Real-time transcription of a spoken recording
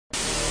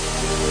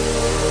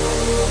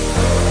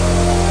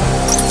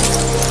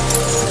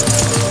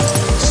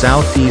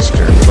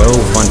Southeastern Bow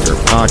Hunter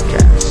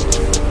Podcast.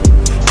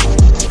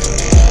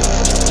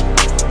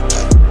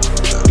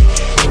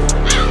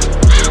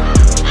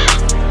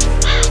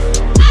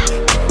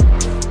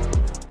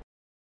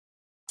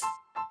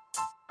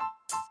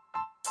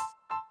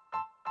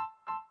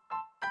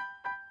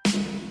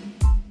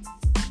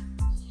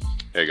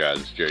 Hey guys,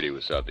 it's JD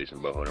with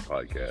Southeastern Bow Hunter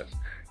Podcast.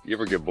 You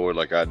ever get bored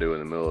like I do in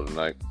the middle of the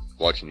night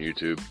watching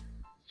YouTube,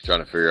 trying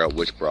to figure out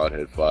which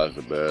broadhead flies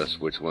the best,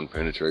 which one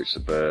penetrates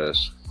the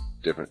best,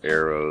 different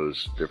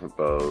arrows, different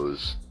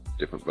bows,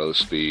 different bow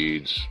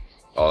speeds,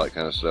 all that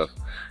kind of stuff?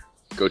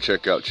 Go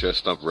check out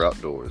Chest Thumper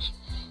Outdoors.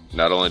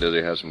 Not only does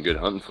he have some good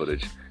hunting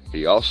footage,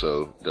 he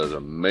also does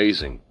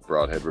amazing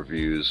broadhead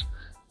reviews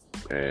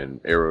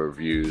and arrow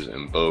reviews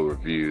and bow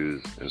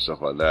reviews and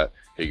stuff like that.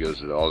 He goes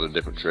to all the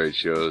different trade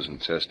shows and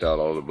tests out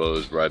all the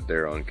bows right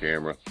there on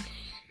camera.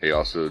 He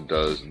also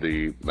does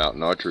the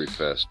Mountain Archery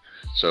Fest.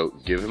 So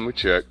give him a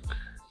check.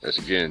 That's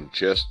again,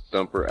 Chest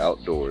Thumper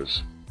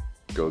Outdoors.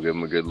 Go give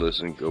him a good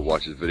listen. Go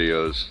watch his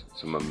videos.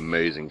 Some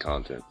amazing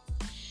content.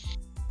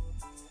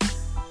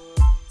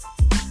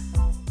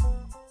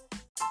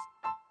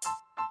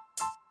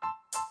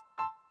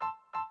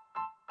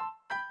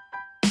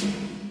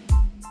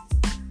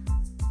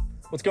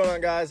 What's going on,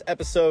 guys?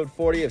 Episode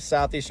 40 of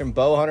Southeastern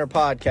Bow Hunter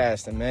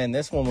Podcast. And man,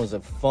 this one was a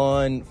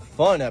fun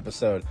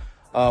episode.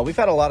 We've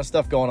had a lot of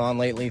stuff going on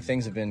lately.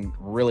 Things have been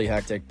really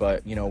hectic,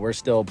 but we're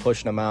still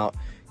pushing them out,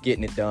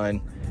 getting it done.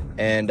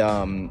 And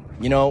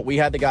we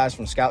had the guys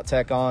from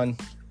Scoutek on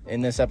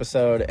in this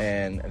episode,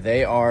 and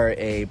they are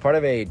a part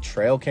of a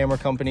trail camera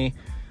company.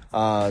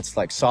 It's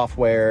like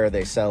software.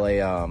 They sell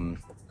a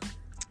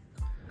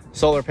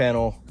solar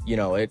panel.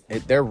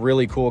 They're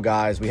really cool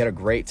guys. We had a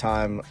great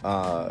time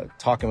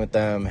talking with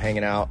them,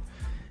 hanging out.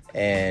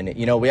 And,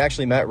 we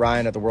actually met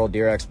Ryan at the World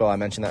Deer Expo. I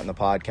mentioned that in the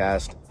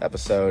podcast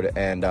episode.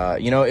 And,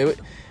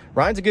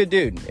 Ryan's a good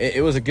dude.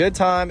 It was a good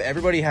time.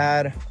 Everybody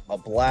had a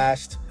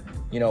blast,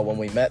 when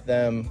we met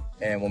them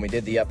and when we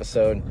did the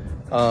episode.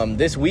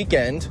 This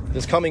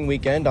coming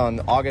weekend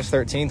on August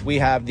 13th, we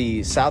have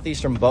the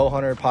Southeastern Bow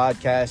Hunter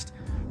Podcast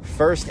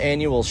first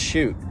annual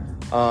shoot.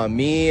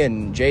 Me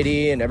and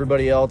JD and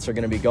everybody else are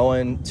going to be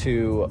going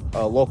to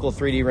a local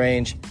 3D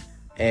range,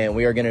 and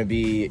we are going to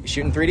be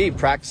shooting 3D,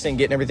 practicing,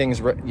 getting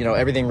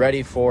everything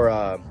ready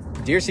for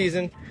deer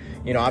season.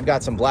 I've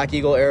got some Black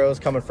Eagle arrows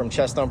coming from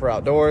Chest Thumper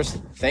Outdoors.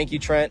 Thank you,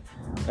 Trent.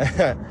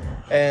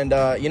 And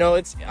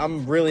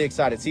I'm really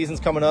excited. Season's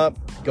coming up.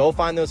 Go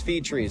find those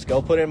feed trees.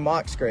 Go put in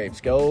mock scrapes.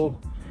 Go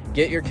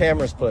get your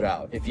cameras put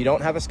out. If you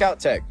don't have a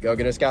Scoutek, go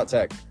get a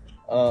Scoutek.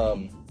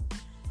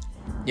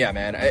 Yeah,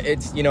 man,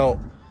 it's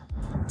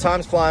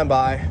time's flying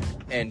by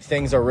and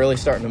things are really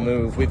starting to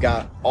move. We've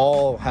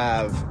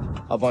have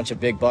a bunch of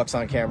big bucks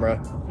on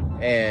camera,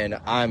 and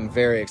I'm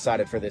very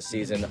excited for this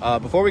season.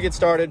 Before we get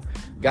started,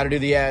 got to do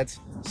the ads.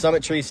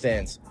 Summit Tree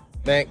Stands.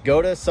 Man,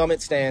 go to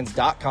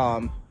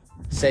summitstands.com,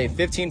 save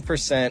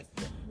 15%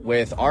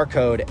 with our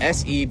code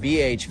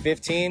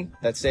SEBH15.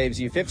 That saves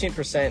you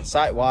 15%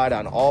 site-wide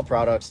on all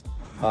products,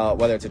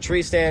 whether it's a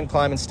tree stand,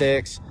 climbing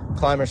sticks,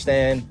 climber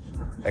stand,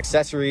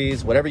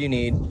 accessories, whatever you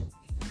need.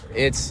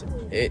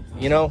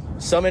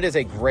 Summit is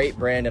a great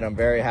brand, and I'm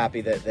very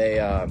happy that they,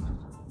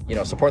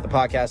 support the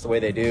podcast the way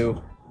they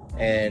do.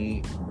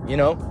 And,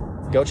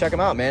 go check them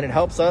out, man. It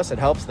helps us. It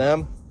helps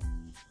them.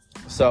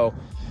 So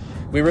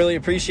we really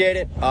appreciate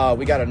it.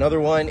 We got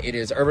another one. It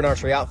is Urban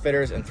Archery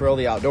Outfitters and Thrill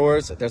the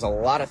Outdoors. There's a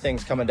lot of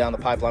things coming down the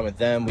pipeline with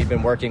them. We've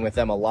been working with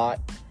them a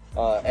lot.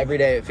 Every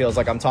day it feels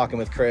like I'm talking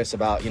with Chris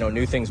about,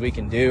 new things we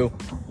can do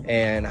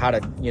and how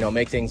to,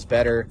 make things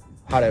better,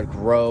 how to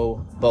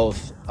grow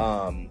both,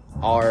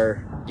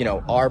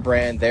 our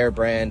brand, their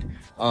brand.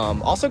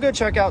 Also go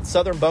check out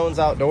Southern Bones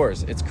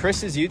Outdoors. It's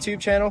Chris's YouTube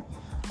channel.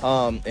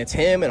 It's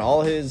him and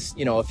all his,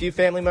 a few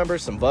family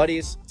members, some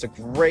buddies. It's a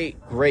great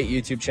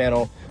YouTube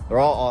channel. They're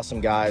all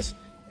awesome guys.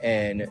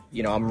 And,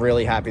 I'm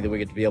really happy that we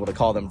get to be able to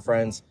call them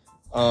friends.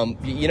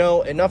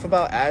 Enough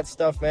about ad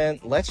stuff,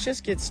 man. Let's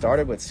just get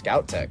started with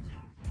Scoutek.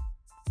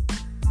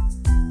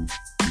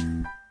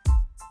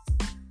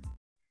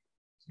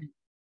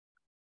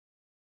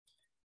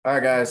 All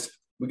right, guys.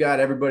 We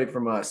got everybody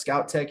from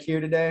Scoutek here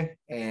today,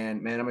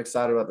 and man, I'm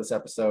excited about this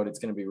episode. It's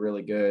going to be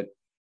really good.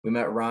 We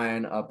met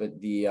Ryan up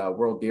at the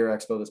World Deer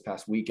Expo this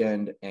past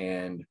weekend,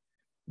 and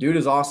dude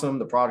is awesome.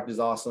 The product is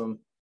awesome.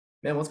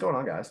 Man, what's going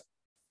on, guys?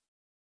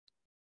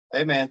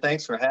 Hey, man,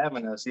 thanks for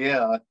having us.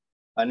 Yeah,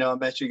 I know I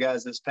met you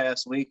guys this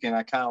past week, and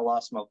I kind of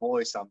lost my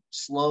voice. I'm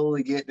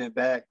slowly getting it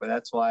back, but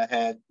that's why I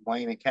had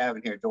Wayne and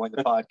Kevin here join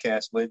the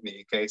podcast with me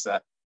in case I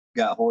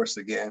got hoarse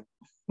again.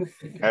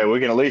 Hey,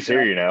 we can at least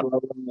hear you now.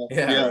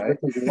 Right.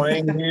 This is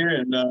Wayne here,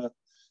 and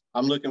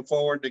I'm looking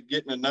forward to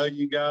getting to know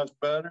you guys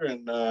better,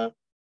 and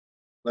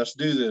let's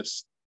do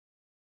this.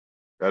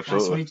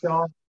 Absolutely. Nice to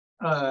meet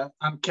y'all.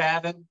 I'm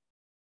Kevin.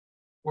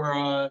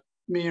 We're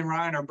me and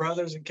Ryan are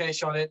brothers, in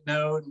case y'all didn't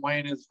know, and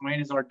Wayne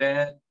is our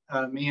dad.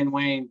 Me and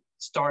Wayne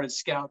started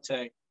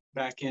Scoutek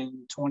back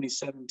in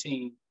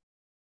 2017.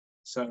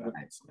 So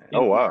nice, man.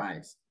 Oh wow.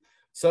 Nice.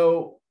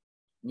 So,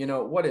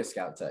 what is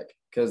Scoutek?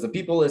 because the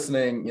people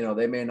listening, you know,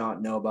 they may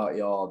not know about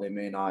y'all. They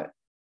may not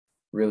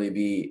really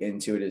be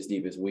into it as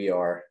deep as we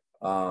are.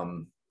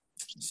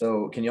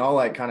 So can y'all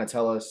like kind of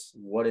tell us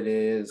what it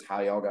is,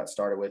 how y'all got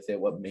started with it,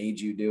 what made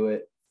you do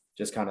it,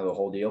 just kind of the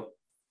whole deal?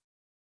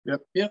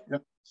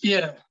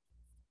 Yeah.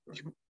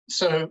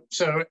 So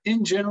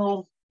in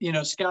general, you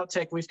know,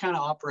 Scoutek, we've kind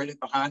of operated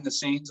behind the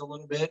scenes a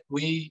little bit.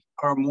 We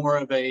are more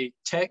of a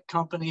tech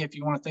company, if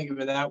you want to think of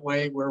it that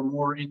way. We're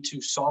more into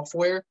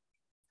software,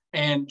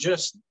 and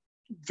just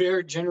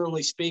very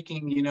generally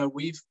speaking, you know,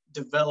 we've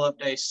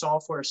developed a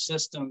software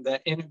system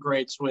that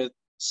integrates with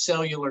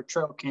cellular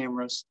trail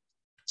cameras.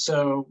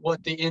 So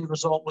what the end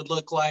result would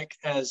look like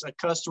as a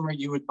customer,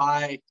 you would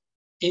buy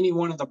any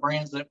one of the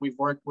brands that we've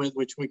worked with,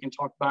 which we can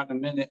talk about in a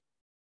minute,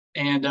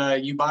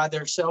 and you buy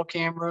their cell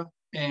camera.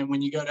 And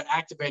when you go to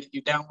activate it,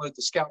 you download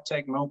the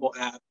Scoutek mobile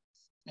app.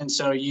 And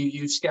so you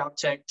use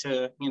Scoutek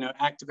to, you know,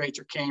 activate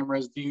your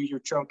cameras, view your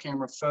trail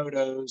camera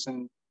photos,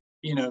 and,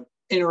 you know,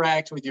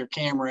 interact with your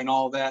camera and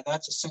all that.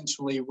 That's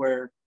essentially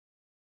where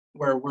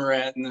we're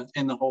at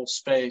in the whole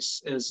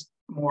space, is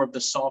more of the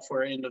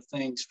software end of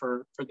things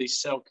for these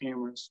cell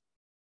cameras.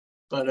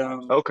 But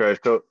Okay,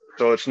 so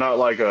it's not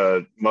like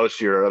most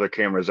of your other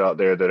cameras out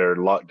there that are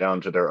locked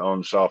down to their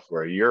own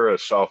software. You're a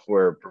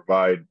software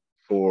provide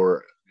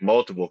for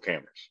multiple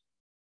cameras.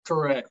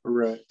 Correct.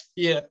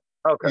 Yeah.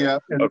 Okay. Yeah,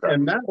 Okay.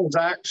 and that was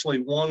actually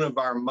one of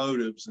our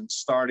motives in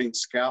starting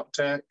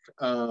Scoutek.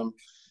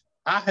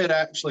 I had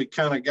actually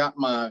kind of got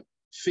my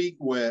feet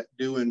wet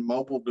doing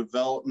mobile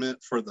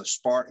development for the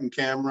Spartan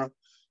camera.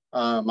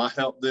 I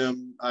helped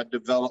them. I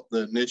developed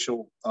the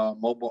initial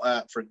mobile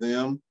app for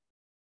them.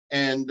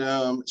 And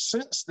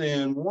since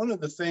then, one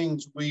of the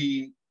things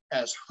we,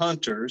 as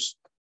hunters,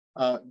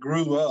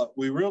 grew up,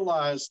 we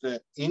realized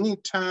that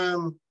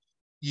anytime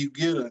you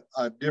get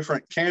a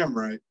different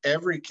camera,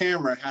 every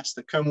camera has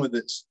to come with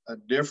a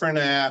different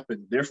app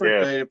and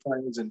different data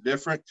plans and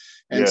different.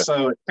 And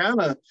so it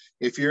kind of,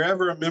 if you're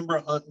ever a member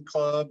of Hunting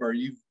Club or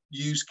you've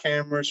used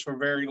cameras for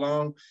very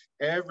long,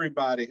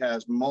 everybody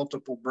has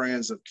multiple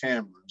brands of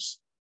cameras.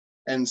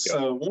 And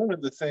so one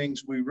of the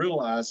things we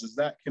realize is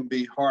that can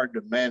be hard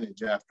to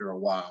manage after a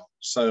while.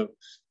 So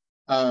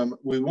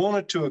we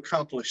wanted to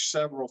accomplish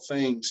several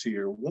things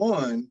here.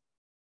 One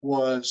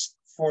was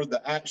for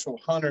the actual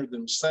hunter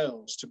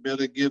themselves to be able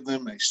to give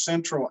them a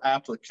central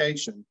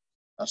application,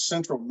 a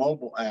central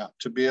mobile app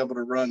to be able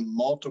to run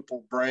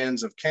multiple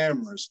brands of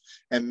cameras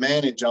and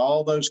manage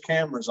all those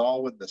cameras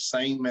all with the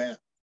same app.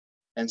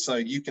 And so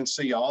you can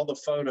see all the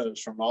photos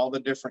from all the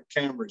different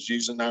cameras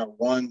using our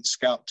one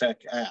Scoutek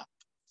app.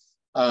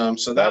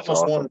 So that was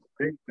awesome. One of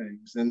the big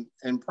things.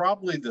 And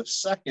probably the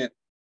second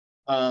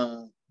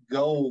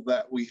goal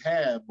that we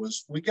had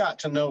was we got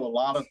to know a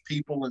lot of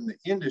people in the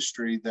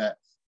industry that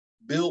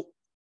built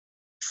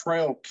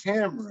trail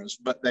cameras,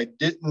 but they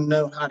didn't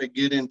know how to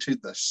get into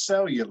the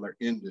cellular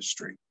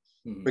industry.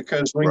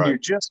 Because when you're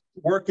just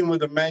working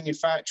with a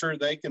manufacturer,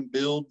 they can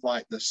build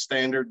like the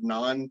standard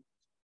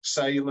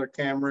non-cellular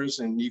cameras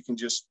and you can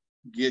just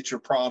get your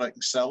product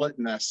and sell it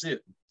and that's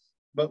it.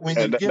 But when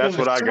you get that's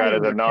what I got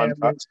as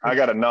a I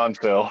got a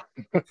non-cell.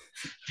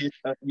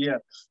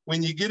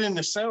 When you get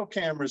into cell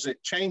cameras,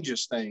 it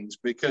changes things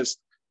because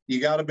you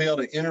got to be able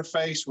to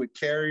interface with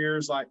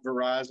carriers like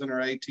Verizon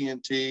or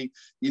AT&T.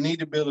 You need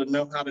to be able to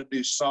know how to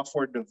do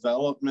software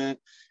development.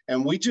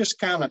 And we just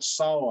kind of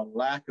saw a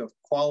lack of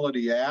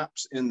quality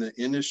apps in the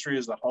industry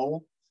as a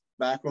whole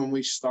back when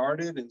we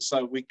started. And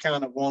so we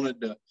kind of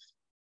wanted to,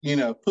 you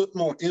know, put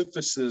more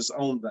emphasis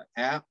on the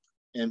app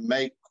and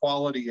make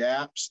quality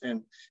apps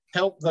and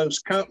help those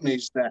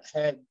companies that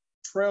had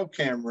trail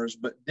cameras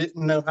but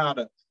didn't know how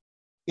to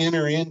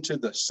enter into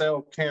the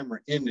cell camera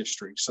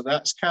industry. So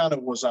that's kind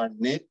of was our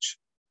niche.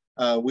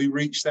 We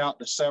reached out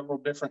to several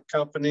different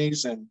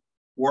companies and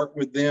worked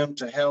with them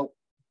to help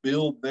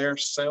build their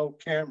cell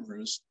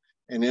cameras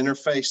and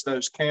interface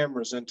those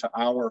cameras into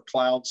our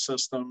cloud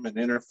system and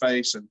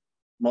interface and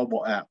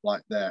mobile app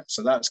like that.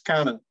 So that's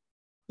kind of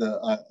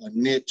a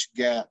niche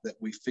gap that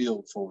we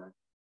filled for them.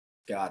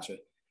 Gotcha.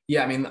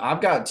 Yeah, I mean,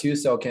 I've got 2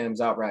 cell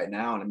cams out right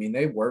now, and I mean,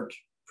 they work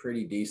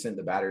pretty decent.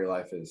 The battery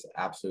life is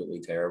absolutely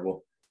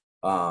terrible.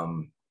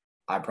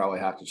 I probably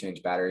have to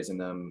change batteries in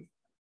them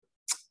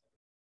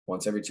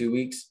once every 2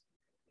 weeks,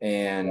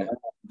 and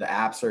the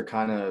apps are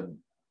kind of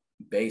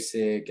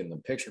basic, and the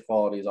picture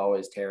quality is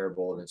always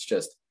terrible. And it's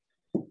just,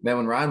 man,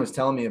 when Ryan was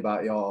telling me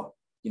about y'all,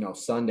 you know,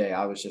 Sunday,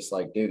 I was just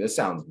like, dude, this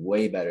sounds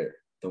way better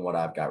than what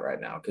I've got right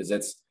now, because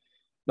it's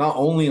not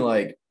only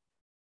like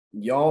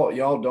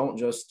y'all don't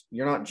just,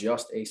 you're not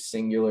just a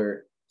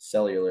singular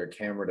cellular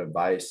camera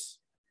device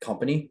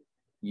company.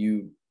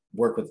 You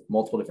work with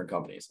multiple different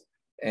companies.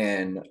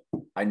 And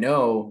I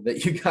know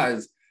that you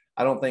guys,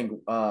 I don't think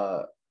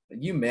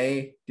you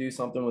may do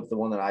something with the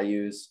one that I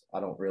use. I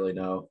don't really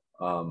know.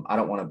 I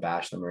don't want to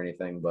bash them or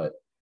anything, but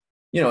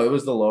you know, it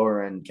was the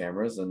lower end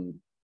cameras, and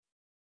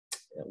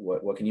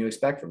what can you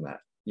expect from that,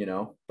 you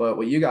know? But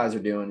what you guys are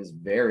doing is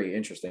very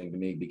interesting to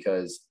me,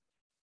 because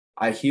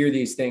I hear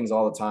these things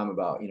all the time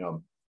about, you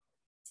know,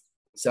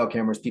 cell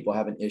cameras, people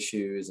having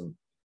issues. And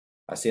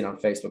I see it on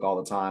Facebook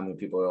all the time when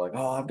people are like,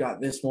 oh, I've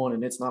got this one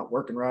and it's not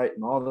working right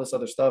and all this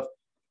other stuff.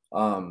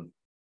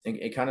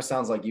 It kind of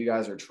sounds like you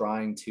guys are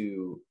trying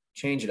to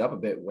change it up a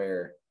bit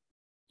where,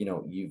 you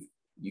know, you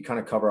kind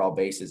of cover all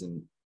bases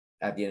and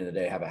at the end of the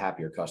day have a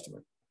happier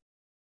customer.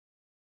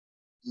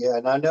 Yeah,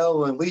 and I know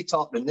when we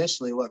talked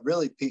initially, what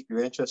really piqued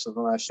your interest was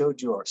when I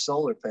showed you our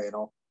solar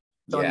panel,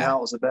 telling you how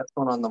it was the best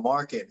one on the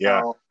market. Yeah.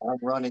 How I'm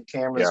running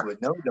cameras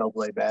with no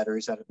AA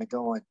batteries that have been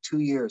going 2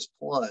 years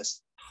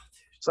plus.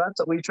 So that's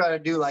what we try to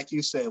do. Like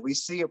you said, we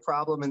see a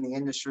problem in the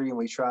industry and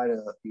we try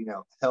to, you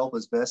know, help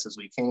as best as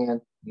we can.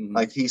 Mm-hmm.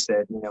 Like he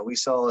said, you know, we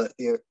saw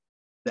the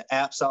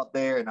apps out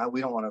there, and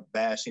we don't want to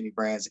bash any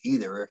brands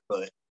either,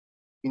 but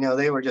you know,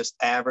 they were just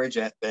average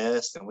at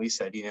best. And we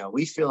said, you know,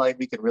 we feel like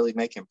we could really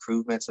make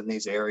improvements in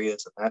these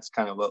areas. And that's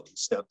kind of what we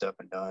stepped up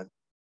and done,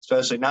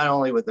 especially not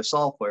only with the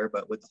software,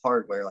 but with the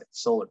hardware, like the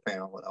solar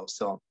panel, what I was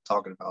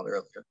talking about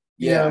earlier.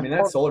 Yeah, I mean,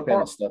 that solar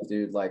panel stuff,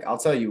 dude, like, I'll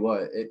tell you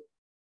what,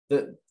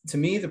 to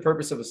me, the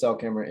purpose of a cell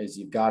camera is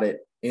you've got it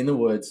in the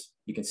woods,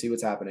 you can see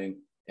what's happening,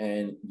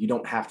 and you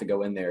don't have to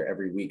go in there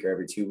every week or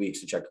every 2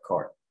 weeks to check a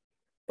car.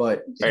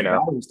 But hey,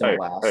 now,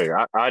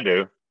 I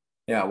do.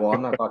 Yeah, well,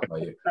 I'm not talking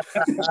about you.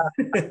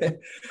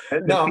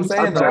 No, I'm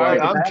saying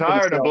I'm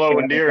tired of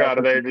blowing deer out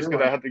of there just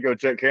because I have to go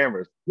check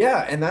cameras.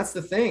 Yeah, and that's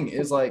the thing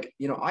is, like,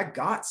 you know, I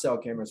got cell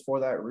cameras for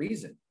that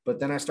reason,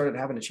 but then I started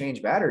having to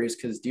change batteries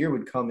because deer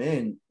would come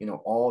in, you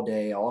know, all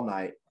day, all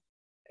night.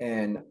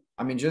 And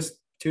I mean, just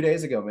 2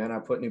 days ago, man, I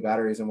put new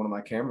batteries in one of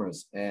my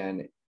cameras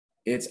and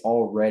it's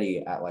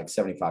already at like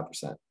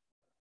 75%.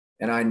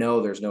 And I know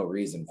there's no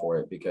reason for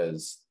it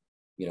because,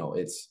 you know,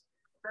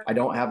 I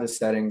don't have the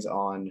settings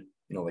on,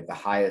 you know, like the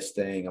highest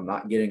thing. I'm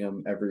not getting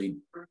them every,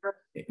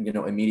 you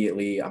know,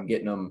 immediately. I'm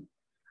getting them,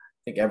 I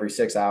think, every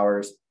 6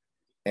 hours.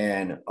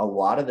 And a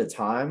lot of the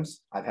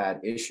times I've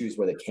had issues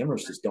where the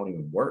cameras just don't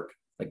even work.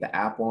 Like the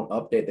app won't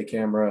update the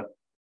camera.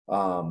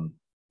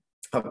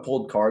 I've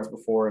pulled cards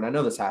before, and I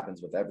know this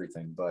happens with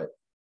everything, but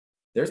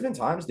there's been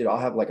times, dude, I'll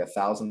have like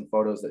 1,000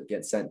 photos that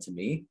get sent to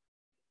me,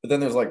 but then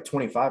there's like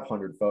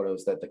 2,500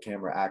 photos that the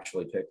camera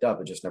actually picked up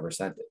and just never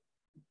sent it.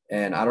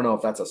 And I don't know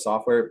if that's a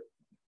software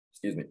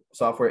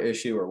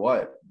issue or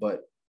what,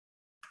 but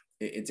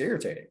it's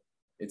irritating.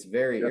 It's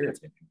very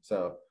irritating.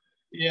 So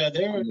yeah,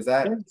 is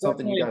that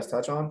something you guys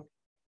touch on?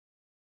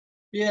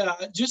 Yeah,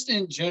 just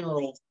in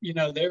general, you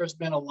know, there's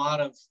been a lot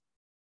of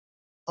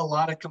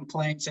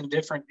complaints in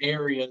different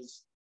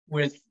areas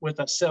with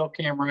a cell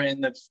camera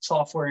and the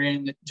software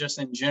and just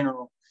in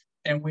general.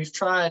 And we've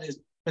tried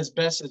as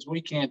best as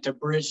we can to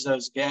bridge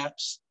those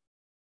gaps.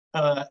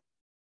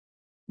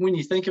 When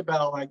you think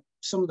about like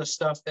some of the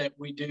stuff that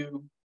we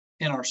do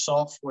in our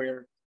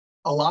software,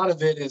 a lot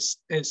of it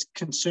is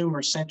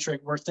consumer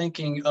centric. We're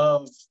thinking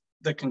of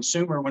the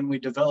consumer when we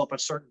develop a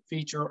certain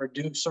feature or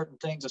do certain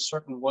things a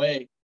certain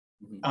way.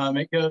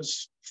 It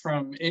goes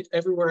from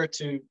everywhere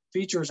to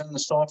features in the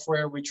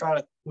software. We try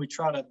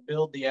to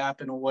build the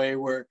app in a way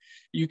where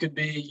you could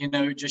be, you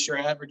know, just your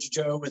average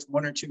Joe with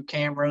 1 or 2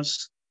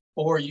 cameras,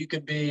 or you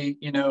could be,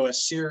 you know, a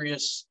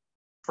serious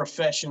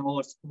professional,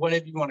 if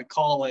whatever you want to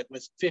call it,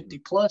 with 50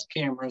 plus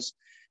cameras.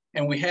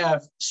 And we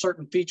have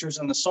certain features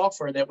in the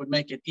software that would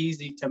make it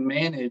easy to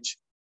manage,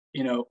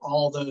 you know,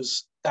 all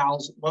those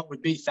what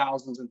would be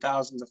thousands and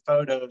thousands of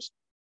photos.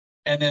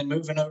 And then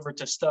moving over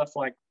to stuff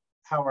like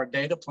how our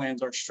data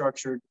plans are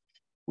structured,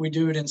 we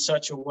do it in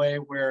such a way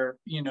where,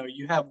 you know,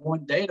 you have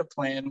one data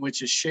plan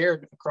which is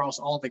shared across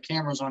all the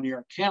cameras on your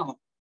account.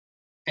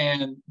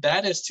 And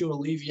that is to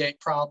alleviate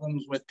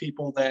problems with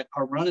people that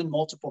are running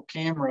multiple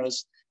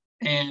cameras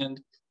and,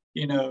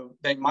 you know,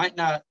 they might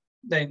not,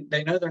 they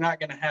know they're not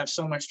going to have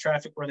so much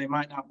traffic where they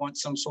might not want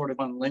some sort of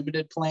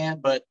unlimited plan,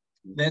 but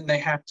then they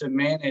have to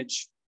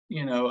manage,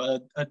 you know,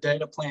 a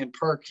data plan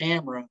per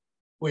camera,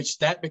 which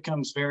that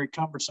becomes very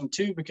cumbersome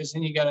too, because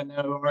then you got to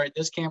know, all right,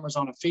 this camera's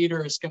on a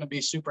feeder, it's going to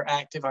be super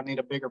active. I need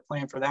a bigger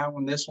plan for that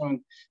one. This one,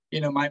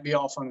 you know, might be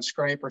off on a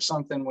scrape or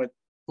something with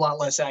a lot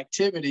less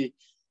activity.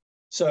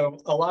 So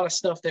a lot of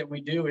stuff that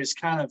we do is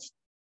kind of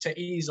to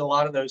ease a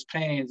lot of those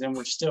pains, and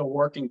we're still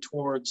working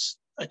towards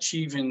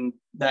achieving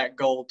that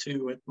goal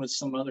too with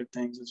some other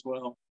things as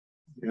well.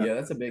 Yeah,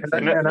 that's a big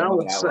thing. And I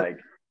would say, like,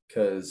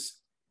 because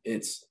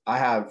I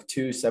have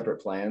 2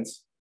 separate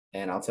plans,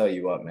 and I'll tell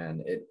you what,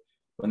 man,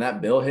 when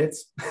that bill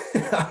hits,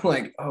 I'm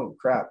like, oh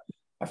crap,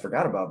 I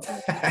forgot about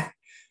that.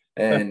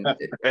 And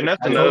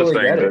that's another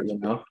thing that, you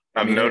know?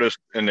 I've noticed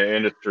in the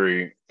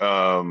industry.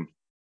 A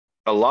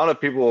lot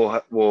of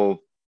people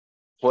will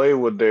play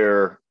with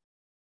their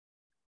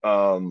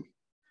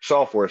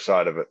software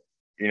side of it,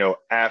 you know,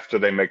 after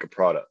they make a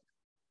product.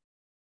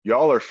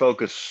 Y'all are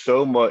focused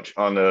so much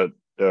on the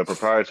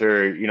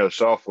proprietary, you know,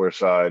 software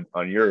side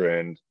on your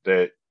end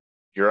that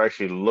you're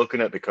actually looking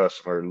at the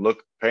customer,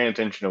 paying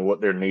attention to what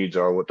their needs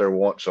are, what their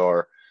wants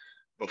are,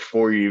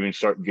 before you even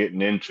start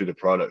getting into the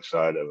product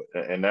side of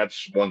it. And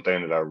that's one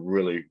thing that I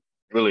really,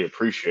 really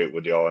appreciate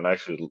with y'all, and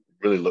actually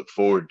really look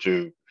forward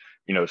to,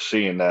 you know,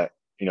 seeing that,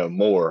 you know,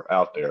 more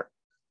out there.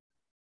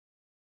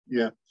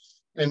 Yeah.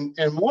 And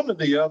one of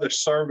the other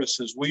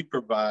services we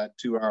provide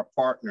to our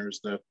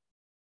partners,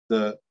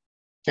 the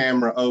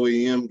camera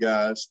OEM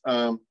guys,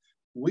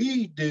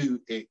 we do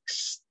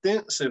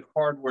extensive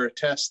hardware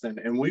testing,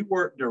 and we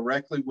work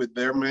directly with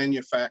their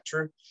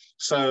manufacturer.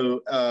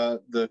 So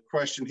the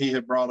question he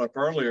had brought up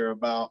earlier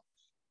about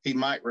he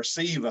might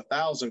receive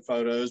 1,000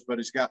 photos, but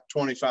he's got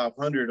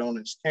 2,500 on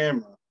his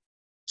camera.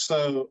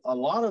 So a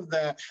lot of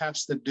that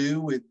has to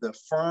do with the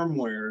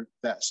firmware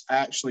that's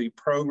actually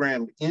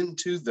programmed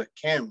into the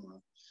camera.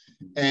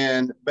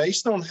 And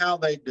based on how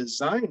they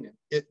design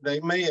it, they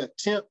may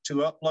attempt to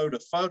upload a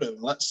photo.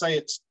 Let's say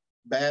it's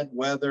bad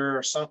weather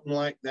or something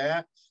like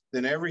that.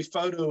 Then every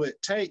photo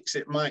it takes,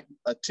 it might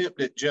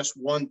attempt it just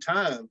one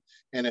time.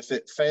 And if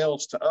it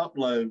fails to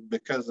upload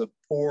because of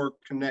poor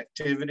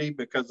connectivity,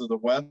 because of the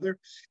weather,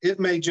 it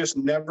may just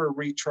never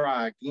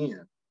retry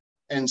again.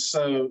 And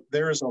so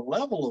there is a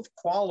level of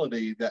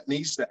quality that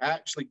needs to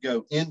actually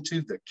go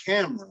into the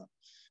camera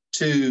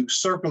to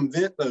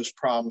circumvent those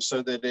problems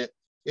so that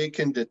it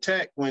can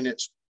detect when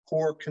it's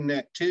poor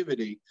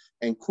connectivity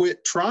and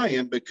quit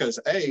trying, because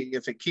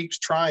if it keeps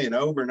trying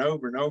over and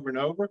over and over and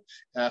over,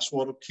 that's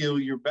what'll kill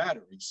your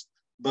batteries.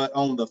 But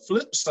on the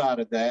flip side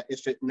of that,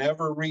 if it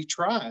never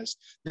retries,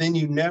 then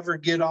you never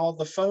get all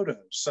the photos.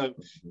 So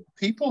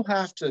people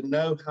have to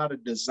know how to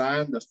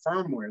design the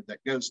firmware that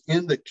goes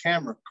in the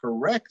camera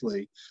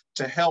correctly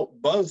to help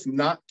both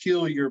not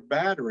kill your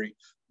battery,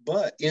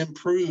 but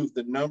improve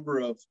the number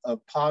of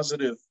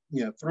positive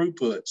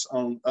throughputs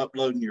on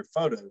uploading your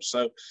photos.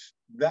 So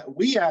that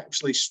we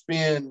actually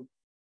spend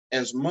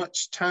as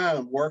much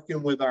time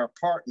working with our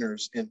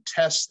partners in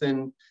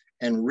testing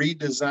and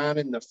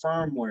redesigning the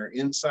firmware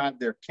inside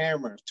their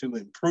cameras to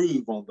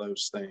improve on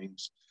those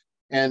things.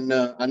 And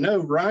I know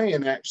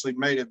Ryan actually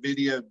made a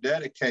video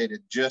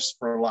dedicated just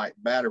for like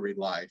battery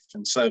life.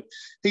 And so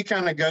he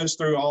kind of goes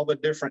through all the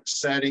different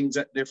settings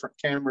that different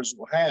cameras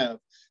will have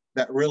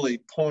that really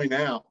point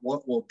out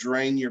what will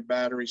drain your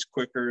batteries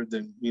quicker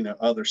than,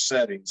 other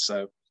settings.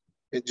 So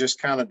it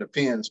just kind of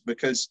depends,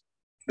 because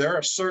there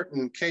are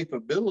certain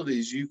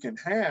capabilities you can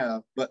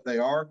have, but they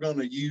are going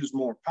to use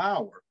more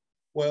power.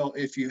 Well,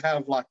 if you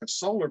have like a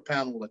solar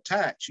panel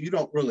attached, you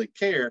don't really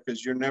care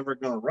because you're never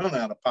going to run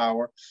out of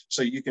power.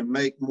 So you can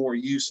make more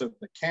use of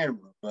the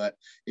camera. But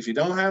if you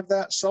don't have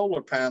that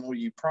solar panel,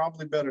 you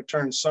probably better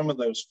turn some of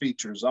those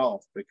features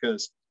off,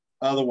 because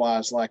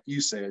otherwise, like you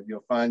said,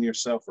 you'll find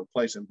yourself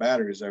replacing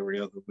batteries every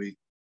other week.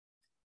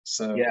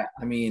 So yeah,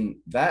 I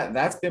mean,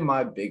 that's been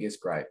my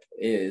biggest gripe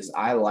is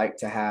I like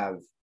to have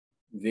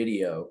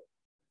video.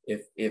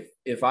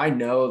 If I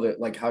know that,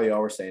 like how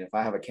y'all were saying, if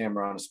I have a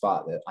camera on a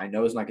spot that I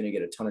know is not going to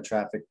get a ton of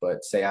traffic,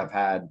 but say I've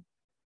had,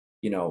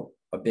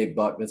 a big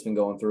buck that's been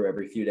going through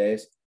every few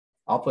days,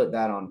 I'll put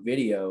that on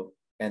video,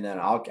 and then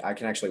I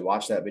can actually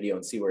watch that video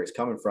and see where it's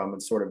coming from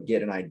and sort of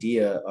get an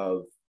idea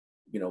of,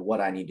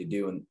 what I need to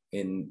do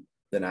in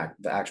the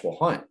actual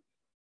hunt.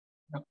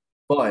 Yep.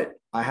 But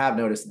I have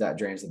noticed that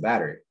drains the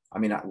battery. I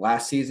mean,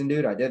 last season,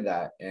 dude, I did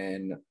that,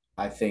 and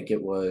I think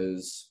it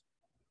was,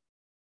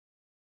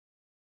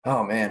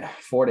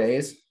 4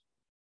 days.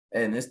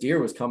 And this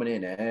deer was coming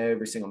in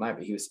every single night,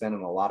 but he was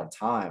spending a lot of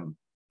time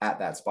at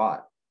that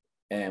spot.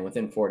 And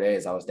within 4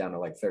 days, I was down to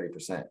like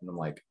 30%. And I'm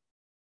like,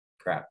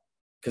 crap.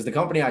 Because the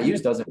company I use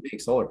doesn't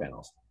make solar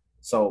panels.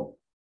 So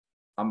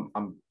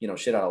I'm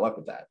shit out of luck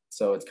with that.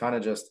 So it's kind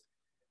of just,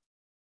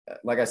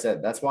 like I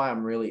said, that's why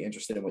I'm really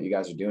interested in what you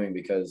guys are doing,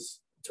 because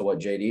to what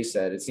JD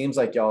said, it seems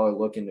like y'all are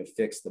looking to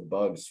fix the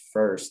bugs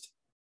first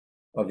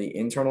of the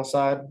internal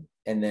side,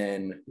 and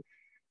then,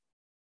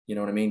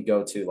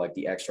 go to like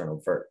the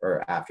external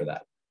or after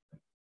that.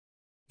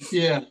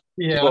 Yeah.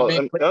 Well,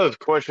 another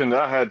question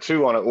that I had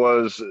too on it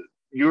was,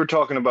 you were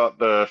talking about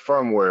the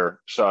firmware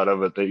side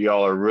of it that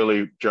y'all are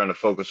really trying to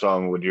focus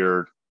on with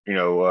your,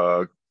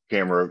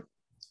 camera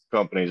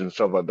companies and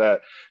stuff like that.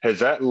 Has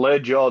that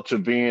led y'all to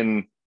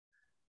being,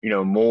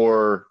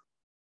 more,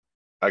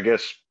 I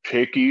guess,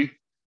 picky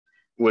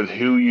with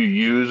who you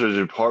use as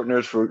your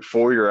partners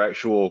for your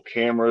actual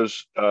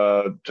cameras,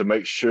 to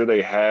make sure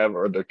they have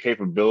or the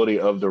capability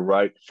of the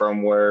right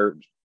firmware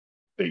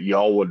that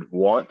y'all would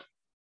want?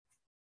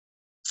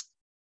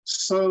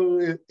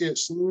 So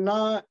it's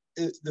not,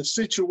 the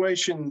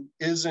situation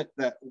isn't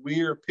that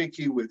we're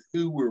picky with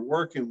who we're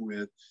working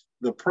with.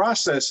 The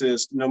process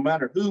is, no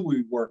matter who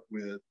we work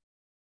with,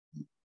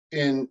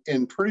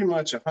 in pretty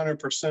much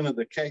 100% of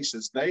the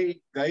cases,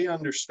 they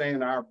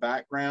understand our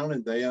background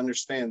and they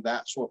understand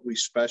that's what we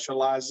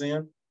specialize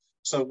in.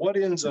 So what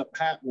ends up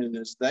happening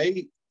is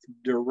they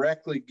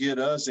directly get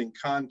us in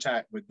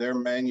contact with their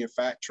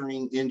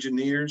manufacturing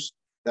engineers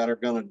that are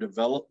going to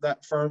develop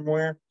that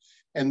firmware.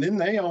 And then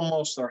they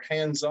almost are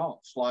hands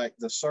off. Like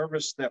the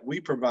service that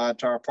we provide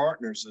to our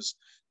partners is,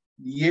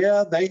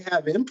 yeah, they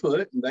have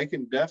input and they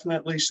can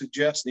definitely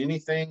suggest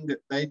anything that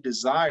they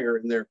desire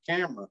in their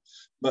camera.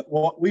 But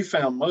what we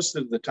found most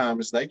of the time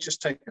is they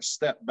just take a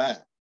step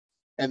back,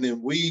 and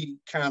then we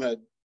kind of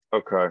do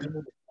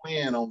a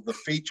plan on the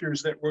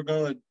features that we're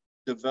going to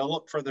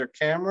develop for their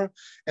camera.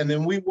 And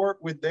then we work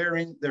with their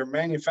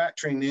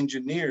manufacturing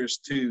engineers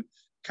to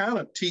kind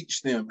of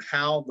teach them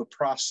how the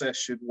process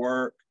should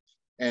work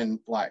and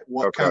like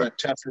what kind of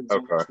test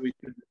results we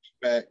can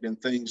expect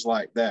and things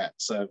like that.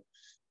 So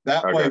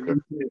that way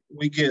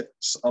we get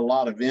a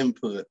lot of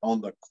input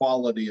on the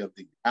quality of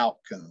the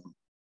outcome.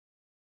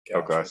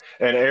 Gotcha. Okay.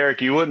 And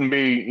Eric, you wouldn't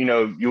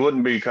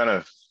be kind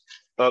of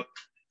up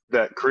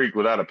that creek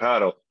without a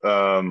paddle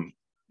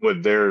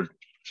with their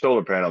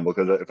solar panel,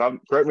 because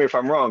correct me if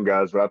I'm wrong,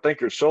 guys, but I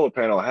think your solar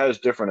panel has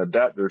different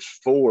adapters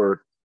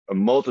for a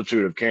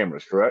multitude of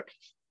cameras, correct?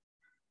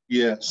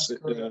 Yes,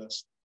 it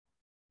does.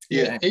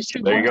 Yeah, it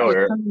should there you go,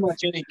 Eric. Pretty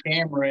much any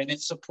camera, and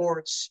it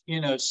supports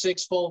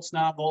 6 volts,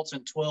 9 volts,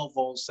 and 12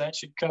 volts. That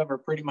should cover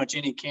pretty much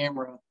any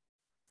camera.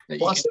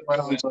 Plus, it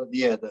comes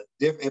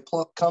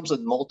with comes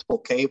with multiple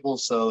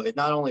cables, so it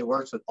not only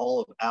works with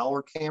all of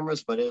our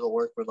cameras, but it'll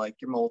work with like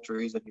your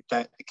Multris and your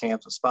tactic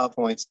cams and Spy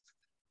Points.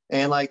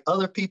 And like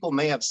other people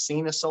may have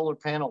seen a solar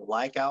panel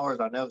like ours.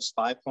 I know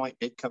Spy Point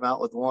did come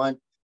out with one.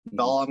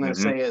 All I'm going to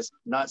say is,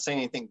 not saying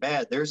anything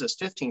bad. Theirs is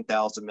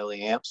 15,000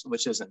 milliamps,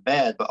 which isn't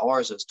bad, but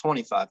ours is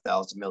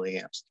 25,000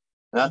 milliamps.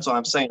 And that's what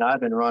I'm saying. I've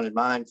been running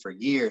mine for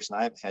years, and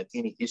I haven't had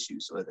any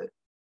issues with it.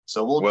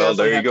 So well,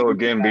 there you go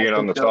again, being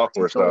on the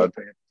software side.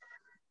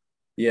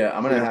 Yeah,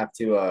 I'm gonna have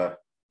to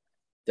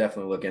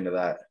definitely look into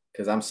that,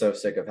 because I'm so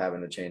sick of having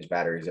to change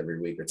batteries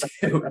every week or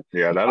two.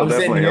 Yeah, that'll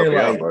definitely help you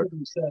out.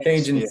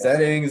 Changing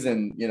settings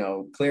and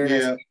clearing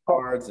SD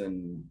cards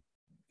and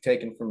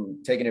taking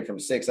it from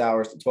 6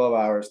 hours to 12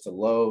 hours to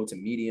low to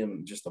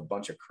medium, just a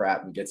bunch of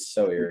crap, and gets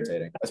so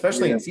irritating,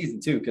 especially in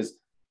season 2. Because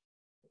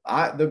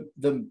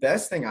the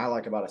best thing I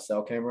like about a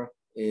cell camera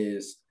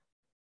is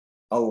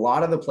a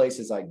lot of the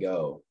places I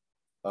go,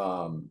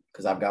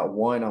 because I've got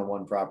one on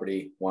one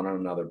property, one on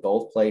another,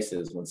 both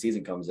places. When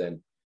season comes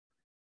in,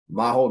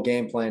 my whole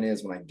game plan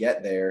is when I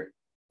get there,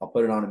 I'll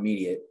put it on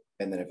immediate,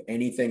 and then if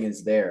anything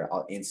is there,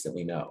 I'll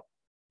instantly know.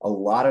 A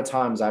lot of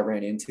times I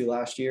ran into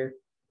last year,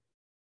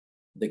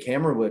 the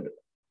camera would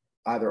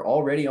either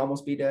already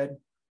almost be dead,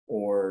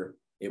 or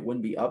it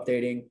wouldn't be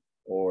updating,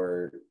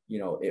 or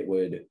it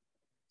would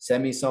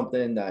send me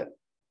something that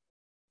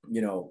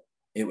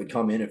it would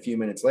come in a few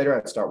minutes later.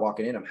 I'd start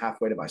walking in, I'm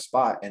halfway to my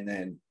spot, and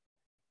then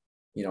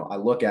I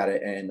look at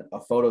it, and a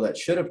photo that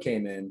should have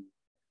came in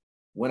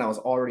when I was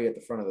already at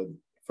the front of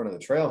the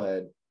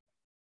trailhead,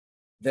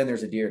 then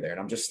there's a deer there, and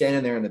I'm just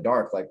standing there in the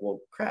dark like, well,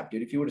 crap,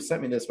 dude, if you would have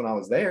sent me this when I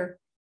was there,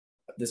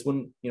 this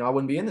wouldn't, I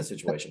wouldn't be in this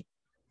situation.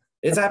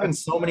 It's happened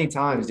so many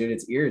times, dude.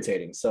 It's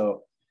irritating.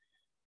 So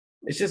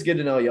it's just good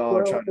to know y'all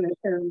are trying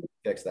to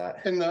fix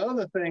that. And the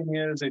other thing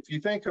is, if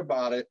you think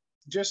about it,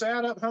 just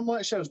add up how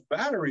much those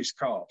batteries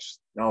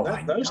cost. Oh,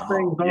 those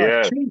things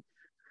aren't cheap.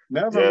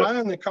 Never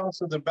mind the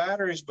cost of the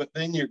batteries, but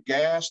then your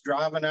gas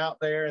driving out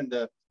there, and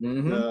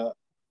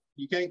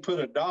you can't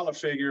put a dollar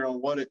figure on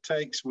what it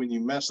takes when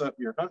you mess up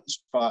your hunting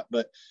spot.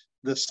 But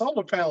the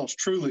solar panels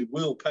truly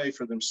will pay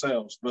for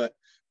themselves. But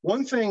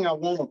one thing I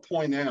want to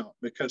point out,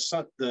 because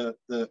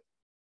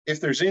if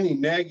there's any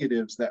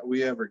negatives that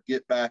we ever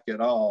get back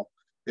at all,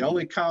 the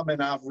only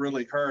comment I've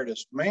really heard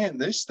is, man,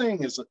 this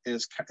thing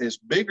is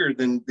bigger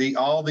than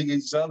all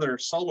these other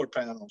solar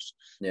panels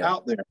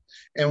out there.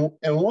 And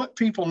what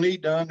people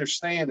need to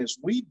understand is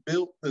we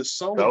built the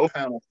solar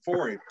panel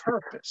for a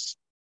purpose.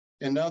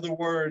 In other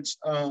words,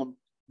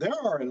 there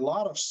are a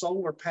lot of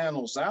solar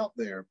panels out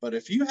there, but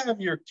if you have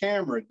your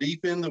camera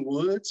deep in the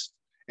woods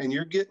and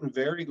you're getting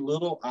very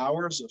little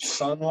hours of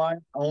sunlight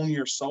on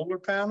your solar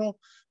panel,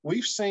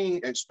 we've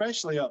seen,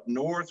 especially up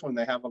north when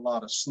they have a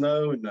lot of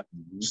snow and the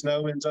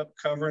snow ends up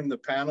covering the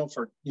panel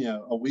for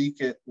a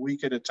week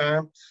at a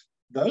time,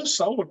 those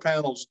solar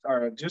panels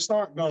aren't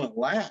going to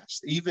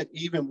last,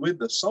 even with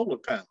the solar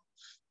panel.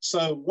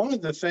 So one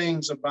of the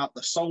things about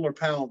the solar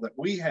panel that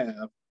we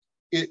have,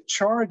 it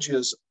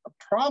charges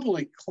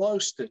probably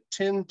close to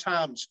 10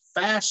 times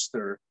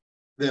faster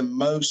than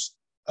most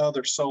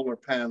other solar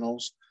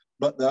panels.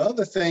 But the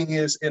other thing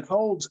is it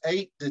holds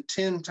 8 to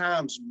 10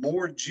 times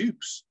more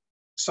juice.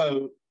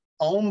 So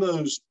on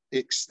those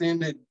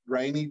extended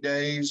rainy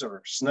days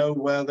or snow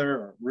weather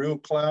or real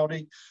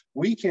cloudy,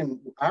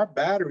 our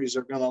batteries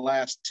are going to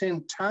last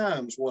 10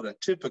 times what a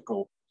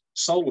typical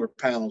solar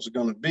panels are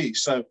going to be.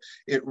 So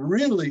it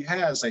really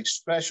has a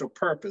special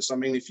purpose. I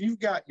mean, if you've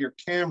got your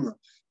camera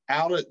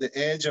out at the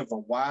edge of a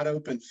wide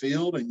open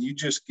field and you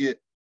just get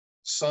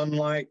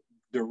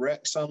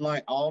direct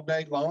sunlight all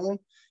day long,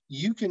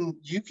 you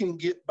can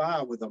get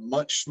by with a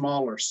much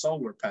smaller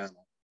solar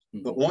panel.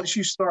 But once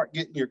you start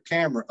getting your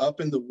camera up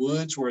in the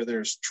woods where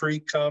there's tree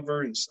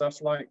cover and stuff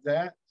like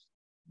that,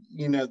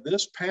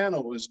 this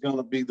panel is going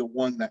to be the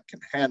one that can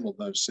handle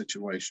those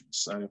situations.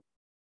 So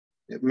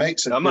it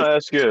makes it. I'm going to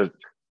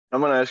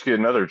ask you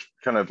another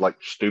kind of like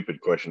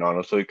stupid question,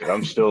 honestly, because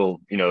I'm still,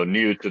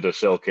 new to the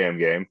cell cam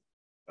game.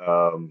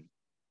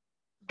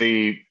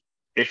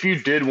 If you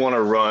did want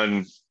to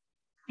run,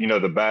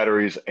 the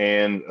batteries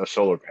and a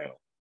solar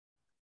panel,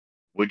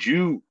 would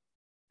you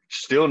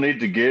still need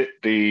to get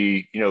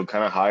the,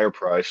 kind of higher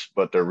price,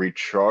 but the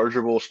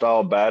rechargeable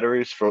style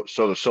batteries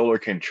so the solar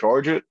can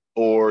charge it,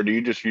 or do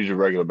you just use the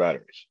regular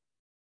batteries?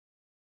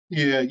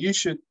 Yeah, you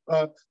should.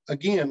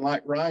 Again,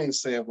 like Ryan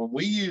said, when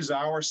we use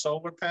our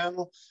solar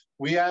panel,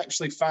 we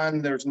actually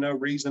find there's no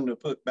reason to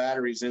put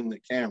batteries in the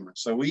camera.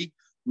 So we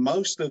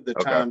most of the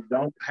time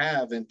don't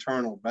have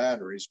internal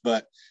batteries.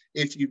 But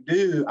if you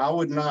do, I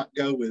would not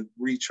go with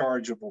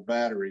rechargeable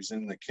batteries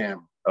in the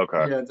camera.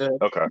 Okay. Yeah,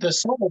 the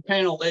solar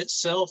panel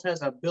itself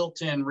has a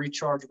built-in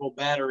rechargeable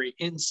battery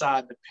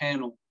inside the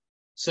panel.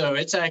 So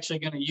it's actually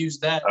going to use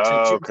that to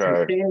charge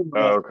the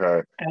camera.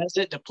 Okay. As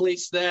it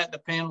depletes that, the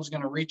panel is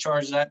going to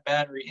recharge that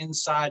battery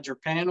inside your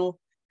panel.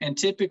 And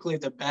typically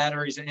the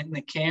batteries in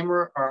the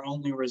camera are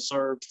only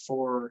reserved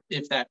for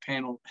if that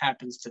panel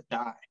happens to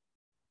die.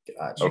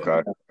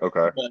 Gotcha.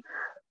 Okay.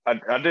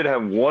 I did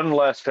have one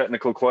last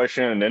technical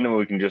question, and then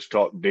we can just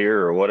talk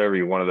deer or whatever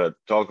you wanted to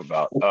talk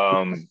about.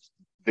 I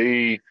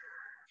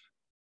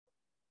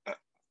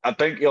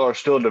think y'all are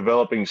still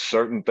developing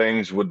certain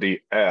things with the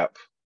app,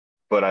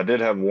 but I did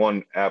have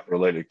one app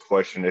related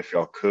question if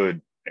y'all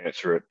could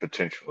answer it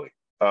potentially.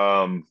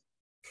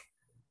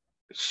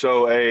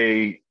 So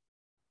a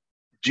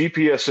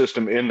GPS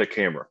system in the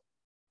camera,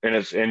 and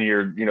it's in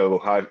your,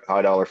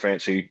 high dollar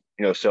fancy,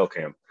 cell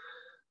cam.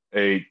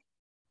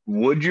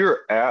 Would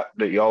your app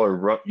that y'all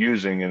are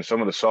using and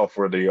some of the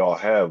software that y'all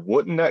have,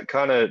 wouldn't that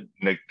kind of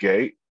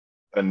negate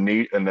a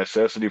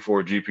necessity for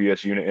a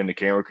GPS unit in the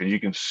camera because you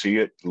can see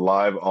it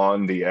live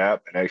on the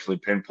app and actually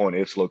pinpoint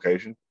its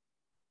location?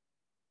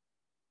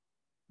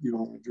 You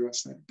want to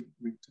address that?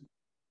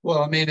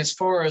 Well, I mean, as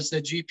far as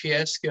the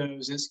GPS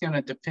goes, it's going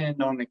to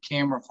depend on the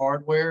camera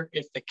hardware.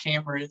 If the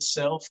camera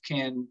itself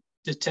can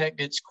detect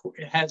it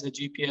has a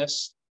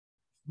GPS,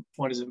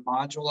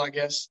 module, I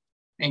guess,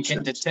 and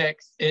can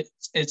detect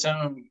its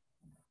own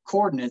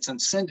coordinates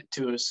and send it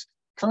to us.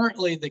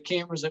 Currently, the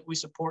cameras that we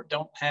support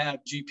don't have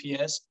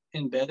GPS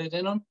embedded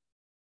in them.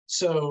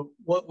 So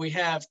what we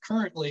have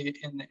currently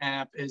in the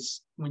app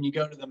is when you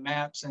go to the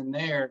maps in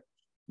there,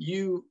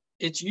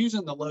 it's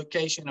using the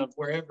location of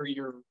wherever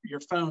your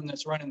phone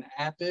that's running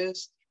the app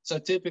is. So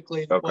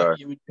typically what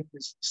you would do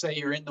is say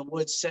you're in the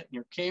woods setting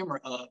your camera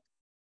up,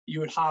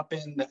 you would hop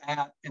in the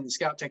app, in the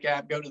Scoutek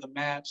app, go to the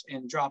maps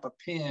and drop a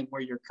pin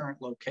where your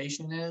current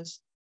location is.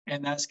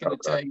 And that's going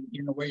to tell you,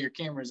 where your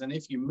camera is. And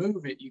if you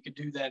move it, you could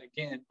do that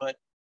again. But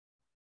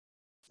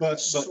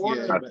So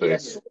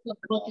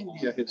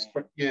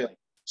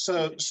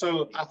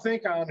I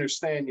think I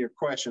understand your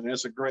question.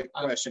 It's a great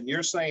question.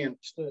 You're saying,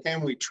 can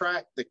we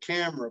track the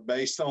camera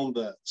based on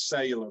the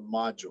cellular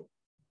module?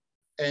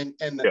 And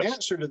the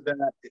answer to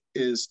that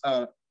is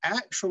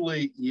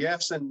actually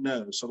yes and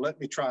no. So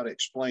let me try to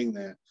explain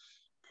that.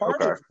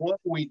 Part of what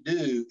we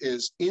do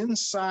is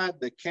inside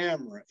the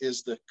camera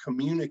is the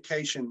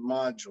communication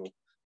module.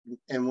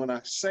 And when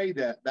I say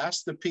that,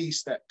 that's the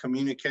piece that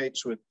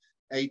communicates with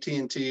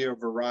AT&T or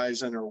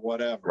Verizon or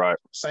whatever. Right.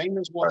 Same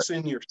as what's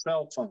in your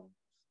cell phone.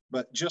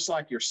 But just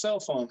like your cell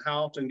phone,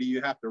 how often do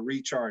you have to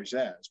recharge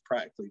that? It's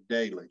practically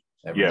daily.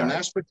 Yeah. And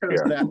that's because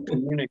that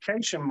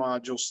communication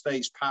module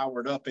stays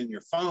powered up in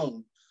your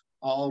phone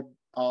all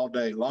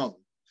day long.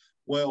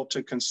 Well,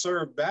 to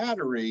conserve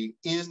battery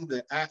in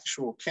the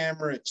actual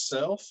camera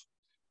itself,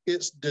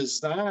 it's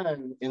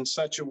designed in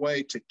such a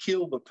way to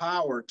kill the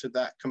power to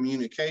that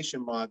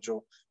communication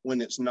module when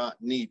it's not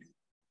needed.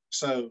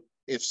 So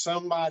if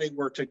somebody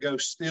were to go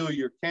steal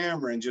your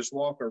camera and just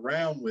walk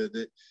around with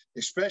it,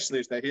 especially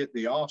if they hit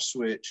the off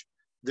switch,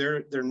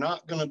 they're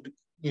not going to,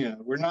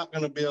 we're not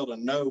going to be able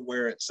to know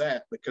where it's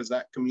at because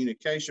that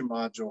communication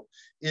module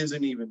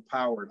isn't even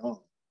powered on.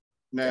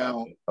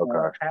 Now,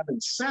 having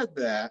said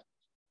that,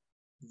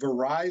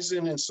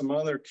 Verizon and some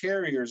other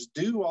carriers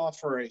do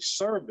offer a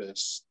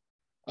service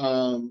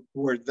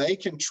where they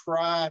can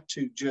try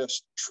to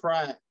just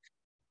track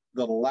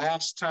the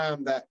last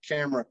time that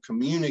camera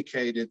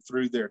communicated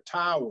through their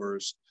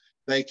towers.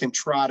 They can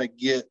try to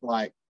get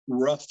like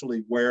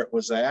roughly where it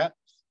was at,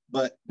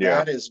 but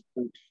that is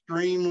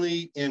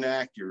extremely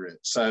inaccurate.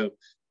 So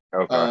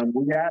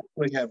we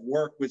actually have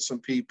worked with some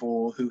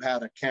people who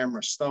had a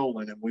camera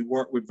stolen, and we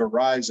worked with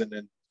Verizon,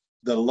 and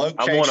the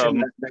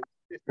location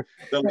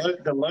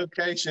the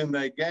location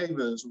they gave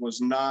us was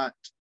not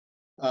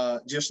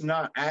just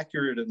not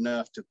accurate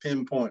enough to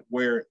pinpoint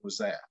where it was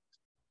at.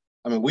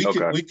 I mean, we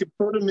could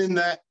put them in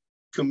that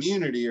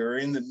community or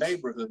in the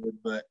neighborhood,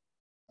 but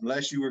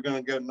unless you were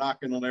going to go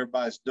knocking on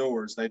everybody's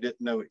doors, they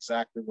didn't know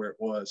exactly where it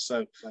was.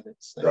 So, but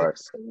it's so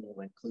we'll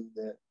include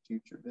that in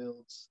future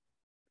builds.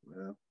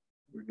 Well,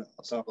 we're not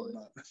talking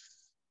about.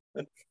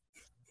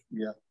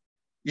 Yeah.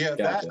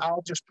 Gotcha. That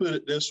I'll just put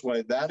it this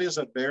way: that is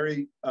a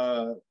very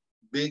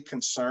big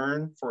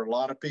concern for a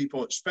lot of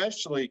people,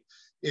 especially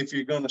if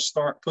you're going to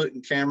start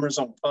putting cameras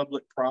on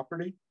public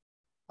property.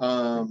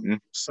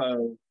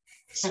 So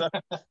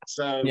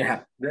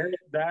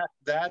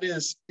that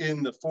is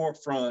in the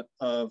forefront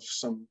of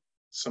some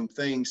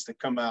things to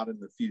come out in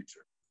the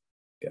future.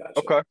 Gotcha.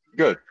 Okay,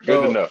 good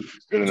to know.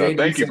 Good to know. JD,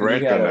 Thank you for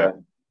answering that.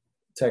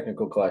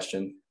 Technical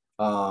question.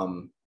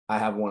 I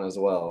have one as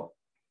well.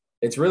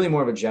 It's really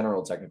more of a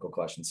general technical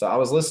question. So I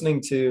was listening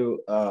to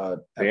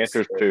The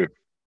answer is 2.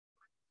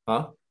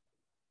 Huh?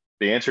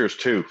 The answer is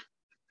 2.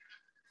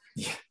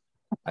 Yeah,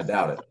 I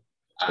doubt it.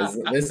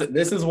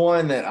 This is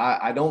one that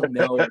I don't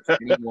know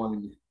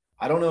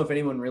if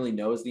anyone really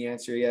knows the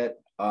answer yet.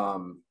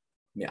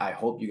 I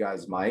hope you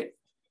guys might.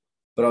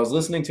 But I was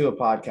listening to a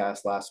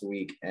podcast last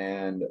week,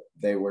 and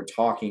they were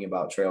talking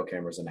about trail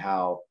cameras and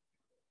how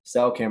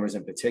cell cameras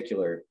in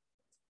particular,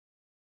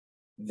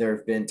 there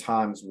have been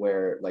times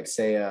where, like,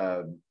 say,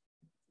 I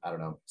don't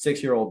know,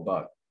 6-year-old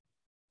buck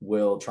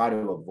will try to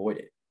avoid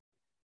it.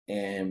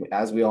 And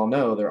as we all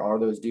know, there are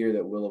those deer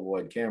that will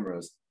avoid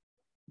cameras.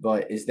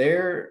 But is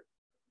there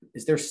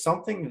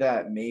something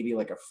that maybe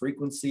like a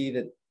frequency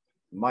that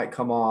might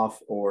come off,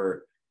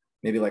 or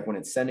maybe like when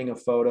it's sending a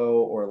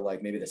photo, or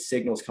like maybe the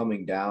signal's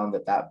coming down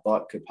that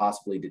buck could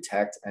possibly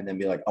detect and then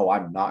be like, oh,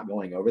 I'm not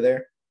going over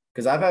there?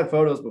 Because I've had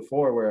photos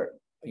before where,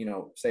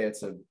 say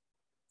it's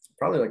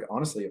probably like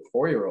honestly a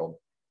 4-year-old,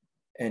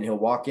 and he'll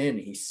walk in,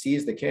 he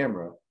sees the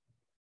camera,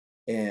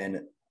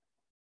 and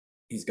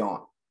he's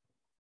gone.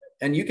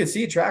 And you can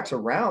see tracks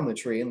around the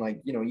tree, and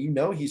like,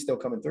 he's still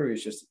coming through.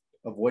 He's just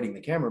avoiding the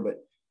camera. But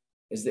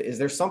is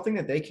there something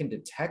that they can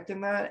detect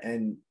in that?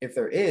 And if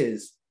there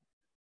is,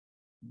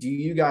 do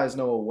you guys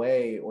know a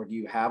way, or do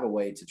you have a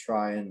way to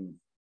try and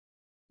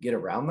get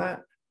around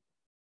that?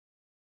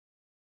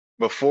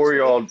 Before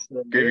y'all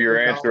give your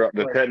answer,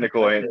 the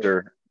technical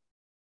answer,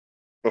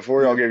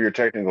 before y'all give your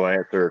technical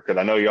answer, because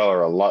I know y'all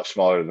are a lot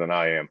smaller than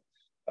I am.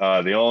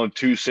 The only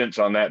 2 cents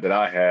on that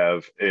I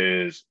have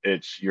is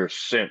it's your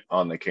scent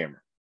on the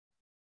camera.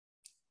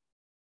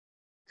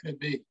 Could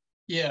be.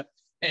 Yeah.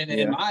 And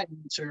in my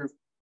answer,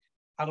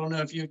 I don't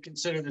know if you would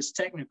consider this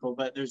technical,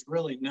 but there's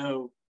really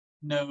no,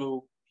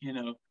 100%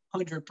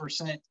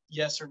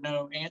 yes or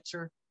no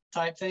answer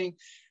type thing.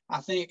 I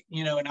think,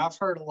 and I've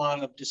heard a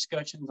lot of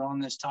discussions on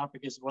this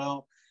topic as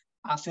well.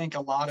 I think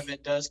a lot of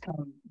it does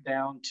come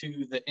down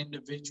to the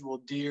individual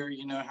deer,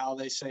 how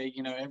they say,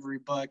 every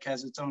buck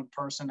has its own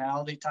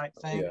personality type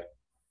thing.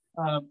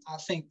 Yeah. I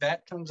think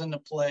that comes into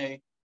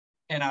play.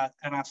 And I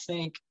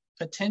think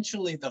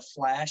potentially the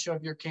flash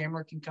of your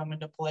camera can come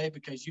into play,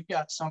 because you've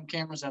got some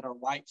cameras that are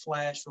white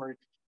flash, or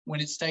when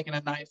it's taking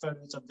a night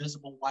photo, it's a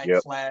visible white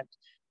flash.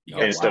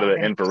 Instead of the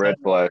infrared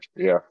flash.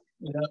 Yeah.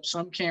 Yep.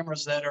 Some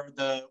cameras that are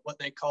what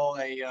they call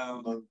a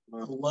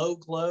low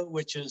glow,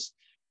 which is,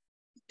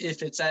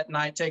 if it's at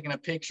night taking a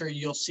picture,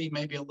 you'll see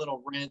maybe a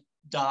little red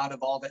dot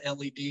of all the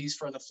LEDs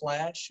for the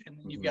flash. And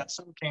then you've got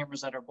some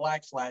cameras that are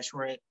black flash,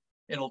 where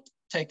it'll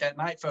take that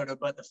night photo,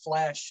 but the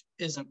flash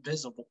isn't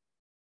visible.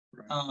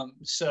 Right.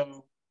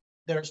 So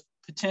there's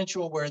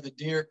potential where the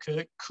deer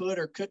could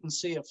or couldn't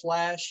see a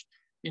flash.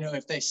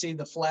 If they see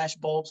the flash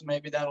bulbs,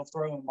 maybe that'll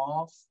throw them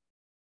off.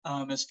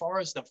 As far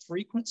as the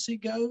frequency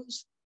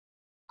goes,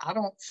 I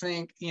don't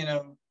think,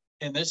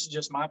 and this is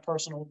just my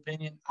personal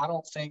opinion, I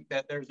don't think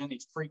that there's any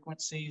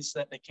frequencies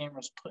that the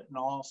camera's putting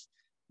off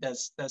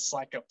that's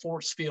like a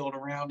force field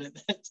around it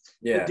that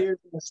the deer's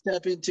going to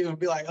step into and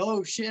be like,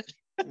 oh, shit.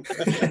 But,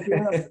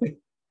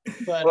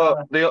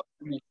 well, the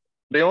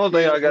only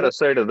thing I got to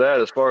say to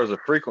that, as far as the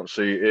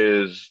frequency,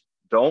 is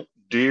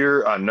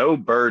I know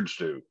birds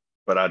do,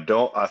 but I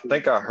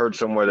think I heard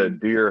somewhere that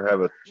deer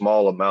have a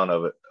small amount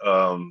of it,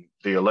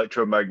 the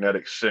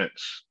electromagnetic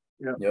sense.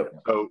 Yep.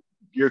 So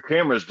your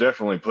camera's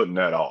definitely putting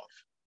that off.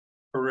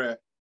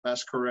 Correct.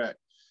 That's correct.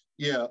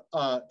 Yeah.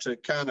 To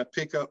kind of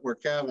pick up where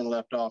Calvin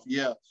left off.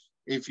 Yeah.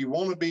 If you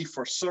want to be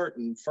for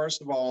certain, first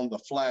of all, on the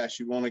flash,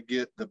 you want to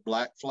get the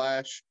black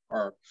flash,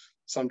 or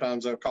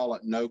sometimes they'll call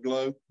it no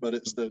glow, but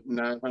it's the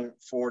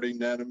 940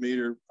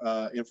 nanometer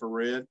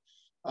infrared.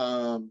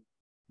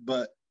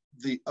 But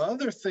the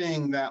other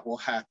thing that will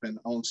happen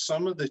on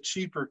some of the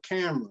cheaper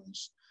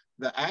cameras,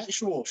 the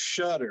actual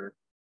shutter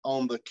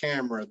on the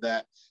camera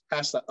that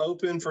has to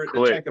open for it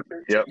to take a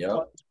picture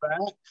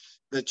back,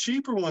 the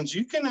cheaper ones,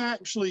 you can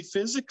actually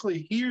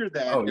physically hear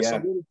that. It's a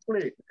little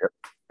click.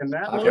 And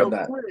that little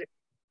click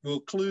will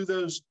clue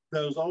those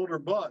older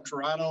bucks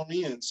right on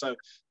in. So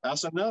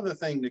that's another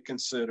thing to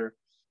consider.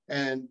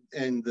 And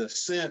the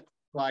scent,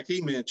 like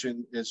he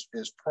mentioned, is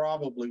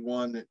probably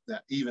one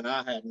that even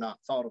I had not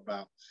thought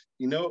about.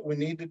 What we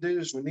need to do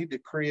is we need to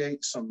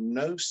create some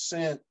no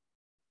scent,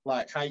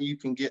 like how you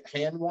can get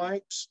hand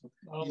wipes.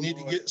 You need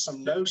to get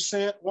some no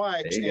scent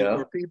wipes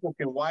where people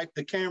can wipe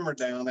the camera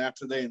down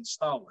after they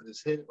install it.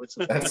 Just hit it with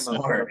some. That's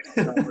smart.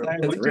 We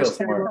just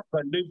came up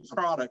with a new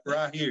product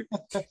right here.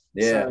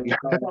 Yeah.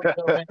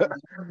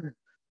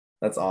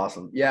 That's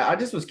awesome. Yeah, I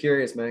just was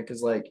curious, man,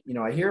 because I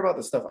hear about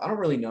this stuff. I don't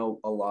really know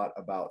a lot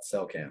about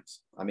cell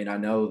cams. I mean, I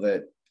know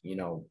that,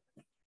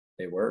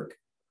 they work,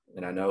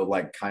 and I know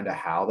like kind of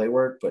how they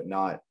work, but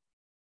not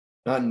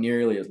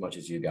nearly as much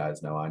as you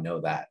guys know. I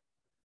know that.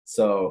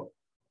 So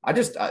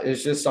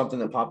it's just something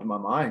that popped in my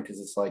mind, because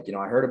it's like,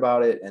 I heard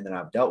about it, and then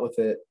I've dealt with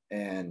it,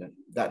 and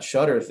that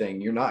shutter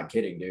thing, you're not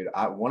kidding, dude.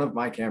 One of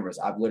my cameras,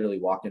 I've literally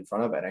walked in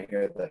front of it, and I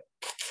hear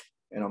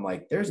and I'm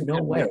like, there's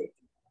no way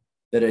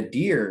that a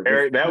deer.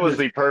 Eric, that was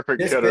the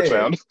perfect this cutter big,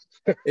 sound.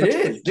 It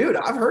is, dude.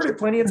 I've heard it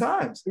plenty of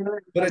times.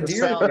 But a The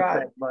deer that's sound got,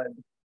 effect, but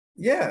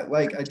yeah,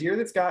 like a deer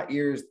that's got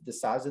ears the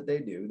size that they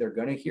do, they're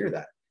gonna hear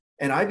that.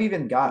 And I've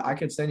even got, I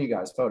can send you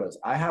guys photos.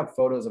 I have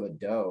photos of a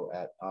doe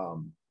at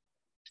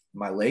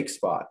my lake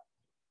spot,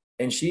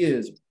 and she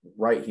is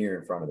right here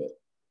in front of it.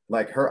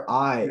 Like her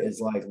eye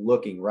is like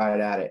looking right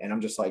at it, and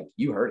I'm just like,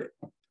 you heard it.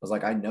 I was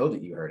like, I know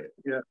that you heard it.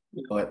 Yeah,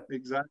 But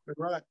exactly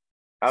right.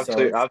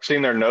 I've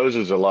seen their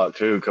noses a lot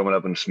too, coming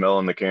up and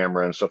smelling the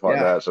camera and stuff like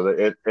Yeah. that. So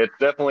it's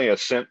definitely a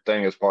scent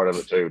thing as part of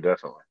it too,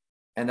 definitely.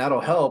 And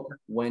that'll help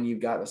when you've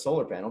got a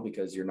solar panel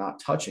because you're not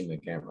touching the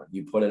camera.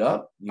 You put it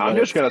up. I'm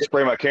just gonna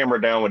spray my camera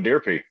down with deer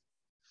pee.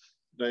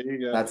 There you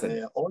go. That's it.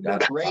 yeah, or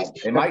That's just raise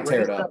it might tear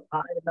raise it up.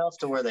 high enough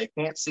to where they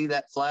can't see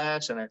that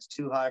flash, and it's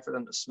too high for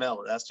them to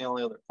smell it. That's the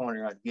only other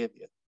pointer I'd give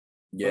you.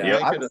 Yeah,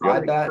 Yep. I've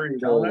tried that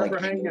whole Don't like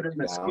ever hang it angling in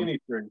the down. skinny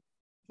tree.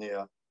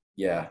 Yeah.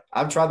 Yeah,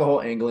 I've tried the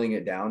whole angling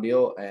it down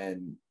deal,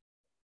 and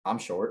I'm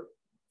short.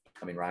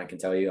 I mean, Ryan can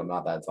tell you I'm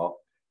not that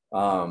tall.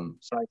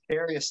 So I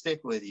carry a stick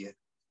with you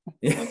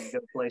Yeah, when you go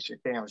place your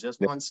cameras. Just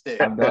one stick.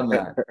 I've done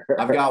that.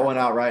 I've got one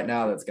out right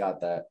now that's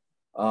got that.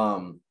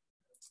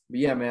 But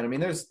yeah, man, I mean,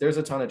 there's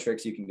a ton of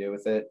tricks you can do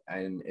with it,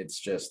 and it's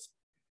just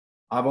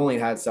I've only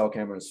had cell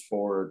cameras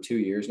for 2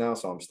 years now,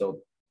 so I'm still,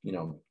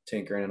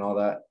 tinkering and all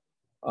that.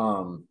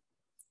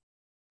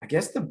 I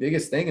guess the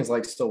biggest thing is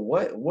like, so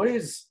what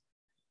is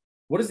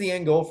the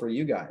end goal for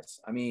you guys?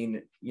 I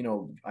mean,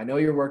 I know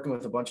you're working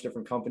with a bunch of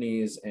different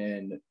companies,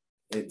 and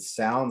it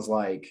sounds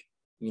like,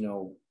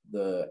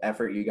 the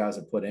effort you guys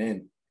have put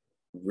in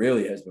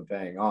really has been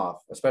paying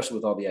off, especially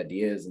with all the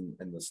ideas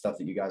and the stuff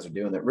that you guys are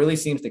doing that really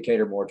seems to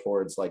cater more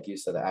towards, like you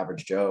said, the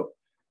average Joe,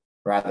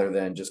 rather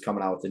than just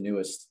coming out with the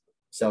newest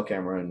cell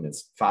camera and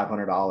it's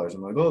 $500.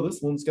 I'm like, oh,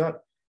 this one's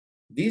got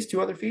these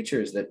 2 other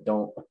features that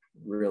don't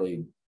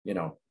really,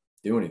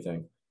 do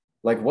anything.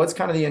 Like, what's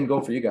kind of the end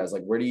goal for you guys?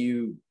 Like, what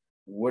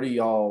are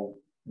y'all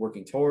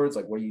working towards?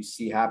 Like, what do you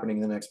see happening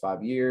in the next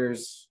 5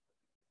 years?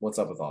 What's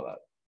up with all that?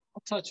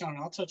 I'll touch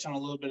on a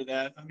little bit of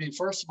that. I mean,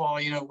 first of all,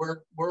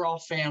 we're all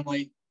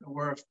family.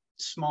 We're a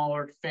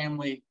smaller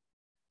family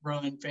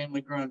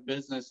grown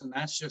business, and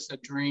that's just a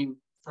dream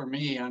for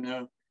me. I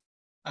know,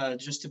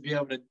 just to be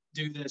able to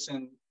do this,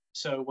 and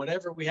so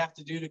whatever we have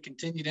to do to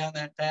continue down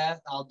that path,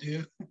 I'll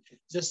do,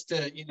 just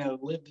to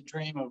live the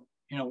dream of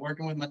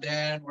working with my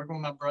dad, working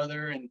with my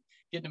brother, and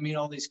getting to meet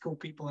all these cool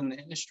people in the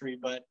industry.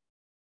 But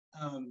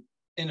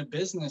in a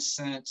business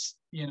sense,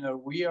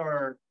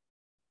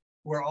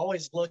 we're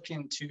always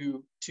looking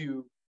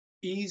to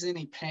ease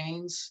any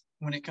pains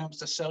when it comes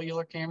to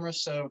cellular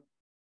cameras. So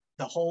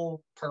the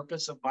whole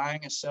purpose of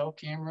buying a cell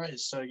camera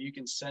is so you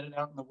can set it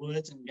out in the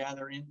woods and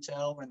gather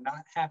intel and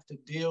not have to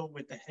deal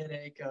with the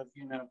headache of,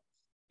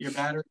 your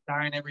battery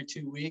dying every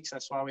 2 weeks.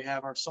 That's why we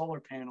have our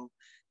solar panel,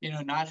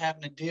 not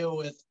having to deal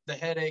with the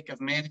headache of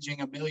managing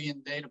 1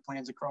 million data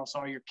plans across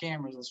all your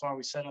cameras. That's why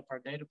we set up our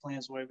data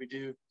plans the way we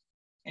do.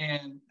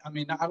 And I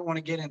mean, I don't want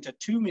to get into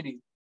too many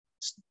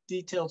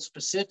detailed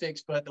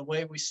specifics, but the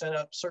way we set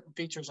up certain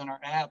features in our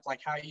app, like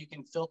how you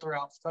can filter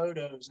out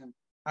photos and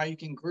how you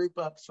can group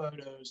up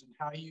photos and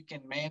how you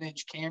can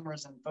manage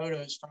cameras and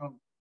photos from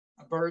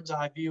a bird's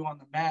eye view on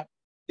the map.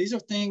 These are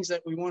things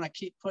that we want to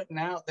keep putting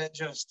out that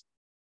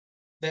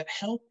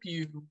help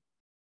you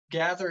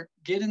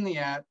get in the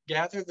app,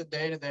 gather the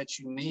data that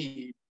you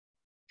need,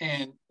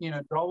 and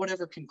draw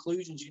whatever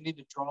conclusions you need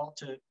to draw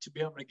to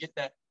be able to get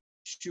that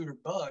shooter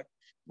buck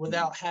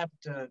without having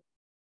to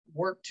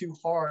work too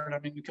hard. I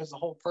mean, because the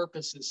whole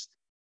purpose is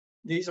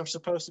these are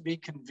supposed to be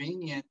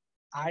convenient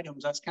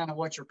items. That's kind of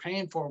what you're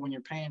paying for when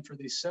you're paying for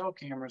these cell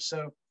cameras.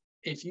 So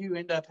if you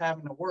end up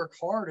having to work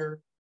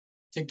harder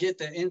to get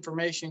the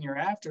information you're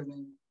after,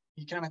 then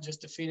you kind of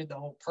just defeated the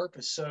whole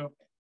purpose. So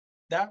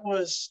that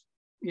was,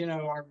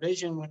 our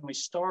vision when we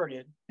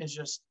started, is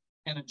just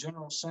in a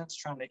general sense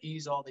trying to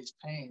ease all these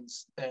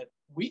pains that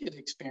we had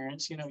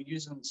experienced,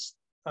 using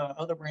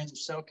other brands of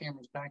cell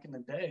cameras back in the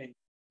day.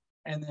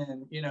 And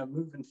then,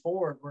 moving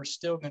forward, we're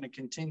still going to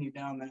continue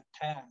down that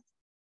path.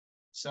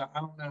 So I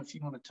don't know if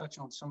you want to touch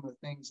on some of the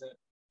things that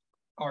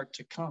are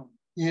to come.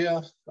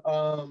 Yeah.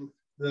 One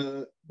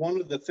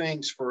of the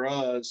things for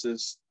us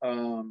is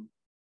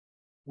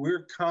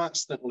we're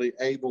constantly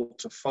able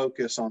to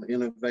focus on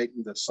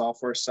innovating the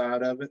software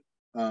side of it,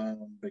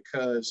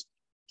 because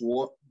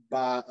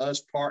by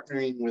us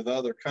partnering with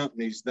other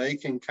companies, they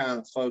can kind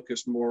of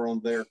focus more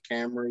on their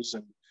cameras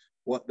and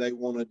what they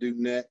want to do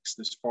next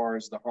as far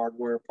as the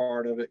hardware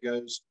part of it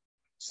goes.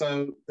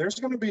 So there's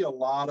going to be a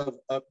lot of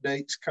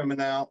updates coming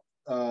out.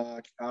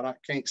 I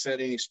can't set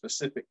any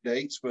specific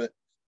dates, but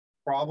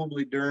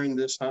probably during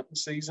this hunting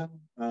season.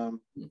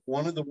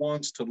 One of the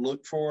ones to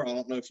look for, I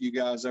don't know if you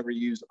guys ever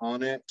use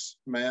Onyx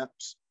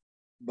maps,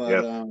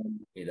 but Yep.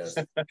 He does.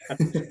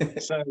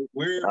 so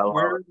we're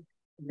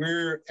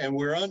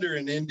under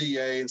an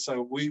NDA, and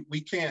so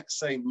we can't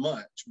say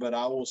much, but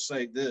I will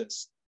say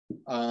this.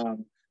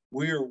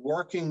 We are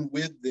working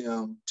with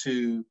them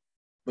to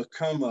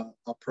become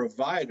a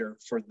provider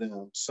for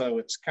them. So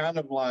it's kind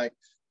of like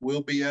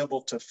we'll be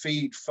able to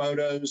feed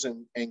photos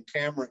and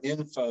camera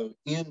info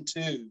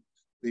into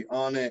the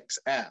Onyx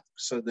app.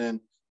 So then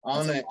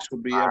Onyx will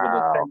be able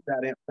to take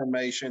that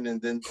information,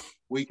 and then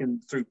we can,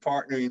 through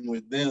partnering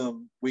with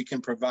them, we can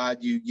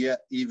provide you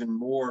yet even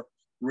more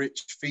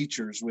rich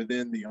features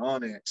within the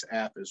Onyx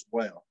app as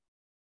well.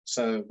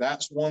 So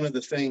that's one of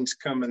the things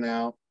coming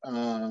out.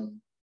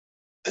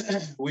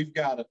 We've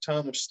got a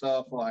ton of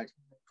stuff like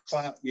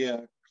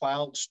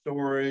cloud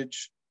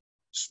storage,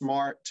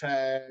 smart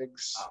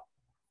tags,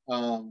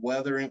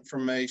 weather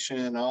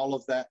information, all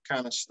of that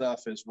kind of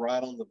stuff is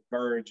right on the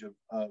verge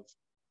of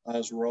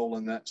us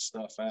rolling that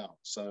stuff out.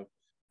 So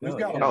we've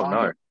got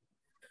nice.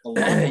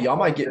 Y'all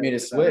might get me to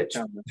switch.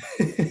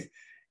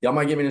 Y'all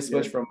might get me to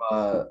switch from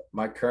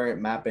my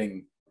current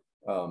mapping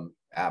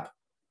app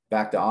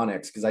back to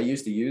Onyx, because I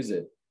used to use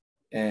it,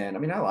 and I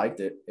mean, I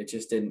liked it. It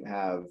just didn't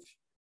have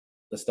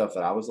the stuff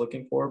that I was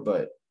looking for.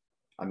 But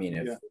I mean,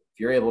 if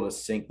you're able to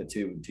sync the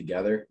two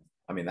together,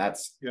 I mean,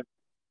 that's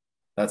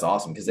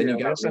awesome, because then you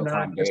got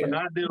real-time data. It's an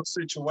ideal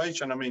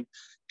situation. I mean,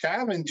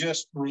 Calvin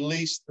just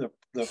released the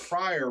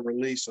prior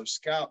release of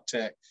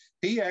Scoutek.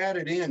 He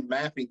added in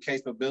mapping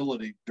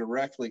capability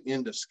directly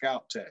into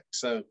Scoutek.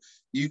 So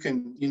you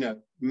can,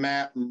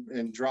 map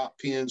and drop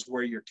pins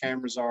where your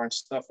cameras are and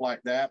stuff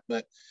like that.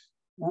 But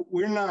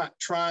we're not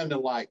trying to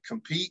like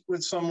compete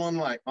with someone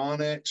like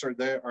Onyx or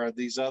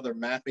these other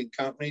mapping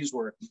companies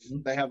where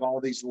they have all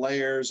these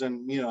layers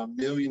and, a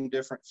million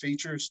different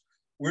features.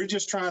 We're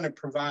just trying to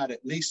provide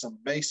at least some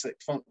basic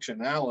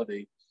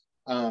functionality.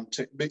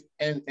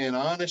 And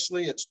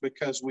honestly, it's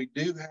because we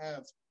do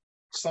have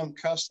some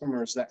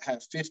customers that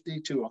have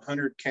 50 to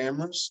 100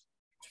 cameras,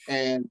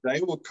 and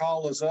they will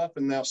call us up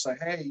and they'll say,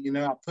 hey,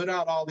 I put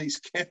out all these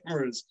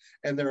cameras,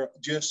 and they're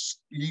just,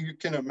 you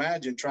can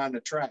imagine trying to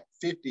track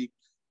 50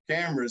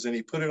 cameras, and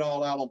he put it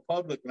all out on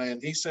public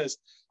land. He says,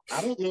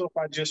 I don't know if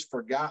I just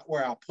forgot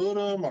where I put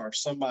them or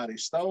somebody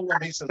stole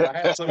them. He says, I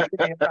had so many,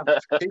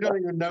 he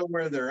don't even know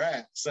where they're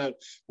at. So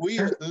we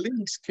at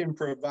least can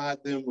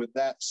provide them with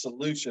that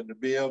solution to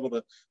be able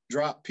to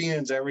drop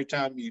pins every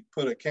time you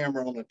put a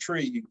camera on a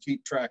tree, you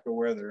keep track of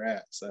where they're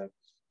at. So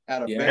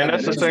and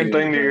that's the same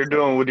thing that you're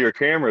doing with your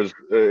cameras,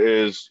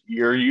 is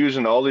you're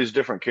using all these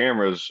different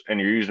cameras and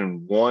you're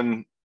using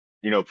one,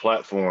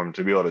 platform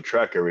to be able to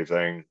track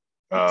everything.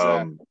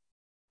 Exactly.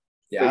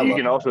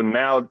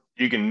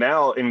 You can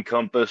now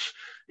encompass,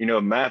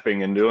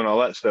 mapping and doing all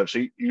that stuff. So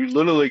you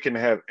literally can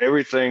have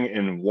everything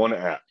in one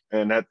app,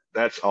 and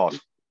that's awesome.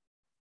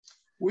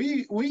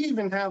 We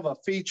even have a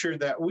feature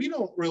that we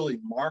don't really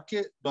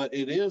market, but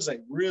it is a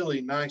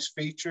really nice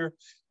feature.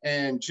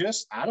 And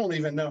I don't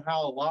even know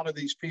how a lot of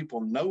these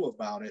people know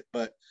about it,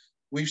 but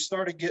we've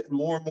started getting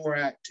more and more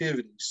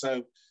activity.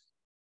 So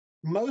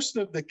most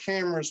of the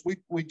cameras,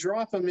 we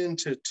drop them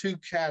into two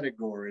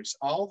categories.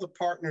 All the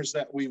partners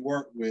that we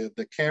work with,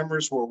 the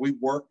cameras where we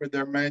work with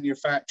their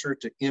manufacturer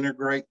to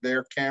integrate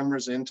their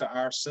cameras into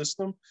our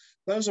system,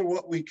 those are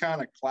what we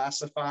kind of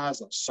classify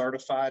as a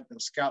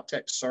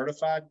Scoutek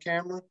certified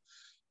camera.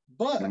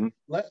 But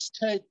let's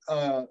take,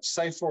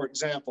 say, for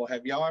example,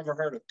 have y'all ever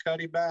heard of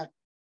Cuddyback?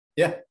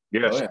 Yeah.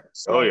 Yes.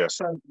 So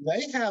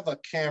they have a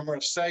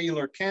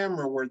cellular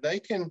camera, where they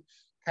can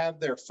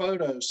have their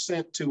photos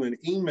sent to an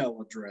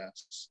email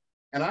address.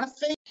 And I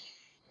think...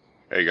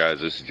 Hey guys,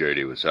 this is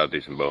JD with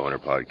Southeastern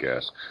Bowhunter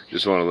Podcast.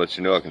 Just want to let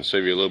you know I can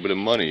save you a little bit of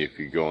money if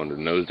you go on to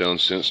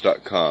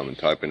nosedownscents.com and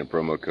type in the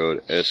promo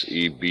code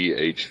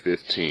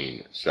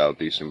SEBH15,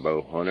 Southeastern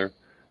Bowhunter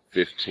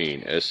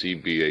 15,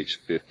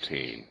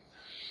 SEBH15.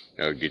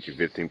 That'll get you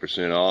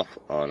 15% off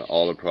on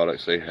all the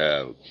products they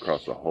have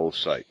across the whole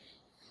site.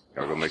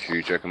 Y'all go make sure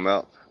you check them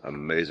out.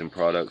 Amazing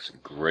products,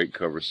 great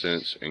cover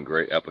scents, and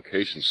great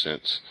application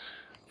scents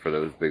for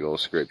those big old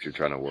scripts you're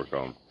trying to work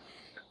on.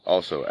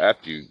 Also,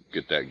 after you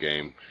get that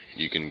game,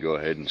 you can go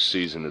ahead and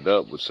season it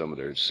up with some of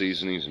their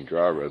seasonings and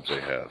dry rubs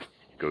they have.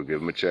 Go give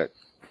them a check.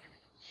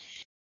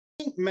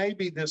 I think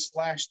maybe this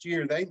last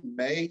year they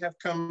may have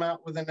come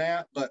out with an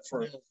app, but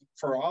for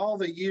all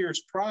the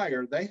years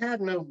prior, they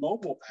had no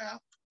mobile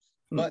app,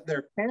 but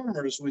their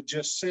cameras would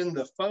just send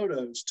the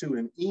photos to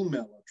an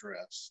email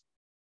address.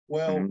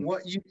 Well,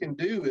 what you can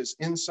do is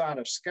inside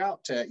of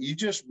Scoutek, you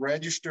just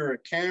register a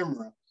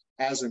camera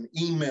as an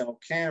email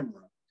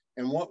camera.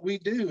 And what we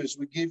do is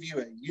we give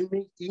you a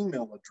unique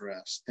email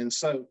address. And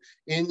so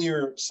in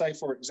your, say,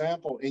 for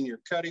example, in your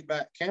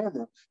Cuddyback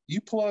camera, you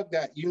plug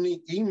that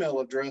unique email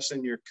address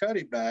in your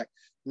Cuddyback.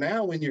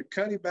 Now, when your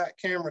Cuddyback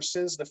camera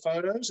sends the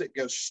photos, it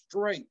goes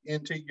straight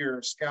into your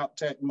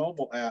Scoutek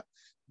mobile app,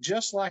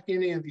 just like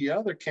any of the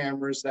other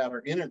cameras that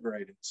are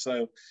integrated.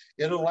 So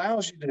it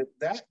allows you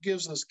that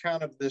gives us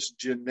kind of this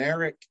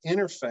generic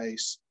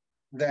interface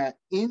that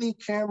any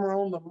camera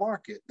on the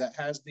market that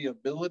has the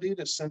ability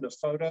to send a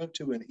photo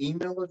to an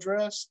email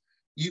address,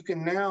 you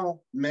can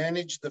now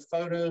manage the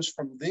photos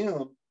from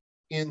them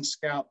in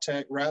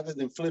Scoutek rather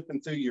than flipping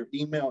through your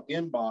email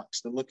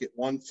inbox to look at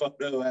one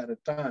photo at a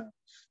time.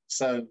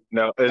 So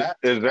now,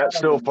 is that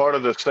still part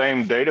of the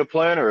same data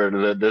plan,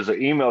 or does the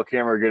email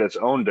camera get its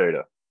own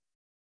data?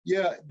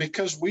 Yeah,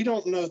 because we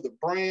don't know the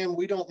brand.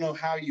 We don't know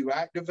how you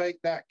activate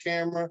that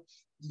camera.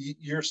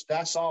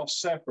 That's all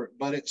separate,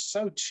 but it's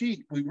so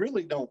cheap. We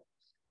really don't.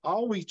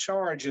 All we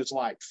charge is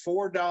like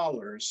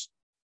 $4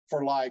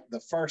 for like the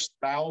first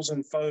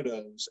 1,000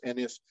 photos.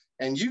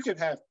 And you could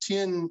have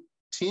 10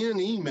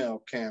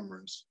 email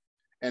cameras.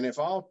 And if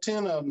all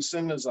 10 of them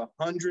send us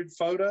 100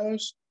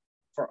 photos,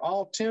 for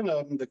all 10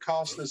 of them, the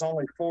cost is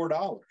only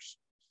 $4.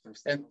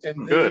 And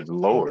then Good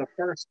Lord. the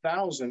first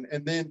 1,000.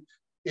 And then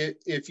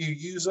if you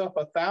use up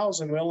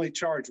 1,000, we only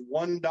charge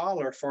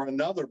 $1 for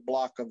another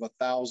block of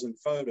 1,000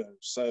 photos.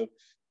 So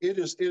it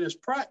is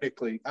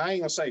practically, I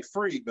ain't gonna say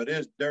free, but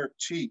it's dirt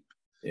cheap.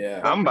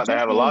 Yeah. I'm about to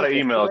have a lot of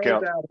email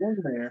accounts. In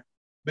there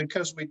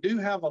because we do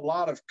have a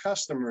lot of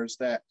customers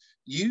that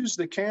use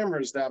the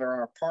cameras that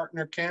are our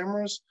partner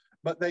cameras,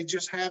 but they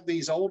just have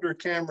these older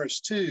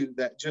cameras too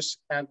that just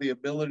have the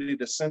ability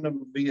to send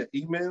them via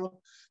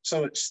email.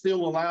 So it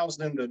still allows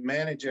them to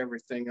manage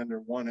everything under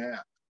one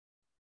app.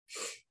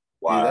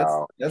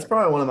 Wow. Dude, that's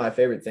probably one of my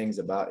favorite things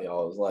about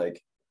y'all is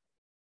like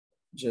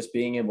just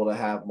being able to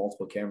have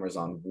multiple cameras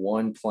on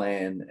one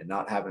plan and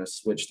not having to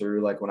switch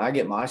through. Like when I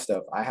get my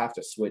stuff, I have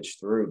to switch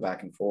through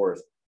back and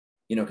forth,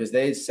 you know, because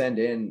they send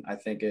in, I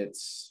think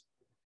it's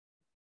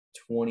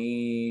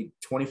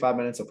 25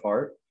 minutes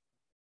apart.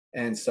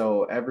 And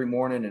so every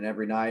morning and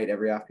every night,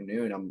 every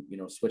afternoon, I'm, you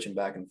know, switching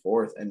back and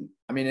forth. And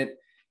I mean,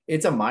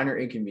 it's a minor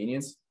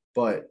inconvenience,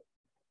 but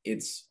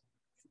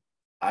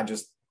I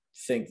just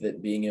think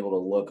that being able to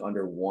look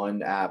under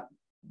one app,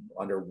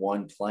 under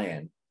one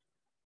plan,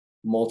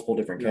 multiple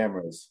different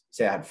cameras,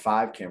 say I had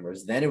 5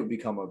 cameras, then it would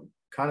become a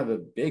kind of a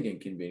big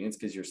inconvenience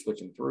because you're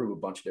switching through a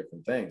bunch of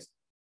different things.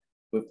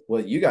 With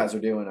what you guys are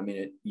doing, I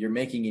mean, you're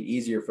making it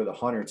easier for the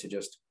hunter to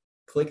just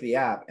click the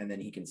app and then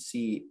he can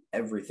see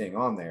everything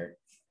on there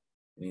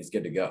and he's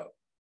good to go,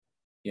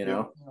 you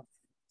know? Yeah.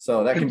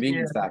 So that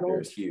convenience factor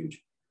is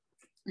huge.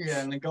 Yeah,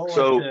 and the goal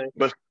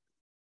but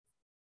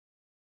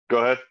go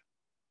ahead.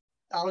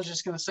 I was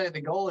just going to say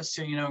the goal is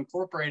to, you know,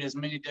 incorporate as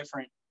many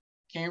different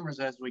cameras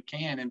as we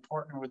can and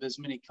partner with as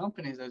many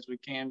companies as we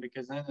can,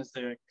 because then as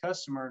the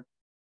customer,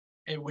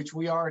 which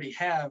we already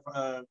have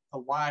a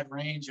wide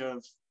range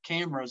of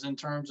cameras in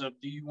terms of,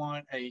 do you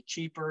want a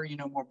cheaper, you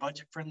know, more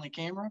budget friendly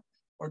camera,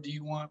 or do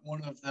you want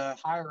one of the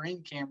higher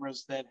end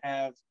cameras that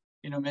have,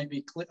 you know,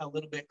 maybe a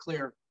little bit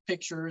clearer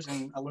pictures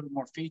and a little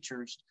more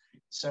features?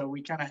 So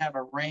we kind of have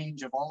a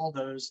range of all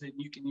those that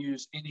you can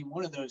use any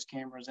one of those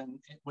cameras and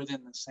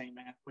within the same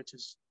app, which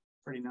is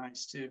pretty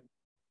nice too.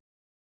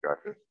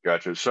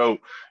 Gotcha. So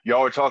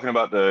y'all were talking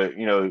about the,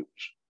 you know,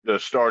 the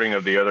starting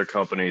of the other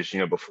companies, you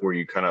know, before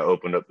you kind of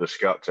opened up the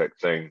Scoutek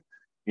thing,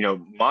 you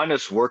know,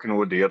 minus working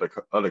with the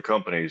other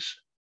companies,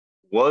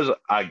 was,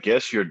 I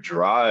guess, your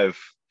drive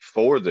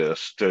for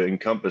this to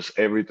encompass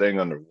everything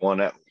under one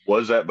app?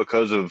 Was that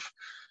because of,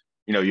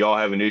 you know, y'all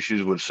having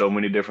issues with so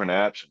many different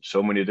apps and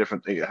so many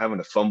different things, having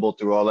to fumble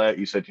through all that?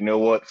 You said, you know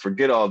what,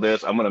 forget all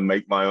this. I'm going to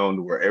make my own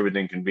to where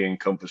everything can be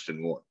encompassed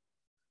in one.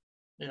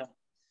 Yeah.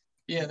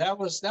 Yeah, that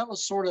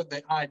was sort of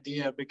the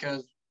idea,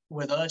 because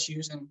with us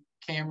using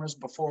cameras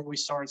before we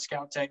started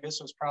Scoutek,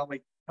 this was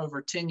probably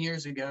over 10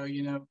 years ago,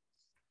 you know,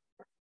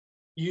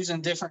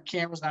 using different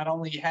cameras, not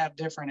only you have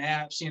different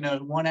apps, you know,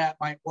 one app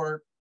might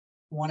work,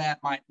 one app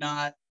might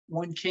not.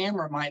 One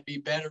camera might be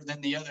better than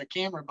the other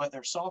camera, but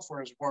their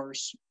software is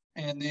worse.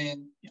 And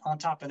then on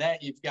top of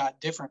that, you've got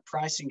different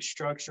pricing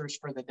structures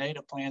for the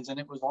data plans. And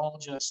it was all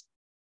just,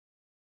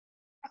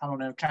 I don't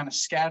know, kind of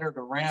scattered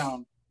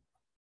around.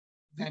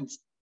 And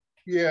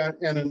yeah,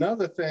 and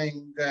another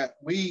thing that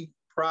we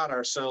pride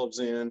ourselves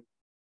in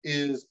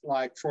is,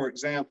 like, for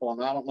example,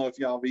 and I don't know if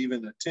y'all have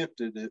even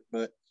attempted it,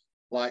 but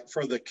like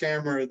for the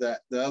camera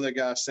that the other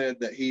guy said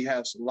that he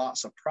has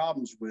lots of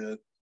problems with,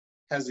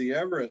 has he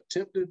ever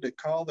attempted to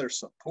call their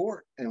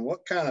support? And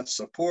what kind of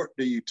support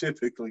do you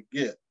typically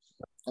get?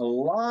 A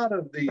lot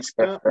of these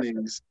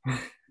companies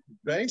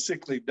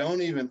basically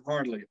don't even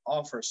hardly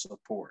offer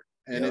support.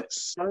 And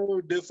it's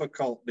so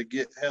difficult to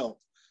get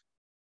help.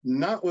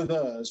 Not with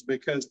us,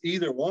 because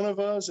either one of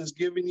us is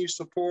giving you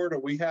support, or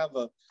we have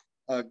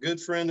a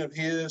good friend of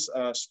his,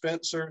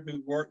 Spencer,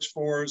 who works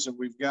for us, and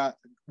we've got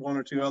 1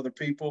 or 2 other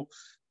people,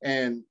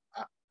 and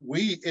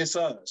it's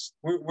us.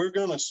 We're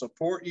going to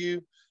support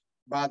you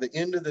by the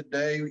end of the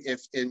day.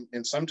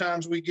 And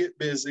sometimes we get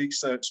busy,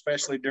 so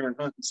especially during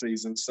hunting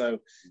season. So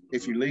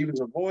if you leave us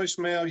a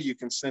voicemail, you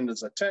can send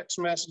us a text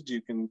message,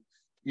 you can,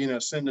 you know,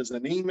 send us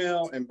an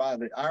email, and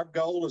our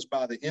goal is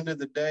by the end of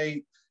the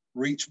day,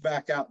 reach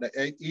back out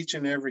to each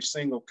and every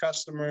single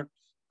customer.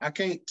 I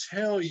can't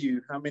tell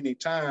you how many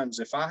times,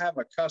 if I have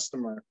a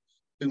customer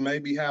who may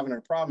be having a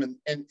problem,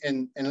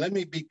 and let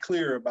me be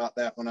clear about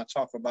that when I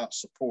talk about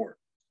support.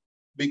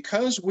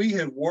 Because we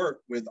have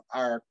worked with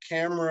our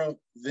camera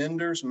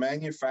vendors,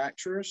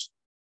 manufacturers,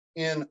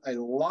 in a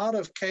lot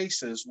of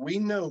cases, we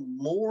know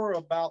more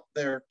about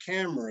their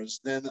cameras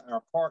than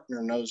our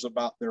partner knows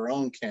about their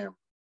own camera.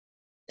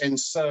 And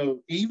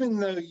so even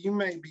though you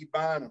may be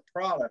buying a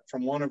product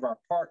from one of our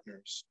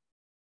partners,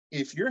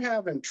 if you're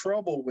having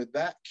trouble with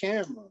that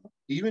camera,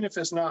 even if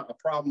it's not a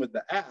problem with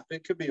the app,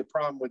 it could be a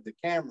problem with the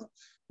camera.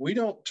 We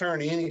don't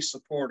turn any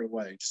support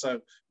away.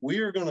 So we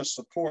are going to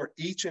support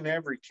each and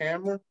every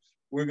camera.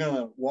 We're going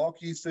to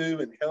walk you through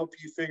and help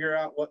you figure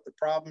out what the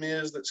problem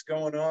is that's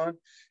going on.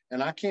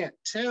 And I can't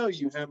tell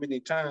you how many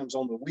times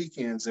on the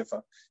weekends, if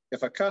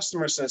a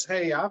customer says,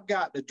 hey, I've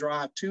got to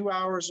drive 2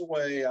 hours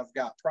away, I've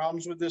got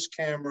problems with this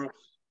camera,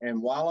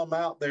 and while I'm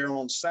out there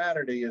on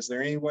Saturday, is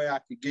there any way I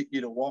could get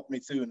you to walk me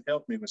through and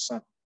help me with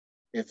something?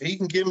 If he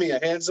can give me a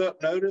heads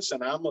up notice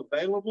and I'm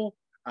available,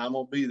 I'm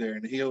going to be there.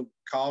 And he'll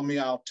call me,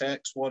 I'll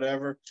text,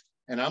 whatever,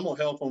 and I'm going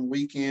to help on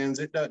weekends.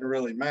 It doesn't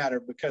really matter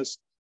because,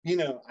 you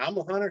know, I'm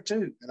a hunter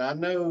too. And I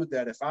know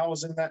that if I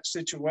was in that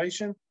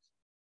situation,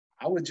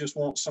 I would just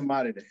want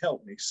somebody to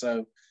help me.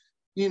 So,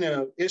 you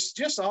know, it's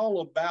just all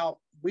about,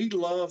 we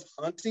love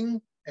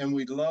hunting and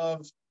we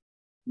love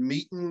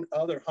meeting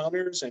other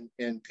hunters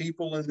and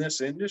people in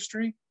this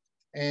industry.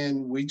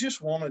 And we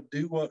just want to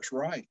do what's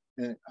right.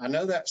 And I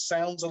know that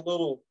sounds a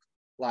little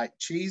like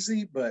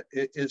cheesy, but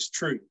it is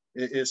true.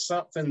 It is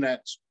something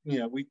that's, you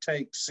know, we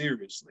take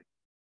seriously.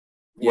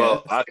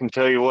 Well, I can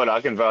tell you what,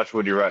 I can vouch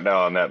with you right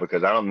now on that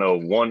because I don't know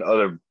one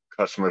other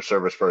customer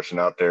service person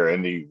out there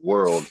in the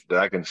world that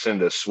I can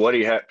send a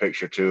sweaty hat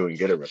picture to and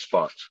get a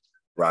response.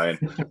 Ryan.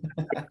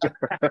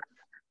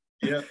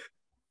 Yeah.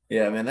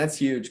 Yeah, man, that's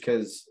huge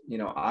because, you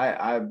know,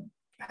 I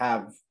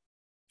have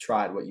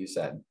tried what you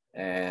said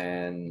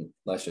and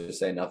let's just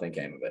say nothing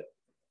came of it.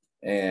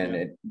 And,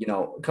 it, you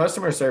know,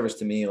 customer service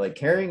to me, like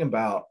caring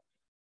about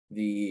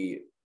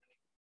the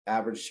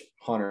average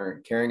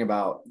hunter, caring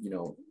about, you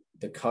know,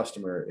 the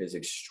customer is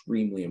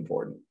extremely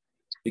important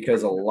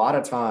because a lot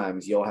of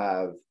times you'll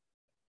have,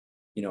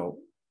 you know,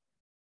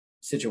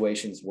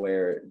 situations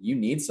where you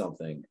need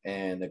something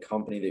and the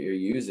company that you're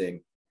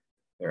using,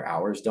 their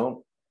hours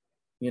don't,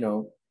 you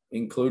know,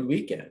 include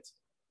weekends.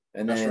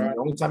 And then the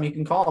only time you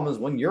can call them is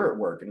when you're at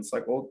work. And it's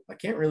like, well, I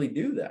can't really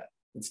do that.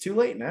 It's too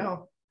late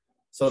now.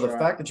 So the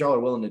fact that y'all are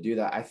willing to do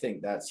that, I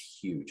think that's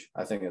huge.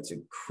 I think that's a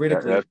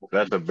critically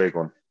that's a big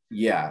one.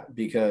 Yeah,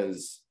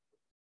 because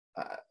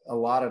a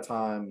lot of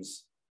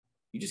times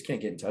you just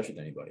can't get in touch with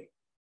anybody.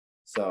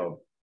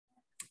 So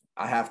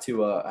I have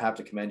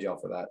to commend y'all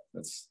for that.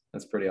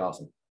 That's pretty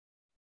awesome.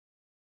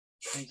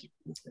 Thank you.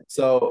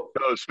 So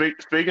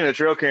speaking of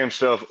trail cam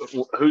stuff,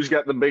 who's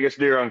got the biggest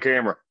deer on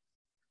camera?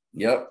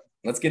 Yep.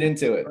 Let's get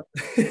into it.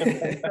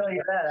 I'll tell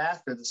you that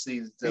after the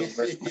season's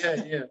over.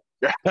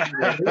 Yeah.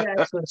 We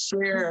actually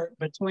share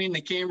between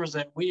the cameras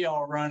that we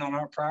all run on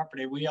our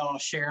property. We all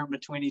share them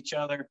between each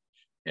other.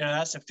 You know,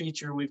 that's a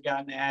feature we've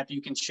got in the app.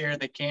 You can share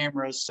the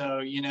cameras. So,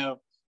 you know,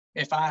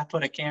 if I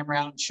put a camera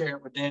out and share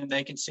it with them,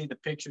 they can see the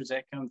pictures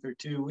that come through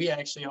too. We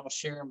actually all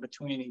share them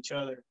between each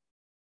other.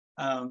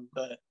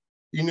 But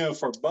you know,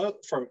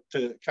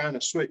 to kind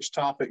of switch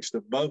topics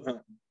to bow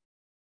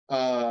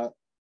hunting,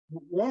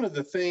 one of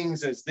the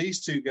things as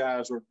these two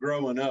guys were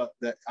growing up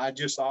that I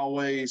just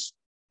always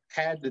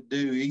had to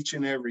do each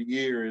and every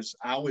year is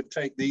I would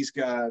take these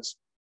guys.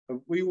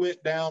 We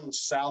went down to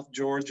South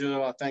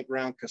Georgia, I think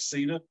around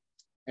Casita,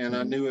 and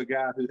I knew a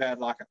guy who had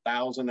like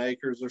 1,000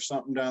 acres or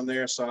something down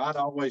there. So I'd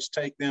always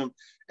take them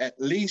at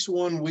least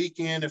one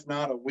weekend, if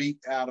not a week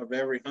out of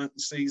every hunting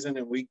season,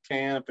 and we'd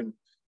camp and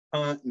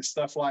hunt and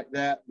stuff like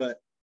that. But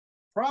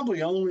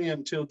probably only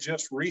until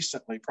just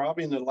recently,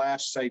 probably in the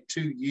last, say,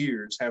 2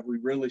 years, have we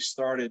really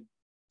started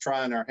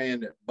trying our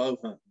hand at bow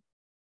hunting.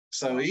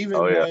 So even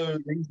though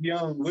these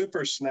young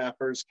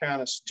whippersnappers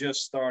kind of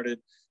just started,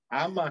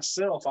 I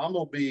myself, I'm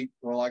going to be,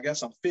 well, I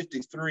guess I'm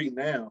 53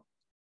 now.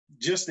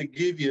 Just to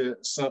give you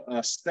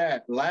a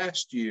stat,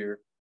 last year,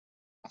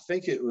 I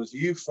think it was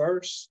you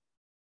first,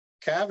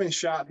 Calvin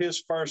shot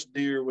his first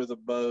deer with a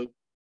bow.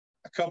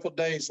 A couple of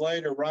days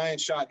later, Ryan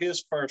shot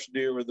his first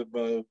deer with a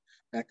bow.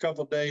 And a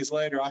couple of days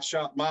later, I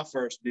shot my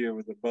first deer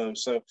with a bow.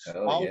 So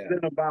all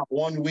within about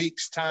 1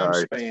 week's time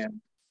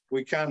span,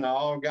 we kind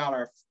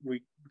of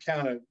we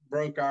kind of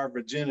broke our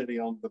virginity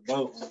on the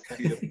bow.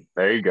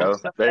 There you go.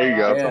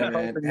 Yeah,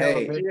 man.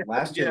 Hey,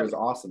 last year was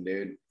awesome,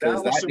 dude.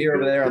 Because that deer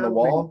over there on the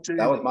wall,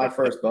 that was my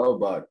first bow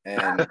buck,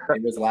 and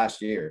it was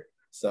last year.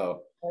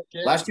 So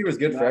last year was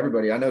good for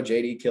everybody. I know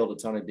JD killed a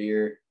ton of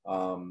deer.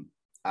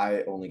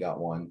 I only got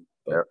one.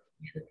 But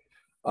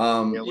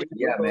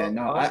man.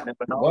 No,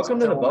 welcome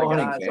to the bow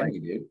hunting family,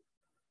 dude.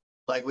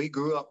 Like we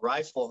grew up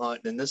rifle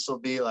hunting, and this will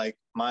be like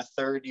my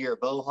 3rd year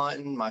bow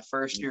hunting, my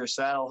 1st year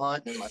saddle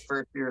hunting, and my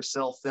 1st year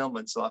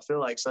self-filming. So I feel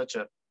like such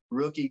a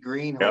rookie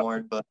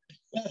greenhorn, but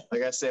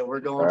like I said, we're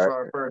going for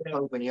our first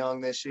open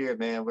young this year,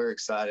 man. We're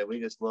excited.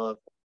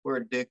 We're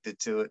addicted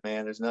to it,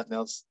 man. There's nothing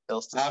else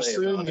to say. I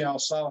assume y'all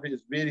saw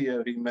his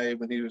video he made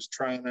when he was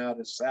trying out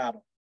his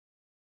saddle.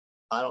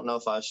 I don't know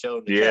if I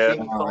showed it. Yeah,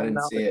 I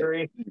didn't see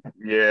it.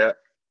 Yeah.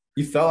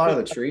 You fell out of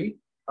the tree?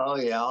 Oh,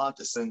 yeah. I'll have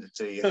to send it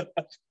to you.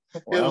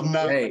 Well,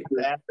 hey,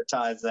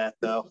 advertise that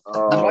though.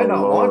 I might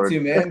not want to,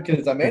 man,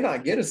 because I may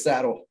not get a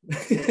saddle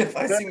if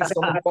I see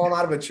someone falling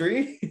out of a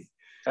tree.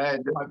 I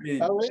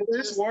mean,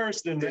 It's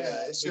worse than that.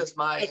 Yeah, it's just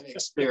my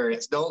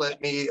inexperience. Don't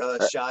let me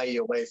shy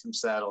you away from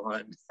saddle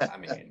hunting. I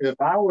mean, If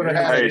I would have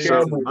had Hey, a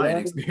so- camera, my running,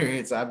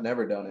 inexperience, I've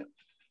never done it.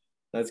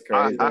 That's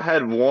I, crazy. I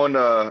had one.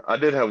 I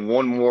did have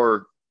one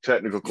more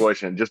technical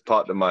question. It just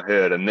popped in my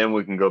head, and then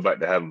we can go back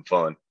to having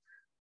fun.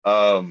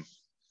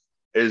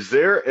 Is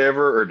there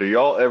ever, or do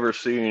y'all ever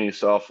see any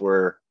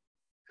software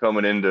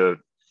coming into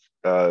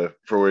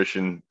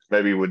fruition?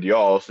 Maybe with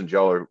y'all, since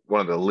y'all are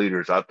one of the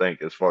leaders, I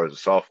think, as far as the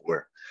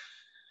software,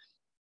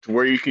 to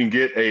where you can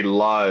get a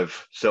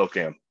live cell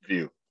cam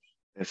view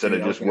instead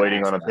Dude, of I was just gonna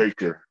waiting ask on a that.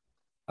 picture.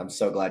 I'm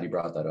so glad you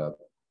brought that up.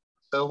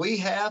 So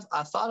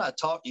I thought I'd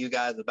talk to you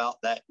guys about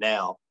that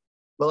now.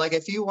 But like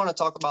if you want to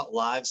talk about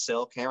live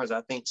cell cameras,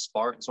 I think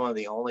Spartan's one of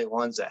the only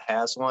ones that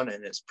has one,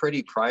 and it's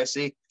pretty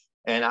pricey.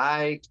 And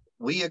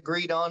we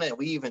agreed on it.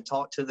 We even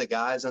talked to the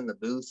guys in the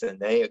booth and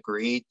they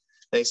agreed.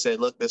 They said,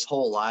 look, this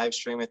whole live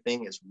streaming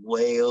thing is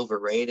way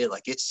overrated.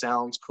 Like it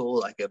sounds cool,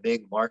 like a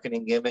big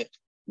marketing gimmick.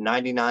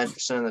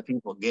 99% of the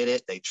people get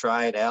it. They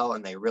try it out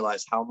and they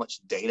realize how much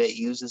data it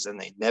uses and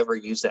they never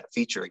use that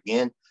feature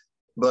again.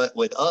 But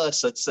with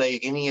us, let's say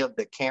any of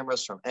the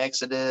cameras from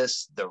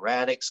Exodus, the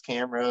Radix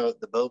camera,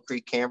 the Bow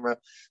Creek camera,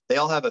 they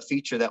all have a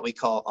feature that we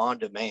call on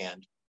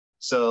demand.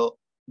 So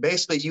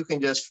basically you can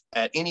just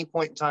at any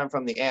point in time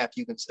from the app,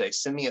 you can say,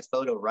 send me a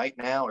photo right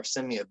now or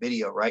send me a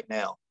video right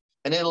now.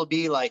 And it'll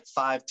be like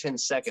 5-10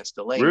 seconds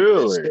delayed. But it's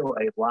Really? still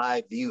a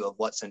live view of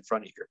what's in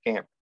front of your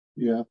camera.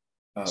 yeah.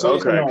 So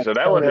Okay, so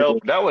that would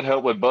help. That would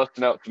help with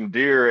busting out some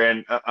deer.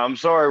 And I'm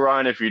sorry,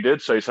 Ryan, if you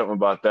did say something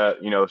about that,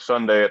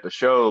 Sunday at the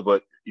show,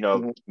 but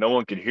no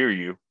one could hear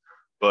you.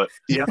 But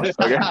yeah,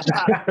 okay.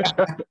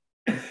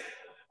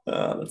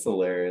 That's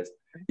hilarious.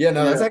 Yeah,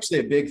 no, that's actually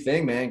a big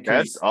thing, man.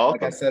 That's 'Cause awesome.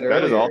 like I said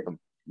That is earlier, awesome.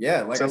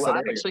 yeah, like I so said I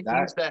earlier, actually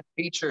use that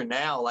feature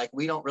now. Like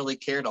we don't really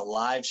care to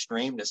live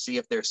stream to see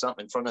if there's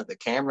something in front of the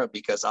camera,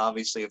 because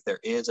obviously if there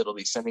is, it'll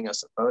be sending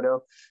us a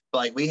photo. But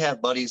like we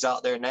have buddies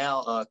out there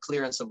now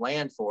clearing some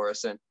land for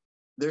us, and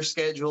their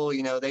schedule,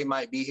 they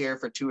might be here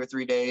for 2 or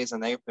 3 days,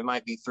 and it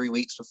might be 3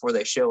 weeks before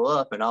they show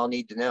up, and I'll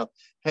need to know,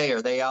 hey,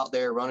 are they out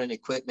there running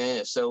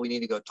equipment? If so, we need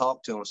to go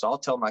talk to them. So I'll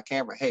tell my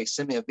camera, hey,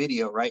 send me a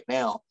video right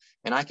now,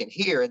 and I can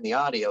hear in the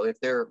audio if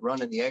they're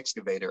running the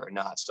excavator or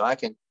not. So I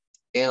can,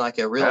 in like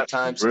a real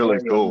time really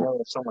scenario, cool. know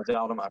if someone's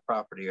out on my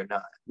property or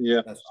not.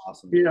 Yeah. that's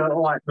awesome. Yeah,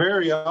 like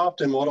very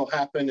often what'll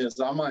happen is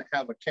I might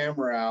have a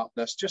camera out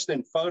that's just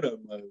in photo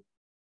mode.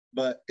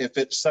 But if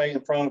it's say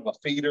in front of a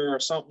feeder or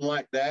something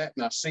like that,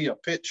 and I see a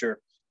picture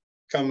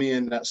come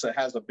in that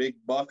has a big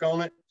buck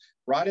on it,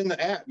 right in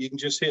the app, you can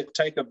just hit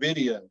take a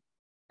video.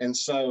 And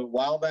so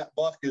while that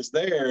buck is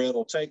there,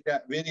 it'll take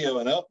that video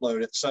and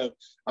upload it. So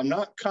I'm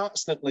not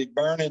constantly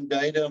burning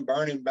data and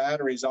burning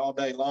batteries all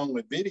day long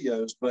with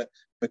videos, but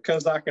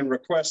because I can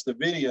request the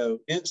video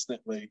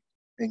instantly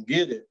and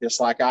get it,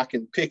 it's like I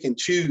can pick and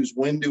choose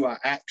when do I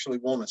actually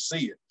want to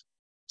see it.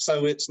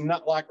 So it's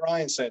not like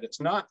Ryan said,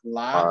 it's not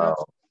live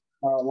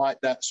like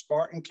that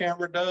Spartan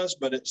camera does,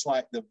 but it's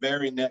like the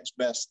very next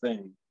best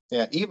thing.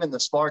 Yeah, even the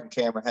Spartan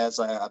camera has,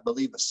 I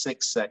believe, a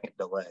 6-second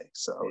delay.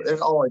 So there's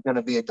always going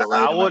to be a delay.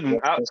 I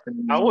wouldn't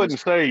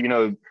say,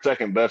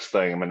 second best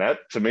thing. I mean, that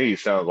to me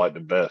sounds like the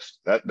best.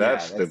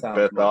 That's the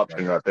best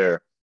option right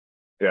there.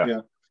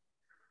 Yeah.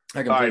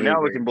 All right, now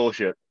we can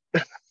bullshit.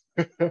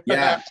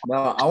 Yeah,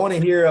 no, I want to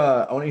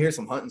hear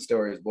some hunting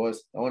stories,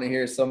 boys. I want to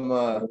hear some.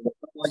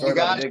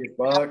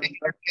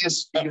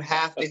 You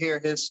have to hear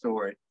his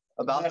story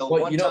about the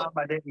one time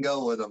I didn't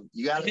go with him.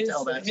 You got to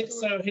tell that story.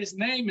 So his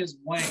name is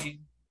Wayne.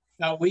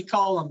 We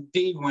call him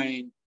D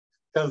Wayne.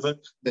 Because the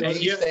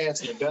D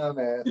stands for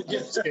dumbass.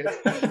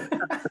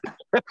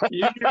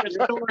 You hear the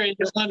story,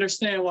 you'll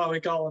understand why we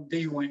call him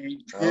D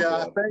Wayne.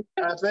 Yeah,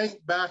 I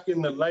think back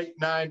in the late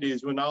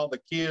 90s when all the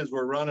kids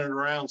were running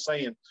around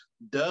saying,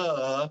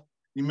 duh.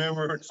 You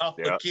remember when all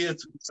the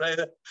kids would say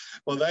that?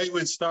 Well, they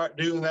would start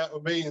doing that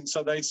with me. And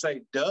so they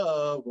say,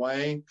 duh,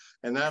 Wayne.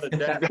 And that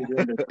adapted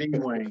into D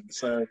Wayne.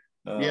 So,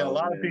 a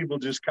lot of people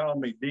just call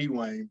me D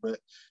Wayne. But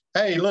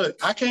hey,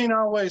 look, I can't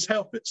always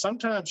help it.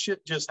 Sometimes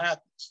shit just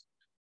happens.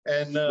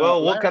 And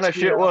well, what kind of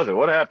shit was it?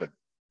 What happened?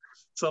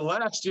 So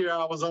last year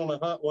I was on a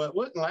hunt. Well, it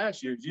wasn't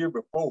last year, it was the year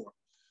before.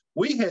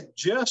 We had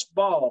just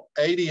bought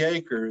 80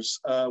 acres,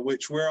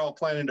 which we're all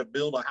planning to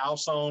build a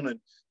house on and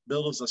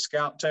build us a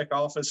Scoutek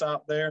office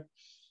out there.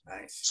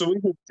 Nice. So we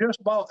had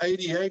just bought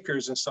 80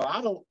 acres. And so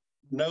I don't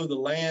know the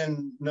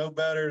land no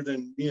better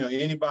than,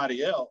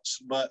 anybody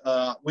else. But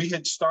we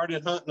had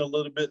started hunting a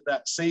little bit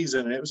that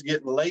season, and it was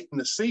getting late in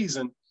the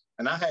season,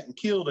 and I hadn't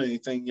killed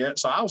anything yet.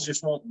 So I was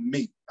just wanting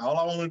meat. All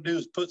I wanted to do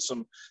is put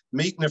some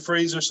meat in the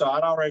freezer. So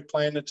I'd already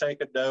planned to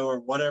take a doe or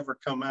whatever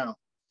come out.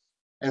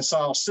 And so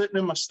I was sitting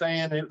in my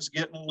stand. It was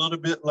getting a little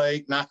bit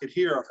late, and I could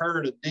hear a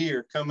herd of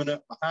deer coming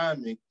up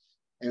behind me.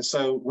 And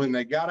so when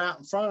they got out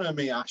in front of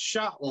me, I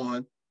shot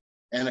one.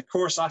 And of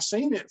course, I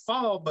seen it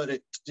fall, but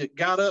it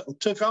got up and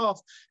took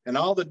off, and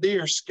all the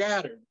deer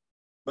scattered.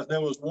 But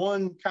there was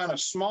one kind of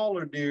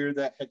smaller deer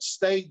that had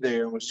stayed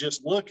there and was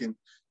just looking.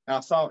 And I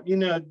thought,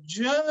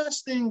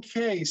 just in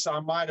case I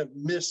might have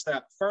missed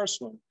that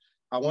first one,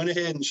 I went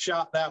ahead and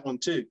shot that one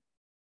too.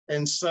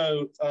 And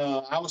so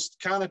I was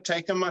kind of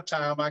taking my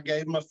time. I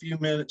gave them a few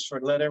minutes for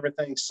let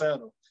everything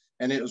settle.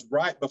 And it was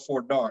right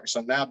before dark.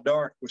 So now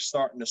dark was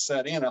starting to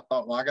set in. I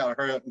thought, well, I got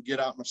to hurry up and get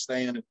out my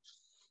stand. And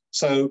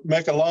so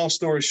make a long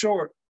story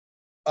short,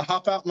 I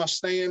hop out my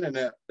stand, and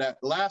the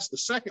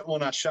second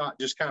one I shot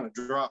just kind of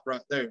dropped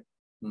right there.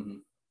 Mm-hmm.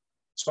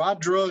 So I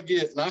drug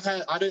it,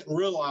 and I didn't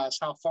realize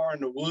how far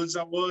in the woods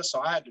I was. So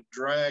I had to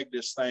drag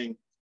this thing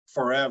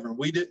forever.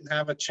 We didn't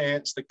have a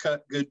chance to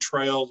cut good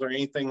trails or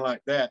anything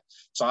like that.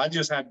 So I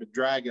just had to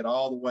drag it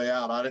all the way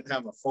out. I didn't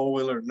have a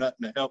four-wheeler or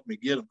nothing to help me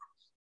get them.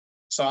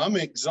 So I'm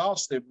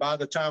exhausted by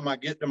the time I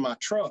get to my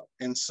truck.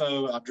 And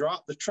so I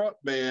drop the truck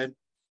bed,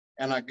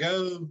 and I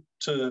go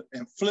to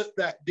and flip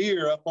that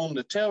deer up on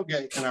the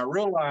tailgate, and I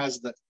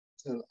realized that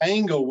the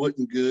angle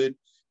wasn't good.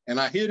 And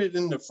I hit it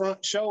in the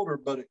front shoulder,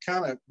 but it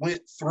kind of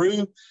went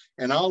through,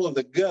 and all of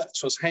the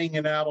guts was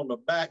hanging out on the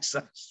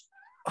backside.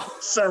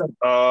 So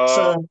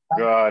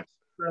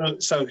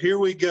here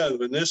we go.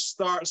 And this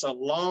starts a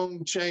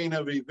long chain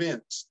of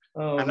events.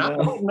 I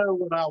don't know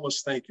what I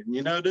was thinking.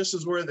 This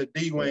is where the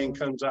D-Wayne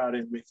comes out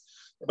in me.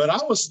 But I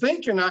was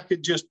thinking I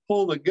could just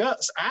pull the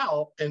guts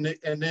out and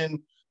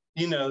then,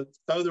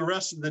 throw the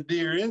rest of the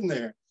deer in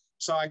there.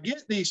 So I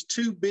get these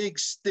two big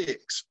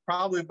sticks,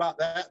 probably about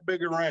that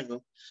big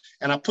around,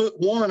 and I put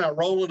one, I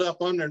roll it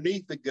up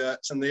underneath the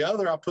guts, and the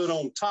other I put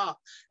on top,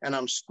 and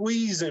I'm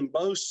squeezing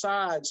both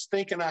sides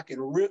thinking I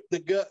can rip the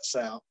guts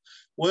out.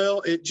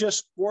 Well, it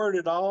just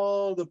squirted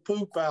all the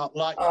poop out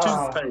like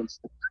toothpaste.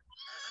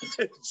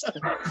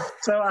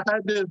 So I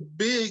had this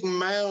big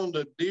mound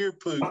of deer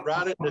poop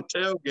right at the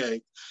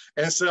tailgate,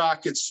 and so I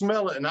could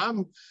smell it.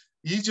 And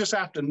you just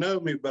have to know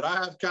me, but I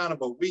have kind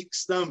of a weak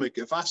stomach.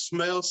 If I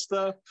smell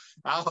stuff,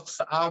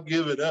 I'll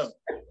give it up.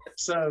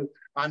 So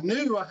I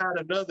knew I had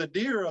another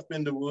deer up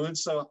in the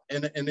woods. So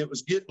and it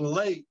was getting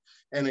late.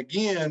 And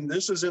again,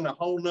 this is in a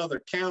whole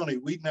nother county.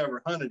 We'd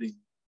never hunted him.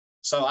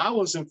 So I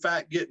was in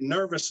fact getting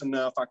nervous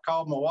enough. I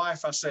called my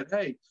wife. I said,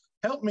 "Hey,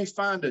 help me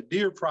find a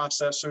deer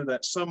processor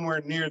that's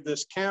somewhere near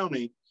this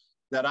county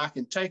that I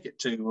can take it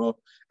to." Well,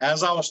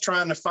 as I was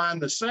trying to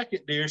find the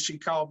second deer, she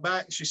called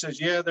back. She says,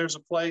 "Yeah, there's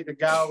a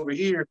guy over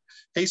here.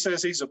 He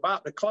says he's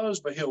about to close,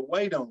 but he'll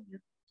wait on you."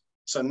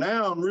 So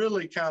now I'm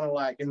really kind of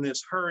like in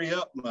this hurry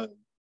up mode.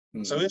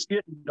 Mm-hmm. So it's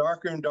getting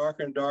darker and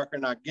darker and darker.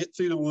 And I get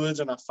through the woods,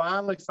 and I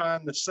finally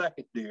find the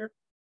second deer.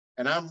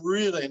 And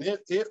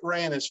it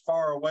ran as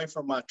far away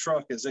from my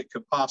truck as it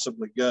could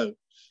possibly go.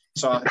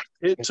 So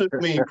it took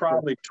me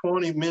probably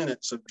 20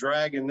 minutes of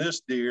dragging this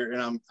deer,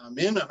 and I'm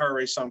in a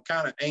hurry, so I'm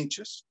kind of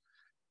anxious.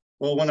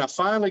 Well, when I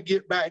finally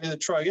get back to the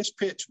truck, it's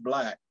pitch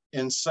black.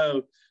 And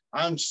so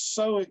I'm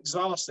so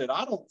exhausted.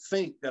 I don't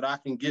think that I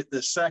can get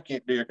this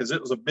second deer because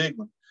it was a big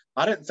one.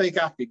 I didn't think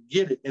I could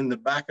get it in the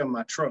back of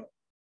my truck.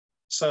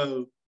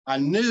 So I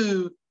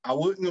knew I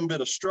wasn't going to be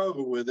able to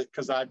struggle with it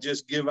because I'd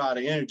just give out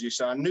of energy.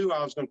 So I knew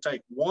I was going to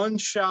take one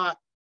shot,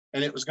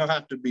 and it was going to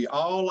have to be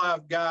all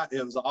I've got.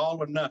 It was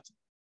all or nothing.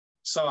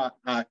 So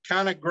I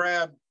kind of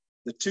grabbed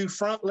the two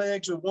front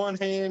legs with one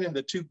hand and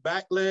the two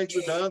back legs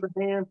with the other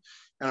hand.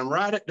 And I'm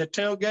right at the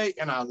tailgate,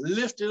 and I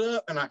lift it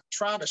up, and I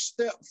try to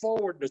step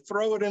forward to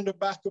throw it in the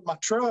back of my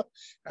truck.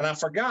 And I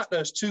forgot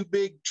those two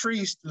big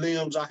tree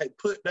limbs I had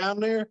put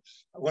down there.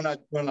 When I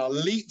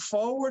leaped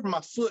forward,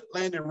 my foot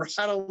landed right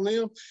on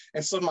them.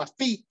 And so my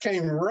feet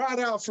came right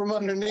out from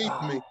underneath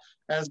me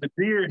as the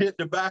deer hit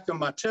the back of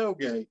my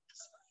tailgate.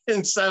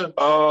 And so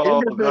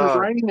it had been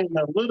raining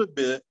a little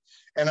bit.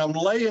 And I'm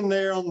laying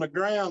there on the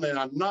ground, and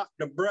I knocked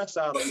the breath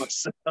out of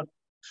myself.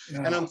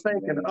 And I'm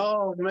thinking,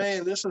 oh,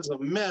 man, this is a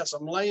mess.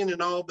 I'm laying in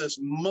all this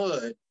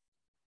mud.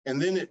 And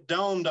then it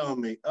dawned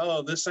on me,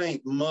 oh, this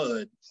ain't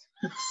mud.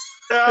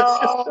 And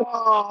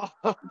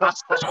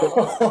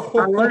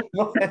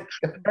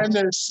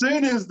as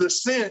soon as the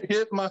scent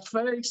hit my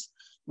face,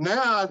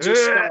 now I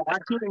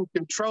couldn't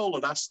control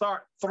it. I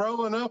start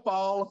throwing up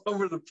all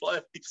over the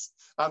place.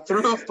 I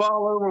threw up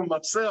all over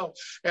myself,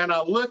 and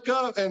I look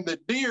up, and the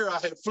deer I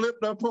had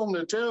flipped up on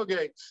the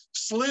tailgate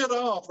slid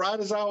off right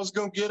as I was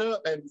going to get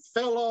up and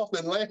fell off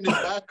and landed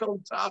back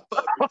on top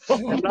of it.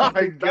 And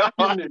my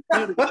God.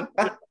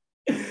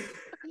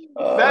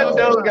 That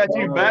dog got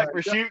you back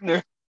for shooting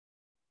her.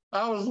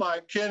 I was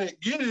like, can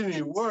it get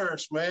any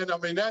worse, man? I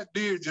mean, that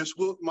deer just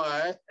whooped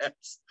my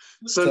ass.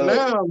 So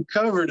now I'm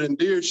covered in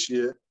deer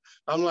shit.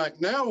 I'm like,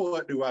 now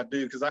what do I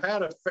do? Because I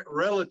had a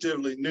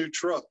relatively new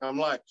truck. I'm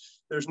like,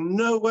 there's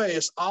no way.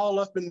 It's all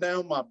up and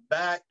down my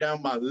back,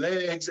 down my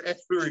legs,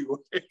 everywhere.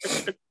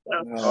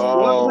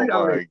 What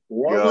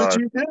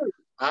would you do?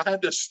 I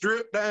had to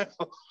strip down.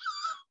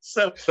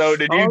 So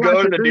did you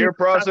go to the deer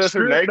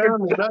processor naked?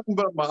 Nothing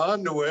but my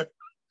underwear.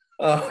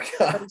 Oh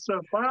God. And so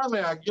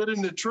finally I get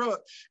in the truck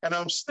and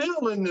I'm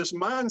still in this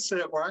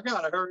mindset where I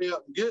got to hurry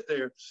up and get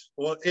there.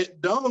 Well,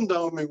 it dawned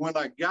on me when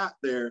I got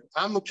there.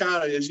 I'm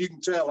kind of, as you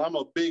can tell, I'm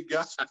a big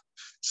guy.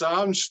 So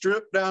I'm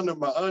stripped down to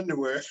my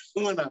underwear.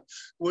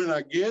 When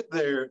I get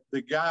there,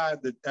 the guy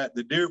at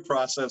the deer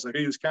processor,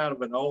 he was kind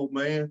of an old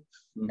man.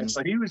 Mhm. And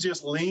so he was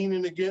just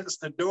leaning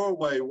against the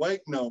doorway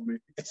waiting on me.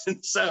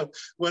 And so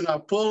when I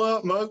pull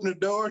up and open the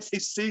door, he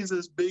sees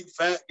this big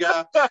fat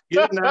guy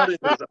getting out in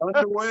his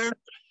underwear.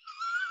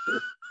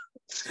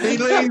 He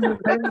leans his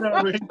head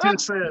over.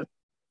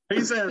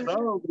 He says,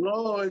 "Oh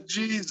Lord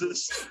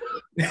Jesus."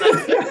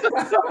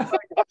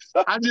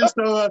 I just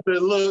throw up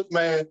that look,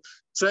 man.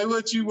 Say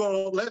what you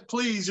want.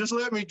 Please just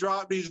let me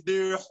drop these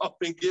deer off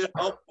and get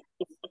home.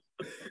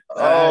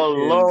 Oh,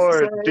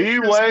 Lord.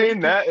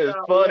 Dwayne, that is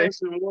funny.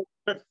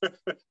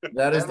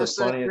 That is Ever the since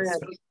funniest.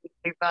 then,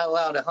 he's not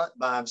allowed to hunt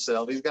by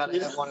himself. He's got to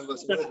have one of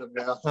us with him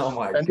now. Oh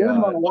my And then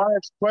my God.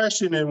 wife's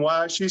questioning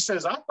why. She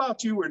says, "I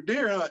thought you were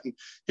deer hunting."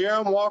 Here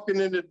I'm walking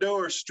in the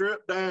door,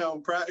 stripped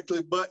down,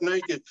 practically butt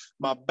naked.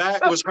 My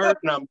back was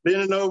hurting. I'm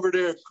bending over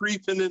there,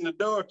 creeping in the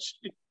door.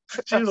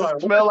 She's like,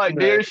 Smell "What like in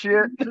deer the-"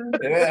 shit.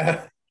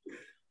 Yeah.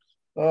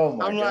 Oh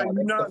my I'm God. like, "You're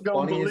That's not the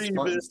gonna funniest believe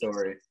hunting it."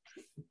 story.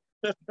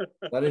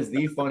 That is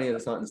the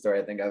funniest hunting story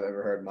I think I've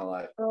ever heard in my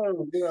life.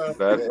 Oh God.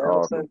 That's Ever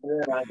awesome. since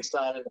then, I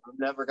decided I'm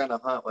never going to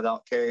hunt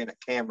without carrying a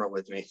camera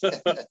with me.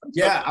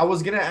 Yeah, I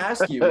was gonna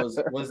ask you,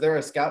 was there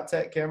a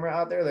Scoutek camera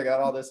out there that got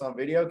all this on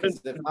video?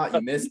 Because if not,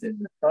 you missed it.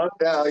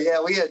 No,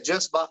 yeah, we had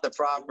just bought the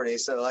property,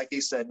 so like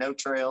he said, no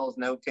trails,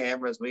 no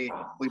cameras. We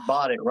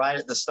bought it right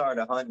at the start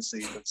of hunting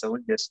season, so we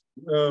just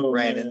Oh,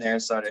 ran man. in there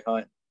and started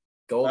hunting.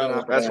 Golden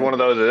That's That's one of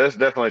those that's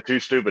definitely too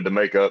stupid to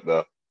make up,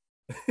 though.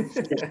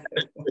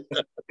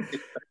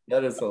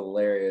 That is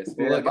hilarious.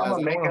 Well, Yeah, look, if I'm guys, I gonna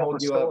don't make want to up a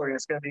hold you up. story,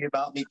 it's gonna be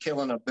about me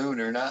killing a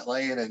booner, not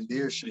laying in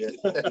deer shit.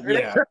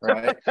 Yeah,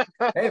 right.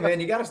 Hey, man,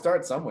 you got to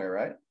start somewhere,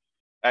 right?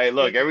 Hey,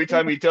 look, every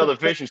time you tell the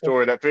fishing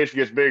story, that fish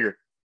gets bigger.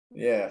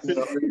 Yeah.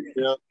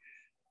 Yeah.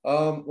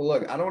 Well,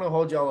 look, I don't want to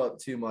hold y'all up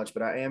too much,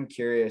 but I am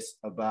curious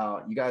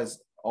about you guys.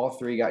 All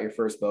three got your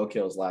first bow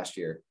kills last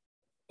year.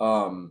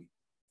 Can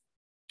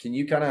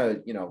you kind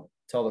of,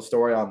 tell the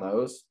story on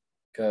those?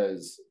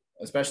 Because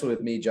especially with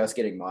me just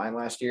getting mine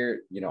last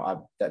year,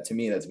 that to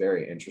me that's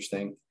very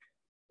interesting.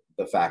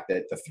 The fact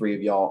that the three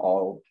of y'all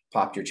all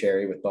popped your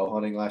cherry with bow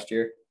hunting last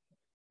year.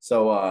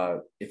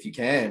 So, if you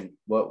can,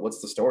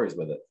 what's the stories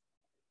with it?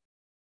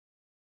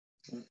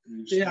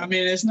 Yeah, I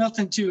mean, it's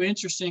nothing too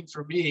interesting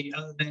for me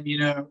other than,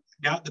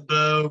 got the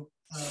bow.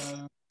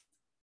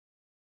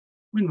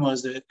 When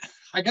was it?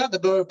 I got the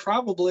bow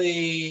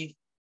probably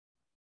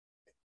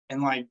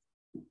in like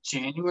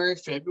January,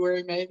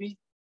 February, maybe.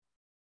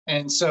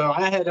 And so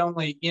I had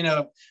only,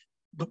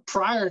 but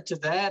prior to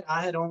that,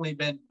 I had only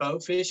been bow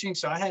fishing.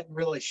 So I hadn't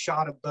really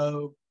shot a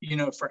bow,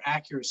 for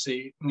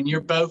accuracy. When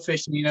you're bow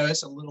fishing,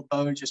 it's a little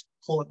bow, just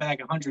pull it back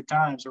 100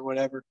 times or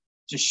whatever,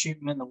 just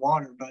shooting in the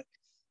water. But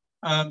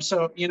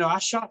so, I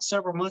shot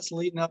several months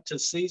leading up to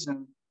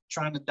season,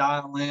 trying to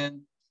dial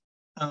in.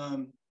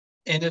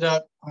 Ended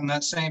up on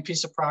that same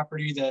piece of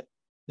property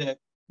that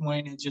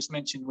Wayne had just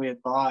mentioned we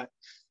had bought,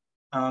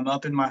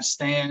 up in my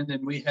stand,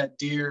 and we had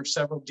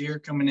several deer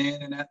coming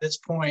in. And at this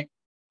point,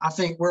 I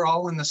think we're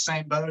all in the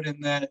same boat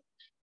in that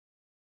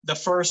the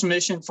first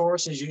mission for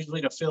us is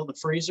usually to fill the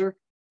freezer,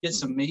 get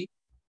some meat.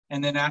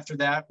 And then after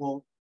that,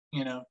 we'll,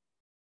 look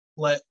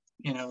for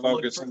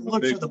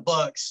the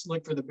bucks,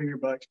 look for the bigger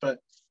bucks. But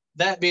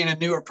that being a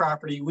newer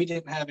property, we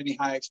didn't have any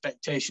high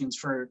expectations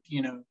for,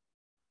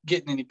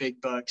 getting any big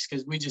bucks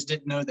because we just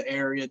didn't know the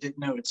area, didn't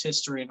know its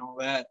history and all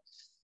that.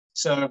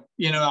 So,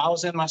 I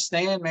was in my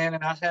stand, man,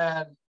 and I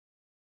had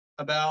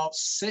about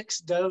 6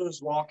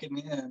 does walking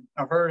in,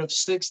 a herd of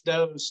 6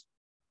 does.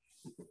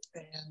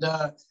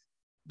 And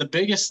the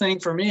biggest thing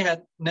for me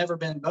had never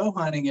been bow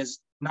hunting is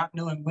not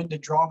knowing when to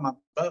draw my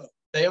bow.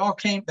 They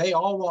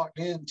all walked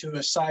into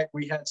a site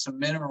where we had some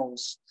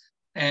minerals,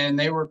 and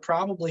they were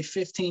probably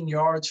 15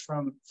 yards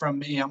from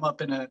me. I'm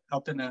up in a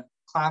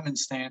climbing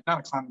stand, not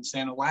a climbing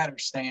stand, a ladder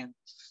stand.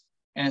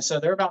 And so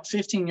they're about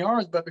 15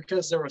 yards, but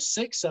because there were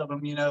 6 of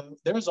them,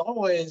 there's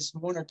always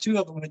 1 or 2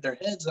 of them with their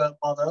heads up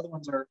while the other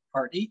ones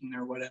are eating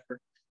or whatever.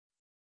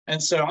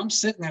 And so I'm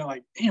sitting there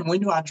like, damn, when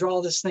do I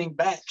draw this thing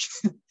back?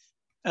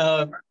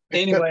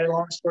 Anyway,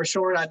 long story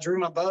short, I drew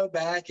my bow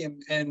back,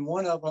 and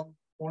one of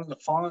the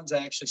fawns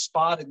actually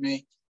spotted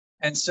me.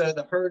 And so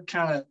the herd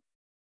kind of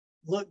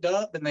looked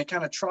up and they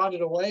kind of trotted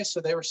away. So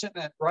they were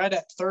sitting right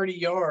at 30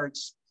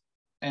 yards.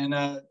 And,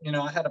 I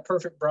had a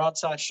perfect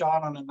broadside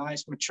shot on a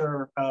nice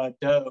mature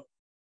doe.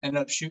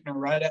 Ended up shooting her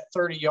right at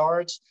 30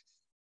 yards.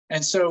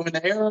 And so when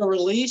the arrow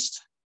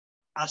released,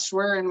 I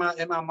swear in my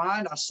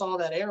mind, I saw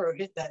that arrow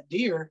hit that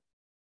deer.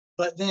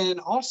 But then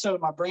also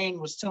my brain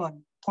was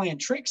playing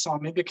tricks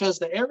on me because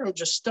the arrow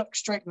just stuck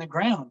straight in the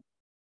ground.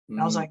 And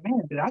I was like,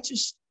 man, I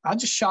just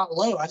shot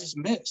low. I just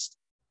missed.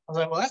 I was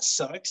like, well, that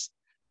sucks.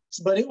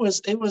 But it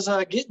was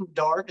getting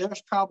dark. It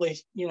was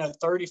probably,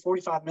 30,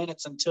 45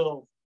 minutes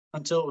until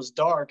it was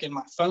dark, and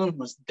my phone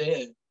was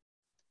dead.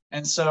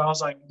 And so I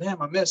was like,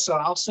 damn, I missed. So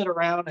I'll sit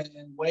around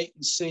and wait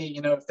and see,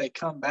 you know, if they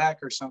come back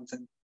or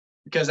something.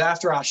 Because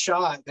after I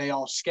shot, they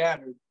all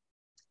scattered.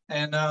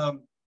 And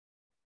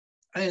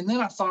then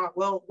I thought,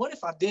 well, what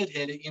if I did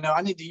hit it? You know,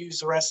 I need to use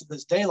the rest of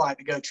this daylight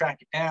to go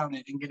track it down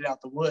and get it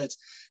out the woods.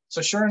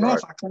 So sure enough,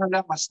 I climbed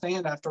out my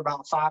stand after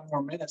about 5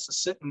 more minutes of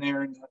sitting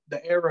there, and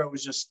the arrow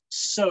was just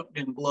soaked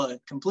in blood,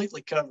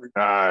 completely covered.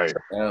 Nice.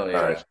 Hell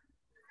yeah. Nice.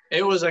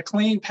 It was a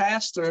clean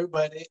pass through,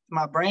 but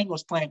my brain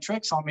was playing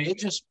tricks on me. It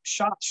just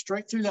shot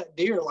straight through that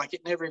deer like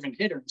it never even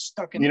hit her and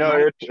stuck in You the know,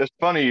 knife. it's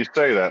funny you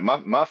say that.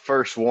 My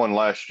first one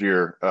last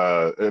year,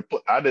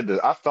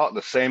 I thought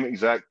the same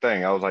exact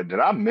thing. I was like, did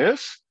I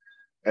miss?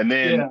 And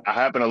then I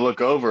happen to look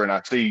over and I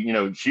see, you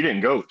know, she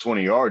didn't go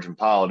 20 yards and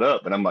piled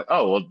up. And I'm like,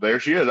 oh, well, there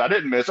she is. I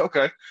didn't miss.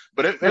 Okay.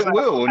 But it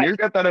will. When you've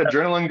got that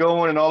adrenaline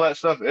going and all that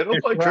stuff, it'll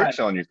play tricks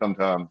on you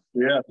sometimes.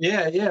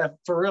 Yeah,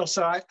 for real.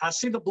 So I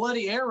see the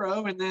bloody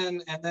arrow, and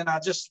then I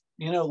just,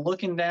 you know,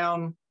 looking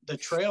down the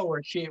trail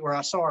where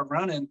I saw her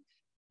running.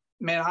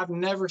 Man, I've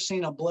never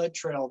seen a blood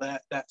trail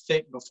that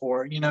thick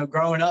before. You know,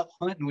 growing up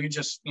hunting, we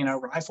just, you know,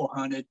 rifle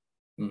hunted.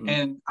 Mm-hmm.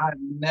 And I've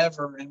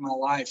never in my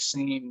life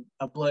seen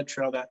a blood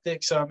trail that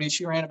thick. So, I mean,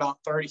 she ran about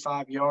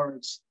 35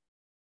 yards.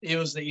 It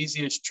was the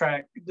easiest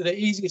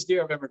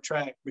deer I've ever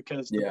tracked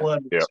because the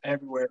blood was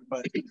everywhere.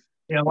 But, you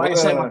know, like I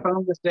said, my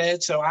phone was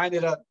dead. So I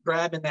ended up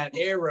grabbing that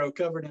arrow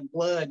covered in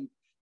blood and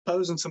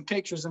posing some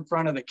pictures in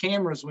front of the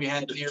cameras we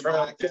had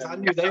nearby because I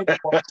knew they would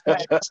watch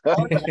that.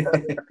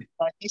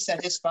 Like he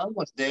said, his phone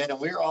was dead, and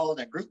we were all in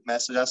a group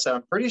message. I said,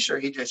 I'm pretty sure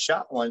he just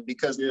shot one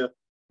because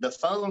the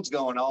phone's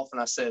going off,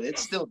 and I said,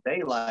 it's still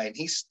daylight.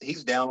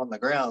 He's down on the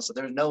ground, so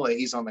there's no way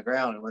he's on the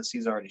ground unless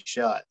he's already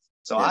shot.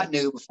 So I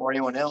knew before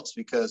anyone else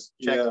because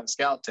checking the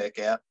Scoutek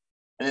app.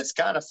 And it's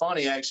kind of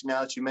funny, actually, now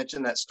that you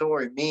mentioned that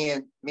story. Me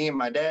and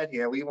my dad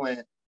here, we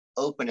went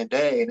opening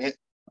day, and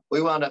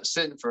we wound up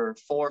sitting for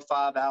 4 or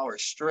 5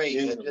 hours straight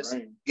and just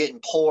getting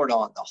poured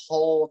on the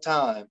whole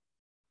time.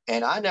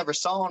 And I never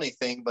saw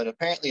anything, but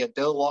apparently a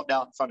doe walked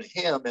out in front of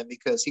him, and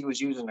because he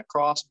was using a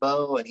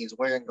crossbow and he's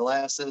wearing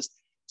glasses,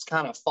 it's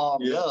kind of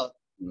fogged up.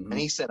 Mm-hmm. And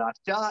he said, I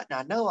shot and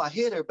I know I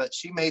hit her, but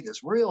she made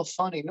this real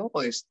funny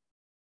noise.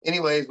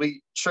 Anyways,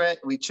 we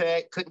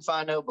checked, couldn't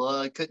find no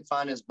blood, couldn't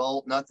find his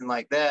bolt, nothing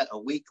like that. A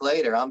week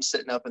later, I'm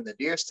sitting up in the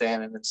deer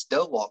stand, and this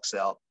doe walks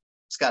out.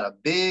 It's got a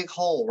big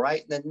hole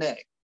right in the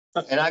neck.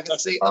 And I can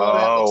see, that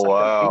looks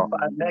like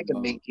a G5 mega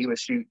meat he was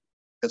shooting.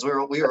 Because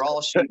we were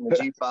all shooting the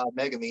G5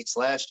 mega meats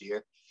last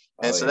year.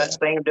 And that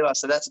same doe, I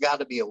said, that's got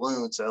to be a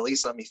wound. So at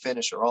least let me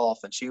finish her off.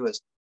 And she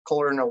was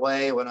quartering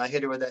away. When I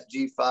hit her with that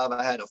G5,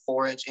 I had a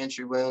 4-inch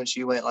entry wound.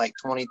 She went like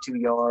 22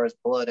 yards,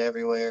 blood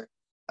everywhere.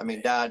 I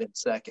mean, died in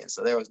seconds.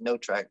 So there was no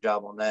track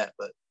job on that.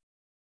 But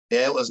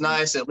yeah, it was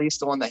nice. At least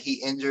the one that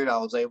he injured, I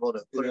was able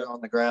to put her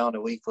on the ground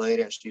a week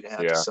later, and she didn't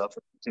have to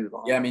suffer too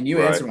long. Yeah, I mean,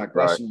 you answered my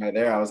question right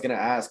there. I was going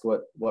to ask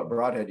what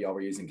broadhead y'all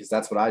were using, because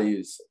that's what I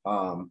use.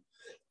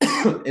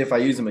 If I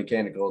use a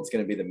mechanical, it's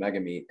going to be the Mega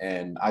Meat.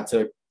 And I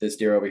took this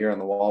deer over here on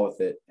the wall with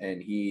it,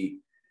 and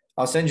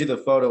I'll send you the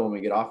photo when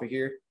we get off of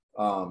here.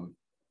 The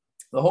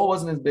hole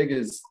wasn't as big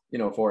as,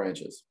 4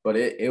 inches, but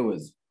it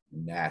was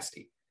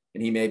nasty.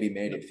 And he maybe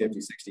made it 50,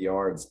 60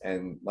 yards.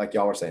 And like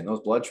y'all were saying,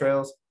 those blood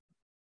trails,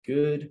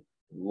 good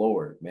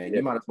Lord, man.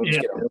 You might as well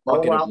just get a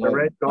bucket of blood.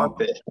 Red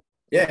carpet.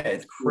 Yeah,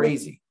 it's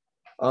crazy.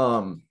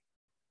 But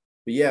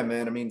yeah,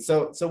 man, I mean,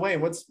 so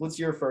Wayne, what's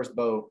your first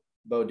bow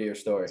deer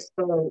story?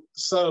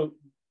 So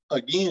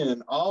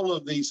again, all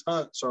of these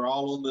hunts are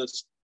all on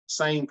this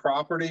same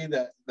property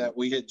that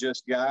we had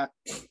just got.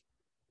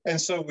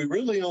 And so we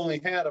really only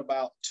had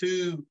about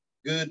 2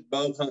 good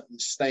bow hunting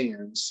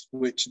stands,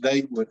 which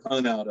they would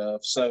hunt out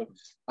of. So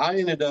I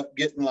ended up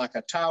getting like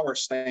a tower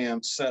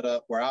stand set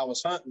up where I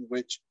was hunting,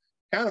 which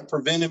kind of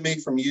prevented me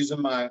from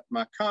using my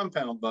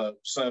compound bow.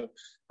 So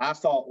I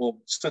thought, well,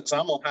 since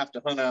I'm going to have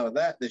to hunt out of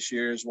that this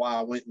year is why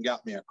I went and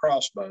got me a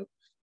crossbow.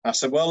 I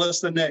said, well,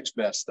 it's the next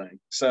best thing.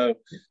 So,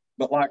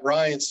 but like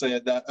Ryan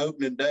said, that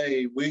opening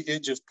day,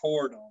 it just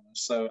poured on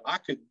us. So I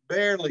could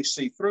barely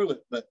see through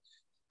it, but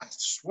I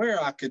swear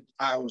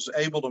I was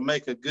able to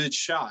make a good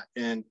shot.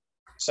 And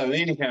so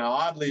anyhow,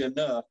 oddly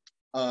enough,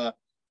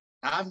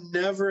 I've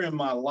never in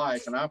my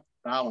life, and I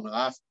don't know,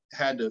 I've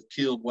had to have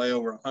killed way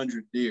over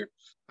 100 deer.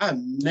 I've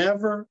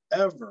never,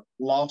 ever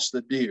lost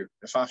a deer.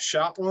 If I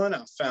shot one,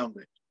 I found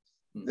it.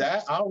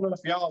 That, I don't know if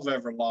y'all have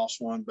ever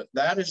lost one, but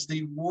that is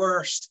the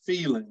worst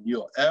feeling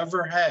you'll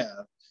ever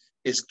have,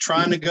 is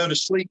trying to go to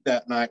sleep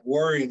that night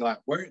worrying like,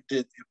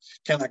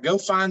 can I go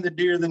find the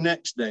deer the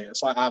next day?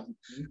 It's like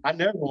I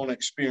never want to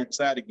experience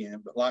that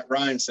again. But like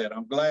Ryan said,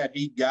 I'm glad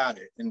he got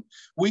it. And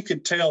we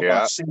could tell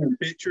by seeing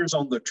pictures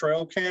on the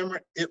trail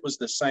camera, it was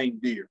the same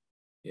deer.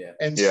 Yeah.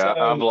 And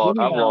I've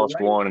lost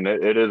one, and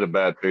it is a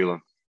bad feeling.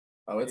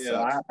 Oh, it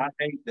sucks. I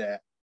hate that.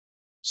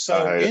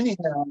 So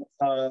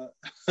anyhow,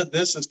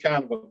 this is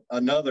kind of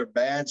another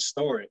bad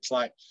story. It's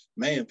like,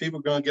 man, people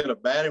are going to get a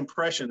bad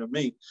impression of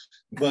me.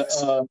 But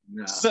So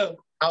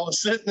I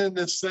was sitting in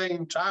this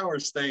same tower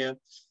stand,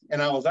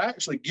 and I was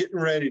actually getting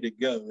ready to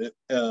go.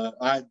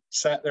 I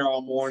sat there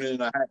all morning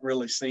and I hadn't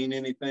really seen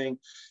anything.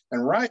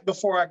 And right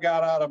before I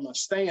got out of my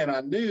stand,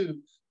 I knew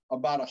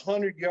about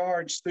 100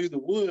 yards through the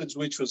woods,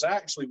 which was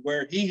actually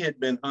where he had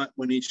been hunting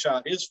when he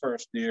shot his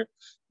first deer,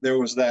 there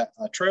was that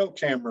trail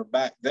camera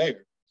back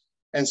there.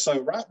 And so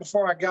right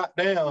before I got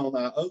down,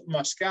 I opened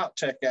my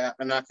Scoutek app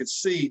and I could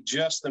see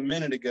just a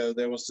minute ago,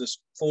 there was this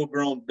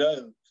full-grown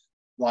doe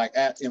like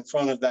in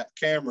front of that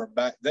camera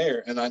back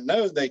there. And I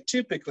know they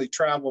typically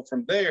travel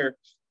from there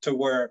to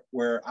where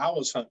I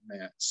was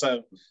hunting at.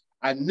 So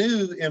I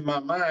knew in my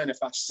mind, if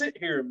I sit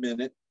here a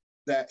minute,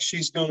 that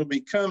she's going to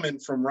be coming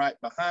from right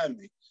behind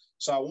me.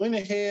 So I went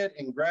ahead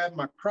and grabbed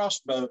my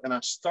crossbow and I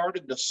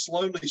started to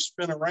slowly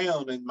spin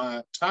around in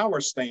my tower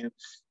stand.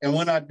 And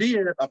when I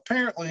did,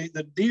 apparently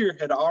the deer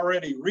had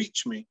already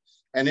reached me.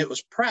 And it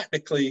was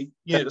practically,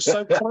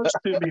 so close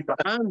to me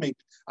behind me,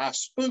 I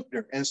spooked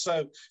her. And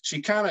so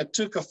she kind of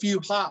took a few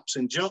hops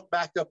and jumped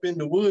back up in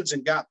the woods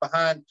and got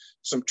behind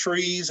some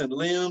trees and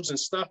limbs and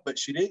stuff, but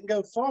she didn't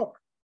go far.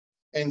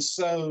 And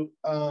so,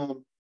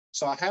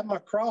 so I had my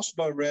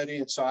crossbow ready.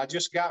 And so I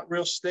just got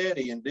real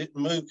steady and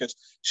didn't move because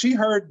she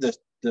heard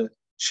the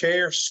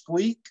chair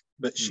squeak,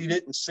 but she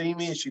didn't see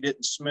me and she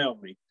didn't smell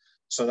me.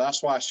 So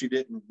that's why she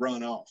didn't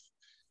run off.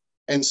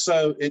 And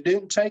so it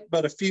didn't take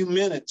but a few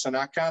minutes, and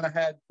I kind of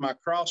had my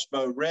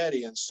crossbow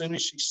ready. And as soon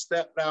as she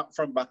stepped out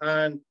from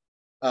behind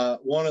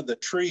one of the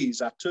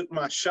trees, I took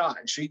my shot,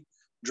 and she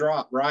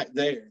dropped right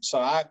there. So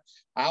I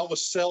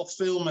was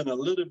self-filming a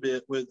little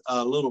bit with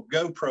a little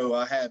GoPro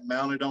I had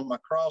mounted on my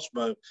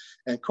crossbow.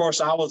 And of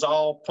course, I was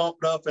all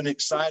pumped up and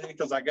excited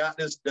because I got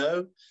this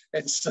doe.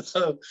 And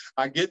so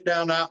I get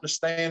down out the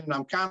stand and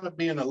I'm kind of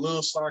being a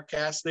little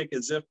sarcastic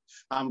as if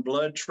I'm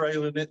blood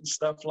trailing it and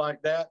stuff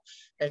like that.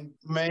 And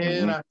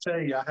man, I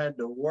tell you, I had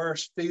the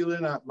worst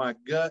feeling. My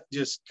gut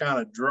just kind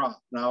of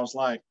dropped. And I was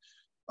like,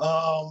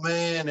 oh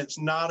man, it's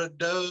not a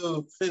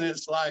doe. And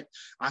it's like,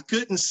 I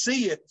couldn't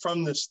see it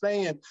from the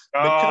stand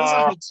because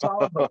I had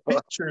saw the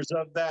pictures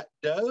of that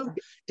doe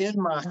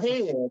in my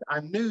head.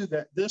 I knew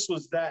that this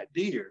was that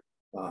deer,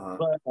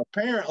 but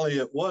apparently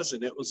it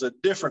wasn't. It was a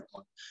different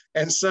one.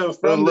 And so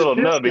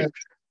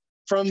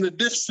from the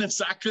distance,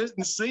 I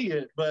couldn't see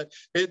it, but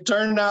it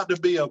turned out to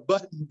be a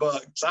button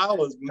buck. So I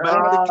was mad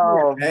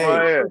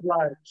I was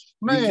like,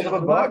 man, you killed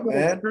a buck,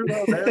 man.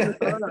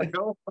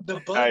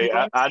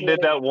 I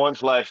did that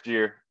once last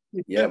year.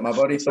 Yeah, my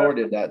buddy Thor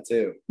did that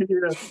too.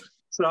 Yeah.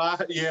 So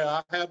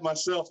I had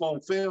myself on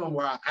film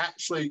where I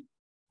actually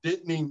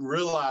didn't even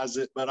realize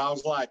it, but I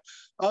was like,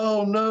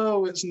 oh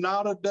no, it's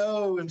not a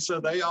doe. And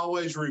so they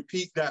always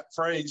repeat that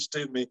phrase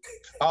to me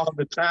all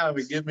the time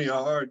and give me a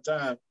hard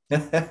time.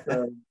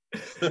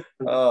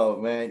 Oh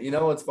man, you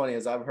know what's funny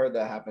is I've heard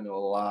that happen to a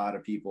lot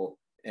of people,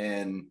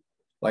 and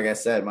like I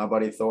said, my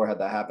buddy Thor had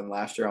that happen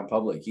last year on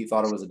public. He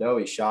thought it was a doe.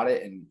 He shot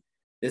it, and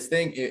this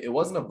thing, it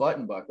wasn't a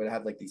button buck, but it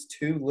had like these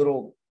two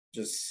little,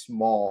 just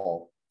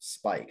small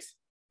spikes,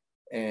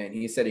 and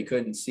he said he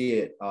couldn't see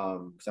it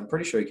because I'm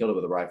pretty sure he killed it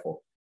with a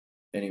rifle.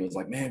 And he was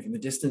like, man, from the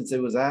distance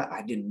it was at,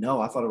 I didn't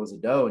know. I thought it was a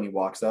doe. And he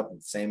walks up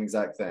and same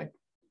exact thing.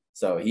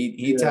 So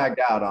he tagged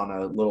out on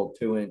a little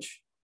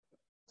two-inch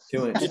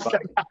spike,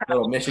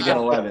 little Michigan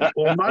 11.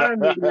 Well,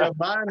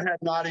 mine had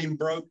not even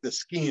broke the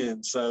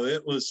skin, so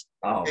it was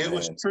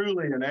was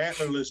truly an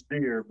antlerless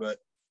deer, but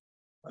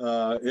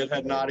it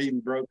had not even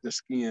broke the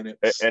skin.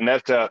 And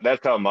that's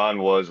how mine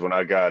was when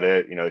I got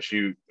it. You know,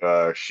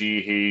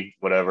 he,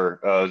 whatever.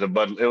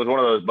 It was one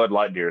of those Bud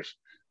Light deers.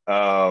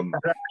 But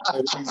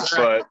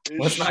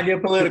let's not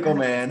get political,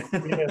 man.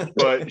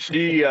 But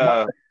she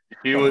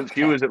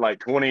was at like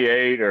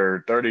 28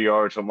 or 30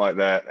 yards, something like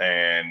that,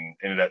 and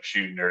ended up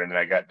shooting her. And then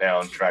I got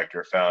down, tracked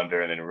her, found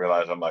her, and then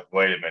realized, I'm like,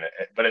 wait a minute.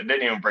 But it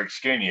didn't even break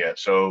skin yet.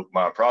 So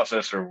my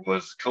processor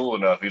was cool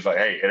enough. He's like,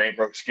 hey, it ain't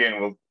broke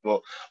skin.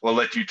 We'll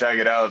let you tag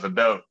it out as a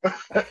doe.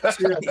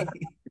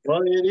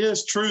 Well, it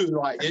is true.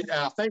 Like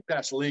I think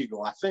that's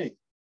legal. I think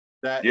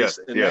that is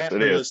an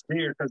antlerless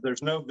deer because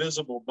there's no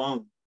visible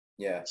bone.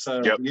 Yeah.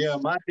 So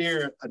my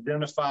deer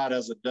identified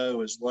as a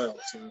doe as well.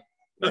 So.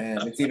 Man,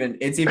 it's even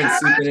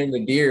seeping in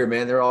the deer,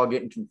 man. They're all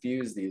getting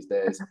confused these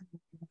days.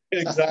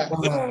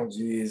 Exactly. Oh,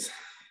 geez.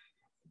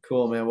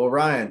 Cool, man. Well,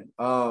 Ryan,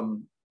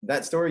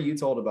 that story you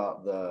told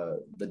about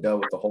the doe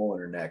with the hole in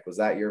her neck, was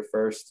that your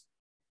first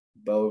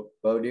bow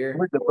deer?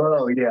 With the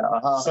bow, yeah.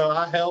 So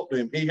I helped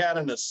him. He had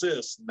an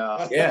assist.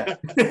 No. Yeah.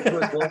 It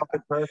was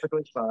walking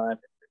perfectly fine.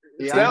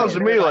 Yeah, sounds to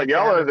me like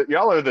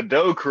y'all are the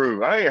doe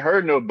crew. I ain't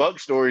heard no buck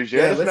stories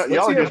yet.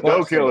 Y'all are just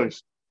doe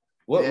killers.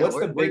 What's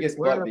the biggest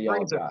buck that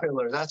y'all got?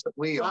 Killers. That's what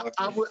we are.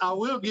 I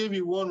will give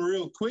you one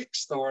real quick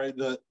story.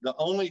 The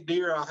only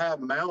deer I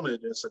have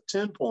mounted is a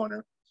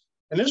 10-pointer,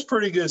 and it's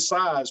pretty good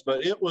size.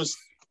 But it was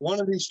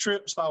one of these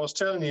trips I was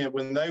telling you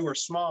when they were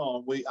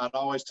small. I'd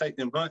always take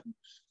them hunting.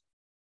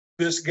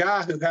 this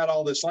guy who had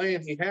all this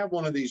land, he had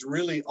one of these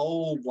really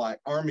old, like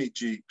Army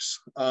Jeeps.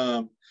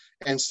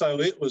 And so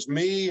it was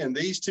me and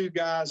these two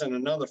guys and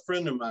another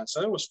friend of mine.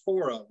 So it was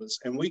 4 of us.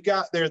 And we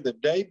got there the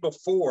day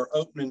before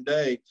opening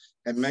day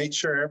and made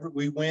sure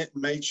we went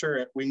and made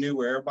sure we knew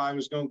where everybody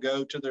was going to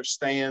go to their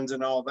stands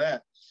and all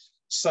that.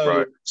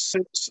 So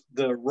since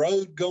the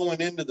road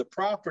going into the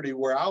property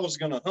where I was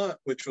going to hunt,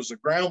 which was a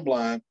ground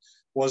blind,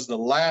 was the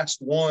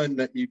last one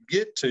that you'd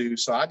get to.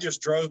 So I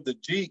just drove the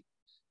Jeep,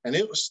 and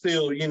it was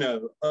still, you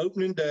know,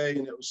 opening day,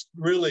 and it was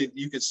really,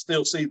 you could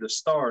still see the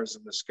stars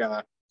in the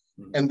sky.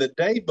 Mm-hmm. And the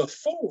day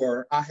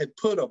before, I had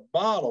put a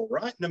bottle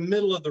right in the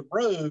middle of the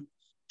road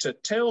to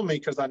tell me,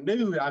 because I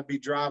knew I'd be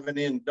driving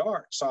in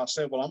dark. So I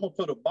said, well, I'm going to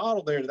put a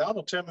bottle there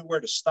that'll tell me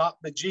where to stop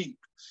the Jeep,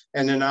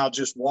 and then I'll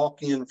just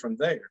walk in from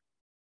there.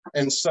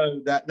 And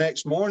so that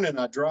next morning,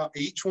 I dropped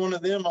each one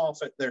of them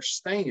off at their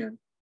stand.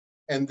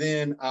 And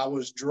then I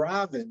was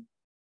driving.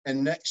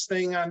 And next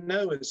thing I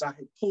know is I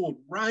had pulled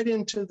right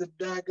into the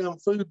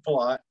daggum food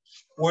plot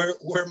where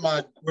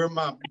my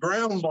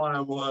ground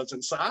blind was.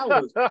 And so I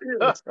was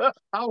pissed.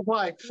 I was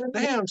like,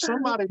 damn,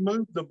 somebody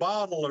moved the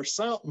bottle or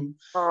something.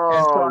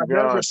 And so I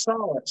never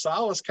saw it. So I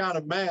was kind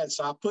of mad.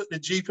 So I put the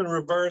Jeep in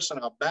reverse and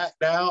I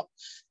backed out,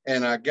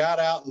 and I got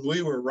out, and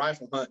we were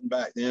rifle hunting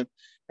back then.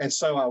 And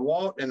so I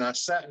walked and I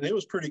sat, and it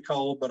was pretty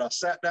cold, but I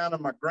sat down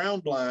in my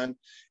ground blind,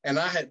 and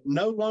I had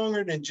no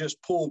longer than just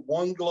pulled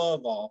one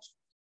glove off.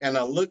 And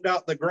I looked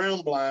out the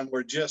ground blind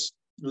where just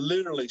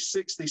literally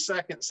 60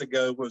 seconds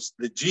ago was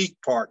the Jeep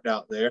parked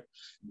out there.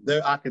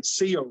 There I could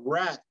see a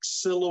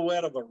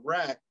silhouette of a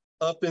rack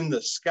up in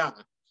the sky.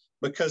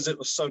 Because it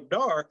was so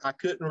dark, I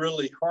couldn't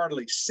really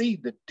hardly see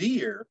the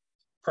deer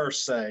per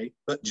se,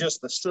 but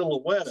just the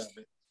silhouette of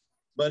it.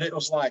 But it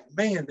was like,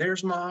 man,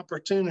 there's my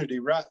opportunity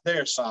right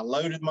there. So I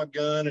loaded my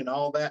gun and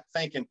all that,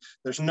 thinking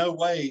there's no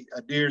way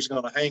a deer's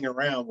going to hang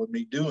around with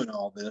me doing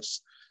all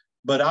this.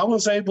 But I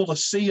was able to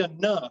see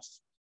enough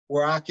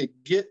where I could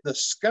get the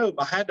scope.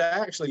 I had to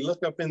actually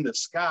look up in the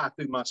sky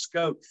through my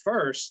scope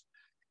first,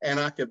 and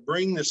I could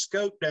bring the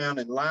scope down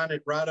and line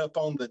it right up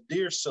on the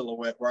deer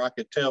silhouette where I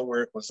could tell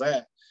where it was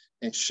at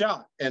and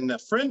shot. And a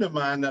friend of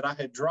mine that I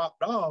had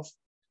dropped off,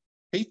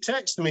 he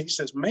texted me, he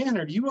says, man,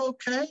 are you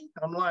okay?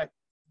 I'm like,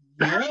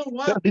 yeah,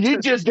 what? You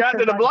just got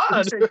to the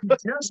blind. He said,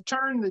 you just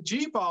turned the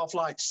Jeep off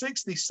like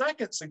 60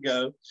 seconds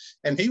ago.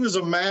 And he was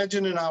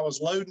imagining I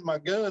was loading my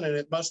gun and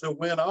it must have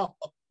went off.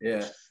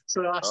 Yeah.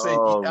 So I said,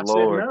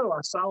 no,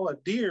 I saw a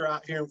deer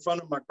out here in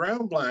front of my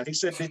ground blind. He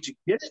said, did you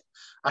get it?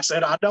 I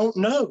said, I don't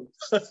know.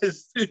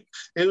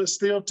 It was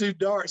still too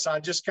dark. So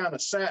I just kind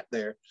of sat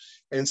there.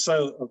 And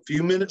so a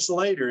few minutes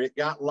later, it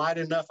got light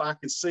enough I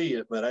could see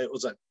it, but it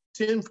was a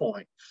 10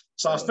 point.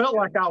 So I felt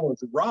like I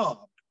was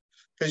robbed.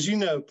 Because, you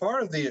know,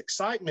 part of the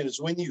excitement is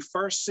when you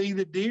first see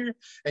the deer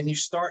and you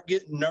start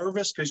getting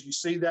nervous because you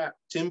see that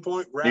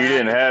 10-point rack. You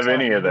didn't have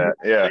any of that.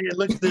 Yeah. Hey,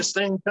 look at this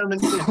thing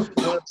coming in.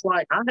 Well, it's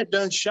like I had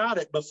done shot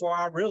it before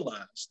I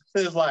realized.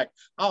 It was like,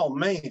 oh,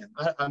 man,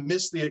 I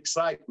missed the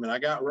excitement. I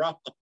got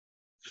robbed.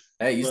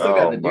 Hey, you still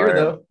got the deer,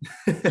 though.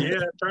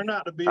 Yeah, it turned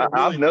out to be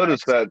I've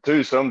noticed that,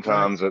 too,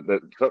 sometimes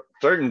that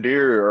certain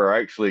deer are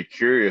actually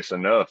curious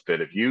enough that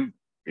if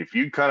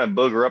you kind of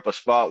booger up a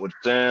spot with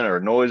scent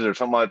or noise or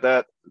something like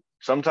that,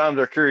 sometimes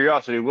their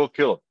curiosity will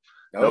kill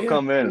them. They'll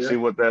come in and see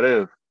what that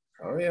is.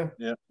 Oh, yeah.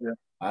 Yeah.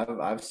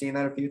 I've seen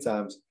that a few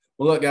times.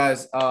 Well, look,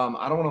 guys, I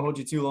don't want to hold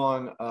you too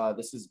long.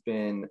 This has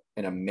been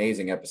an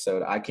amazing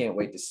episode. I can't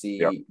wait to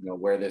see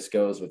where this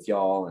goes with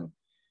y'all. And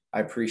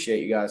I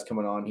appreciate you guys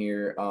coming on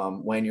here.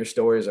 Wayne, your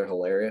stories are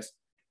hilarious.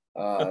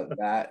 No,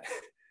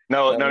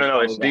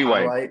 it's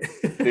D-Wayne.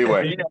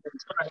 D-Wayne.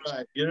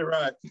 Right. Get it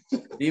right.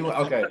 D-Wayne.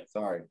 Okay,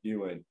 sorry,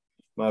 D-Wayne.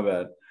 My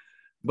bad.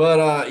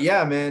 But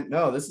yeah, man,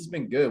 no, this has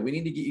been good. We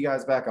need to get you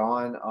guys back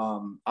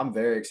on. I'm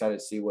very excited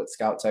to see what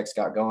Scoutek's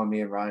got going.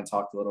 Me and Ryan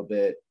talked a little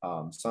bit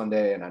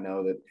Sunday, and I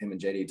know that him and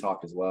JD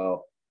talked as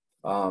well.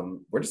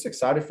 We're just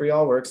excited for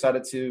y'all. We're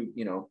excited to,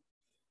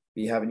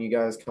 be having you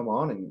guys come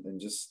on and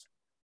just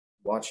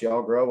watch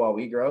y'all grow while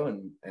we grow.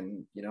 And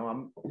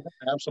I'm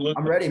absolutely,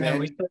 I'm ready,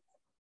 man.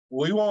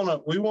 We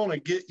want to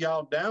get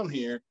y'all down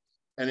here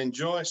and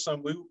enjoy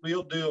some.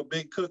 We'll do a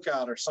big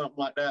cookout or something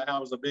like that.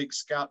 How was a big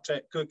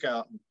Scoutek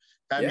cookout?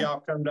 Have y'all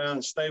come down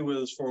and stay with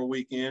us for a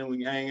weekend. We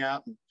can hang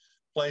out and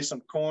play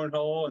some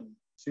cornhole and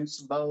shoot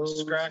some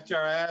bows, scratch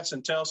our ass,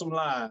 and tell some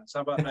lies.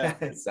 How about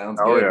that? Sounds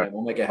good. Yeah. Man.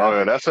 We'll make it happen. Oh,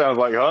 yeah. That sounds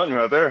like hunting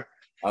right there.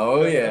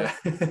 Oh, yeah.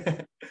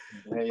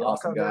 Hey, y'all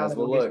awesome, come guys. down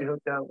Well, and we'll look. get you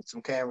hooked up with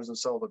some cameras and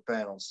solar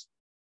panels.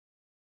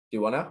 Do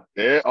you want to?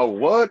 Yeah. Oh,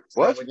 what?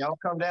 So What? when y'all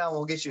come down,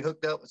 we'll get you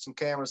hooked up with some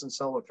cameras and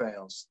solar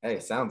panels. Hey,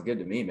 sounds good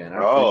to me, man.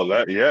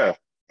 Yeah.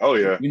 Oh,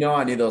 yeah.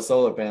 I need those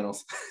solar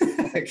panels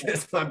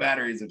because my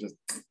batteries are just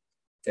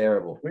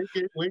terrible.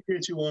 We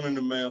get you one in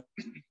the mail.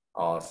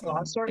 Awesome. Well,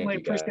 I certainly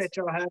Thank you, guys. appreciate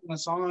y'all having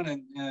us on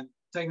and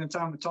taking the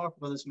time to talk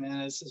with us, man.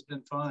 This has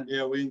been fun.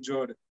 Yeah, we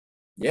enjoyed it.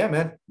 Yeah,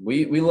 man.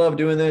 We love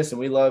doing this, and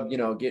we love,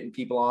 getting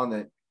people on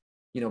that,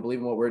 believe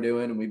in what we're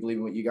doing, and we believe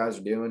in what you guys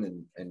are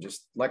doing. And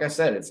just like I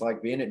said, it's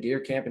like being at deer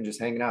camp and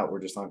just hanging out.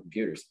 We're just on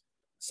computers.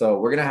 So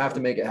we're going to have to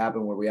make it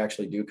happen where we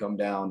actually do come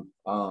down.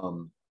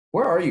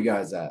 Where are you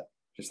guys at?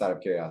 Just out of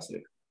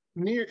curiosity.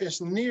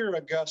 It's near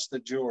Augusta,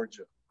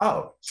 Georgia.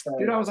 Oh,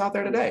 dude, I was out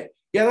there today.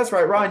 Yeah, that's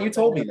right. Ryan, you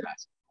told me that.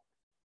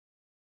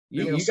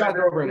 You guys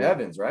are over in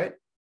Evans, right?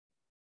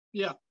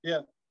 Yeah.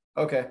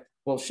 Okay.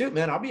 Well, shoot,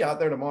 man, I'll be out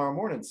there tomorrow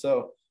morning.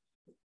 So,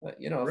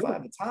 if I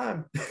have the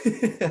time.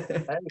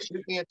 Hey,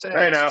 shoot me a text.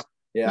 Hey, now.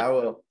 Yeah, I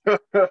will.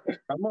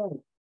 Come on.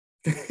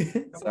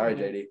 Sorry,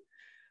 JD.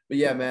 But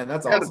yeah, man,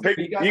 that's awesome.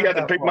 You got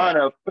to pick mine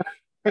up.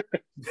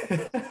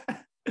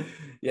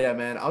 Yeah,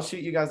 man, I'll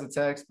shoot you guys a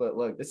text. But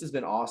look, this has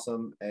been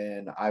awesome,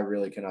 and I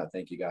really cannot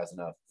thank you guys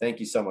enough. Thank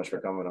you so much for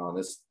coming on.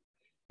 This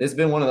has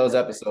been one of those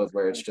episodes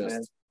where it's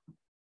just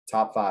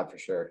top 5 for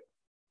sure.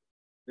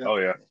 Oh,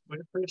 yeah. We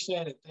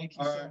appreciate it. Thank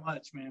you so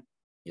much, man.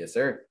 Yes,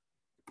 sir.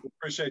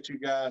 Appreciate you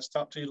guys.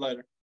 Talk to you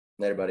later.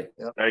 Later, buddy.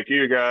 Yep. Thank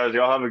you, guys.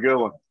 Y'all have a good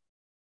one.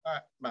 All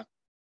right. Bye.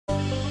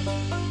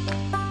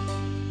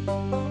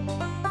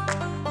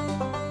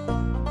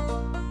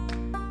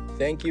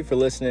 Thank you for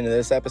listening to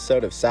this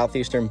episode of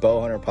Southeastern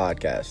Bowhunter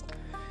Podcast.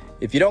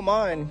 If you don't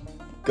mind,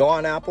 go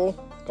on Apple,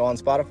 go on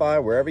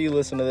Spotify, wherever you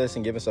listen to this,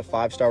 and give us a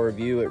 5-star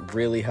review. It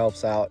really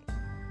helps out.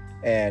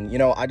 And,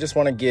 I just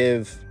want to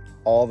give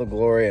all the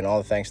glory and all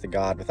the thanks to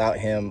God. Without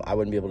him, I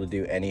wouldn't be able to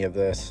do any of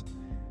this.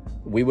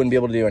 We wouldn't be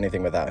able to do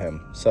anything without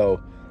him.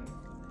 So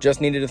just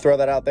needed to throw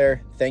that out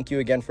there. Thank you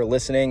again for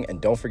listening, and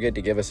don't forget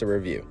to give us a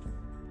review.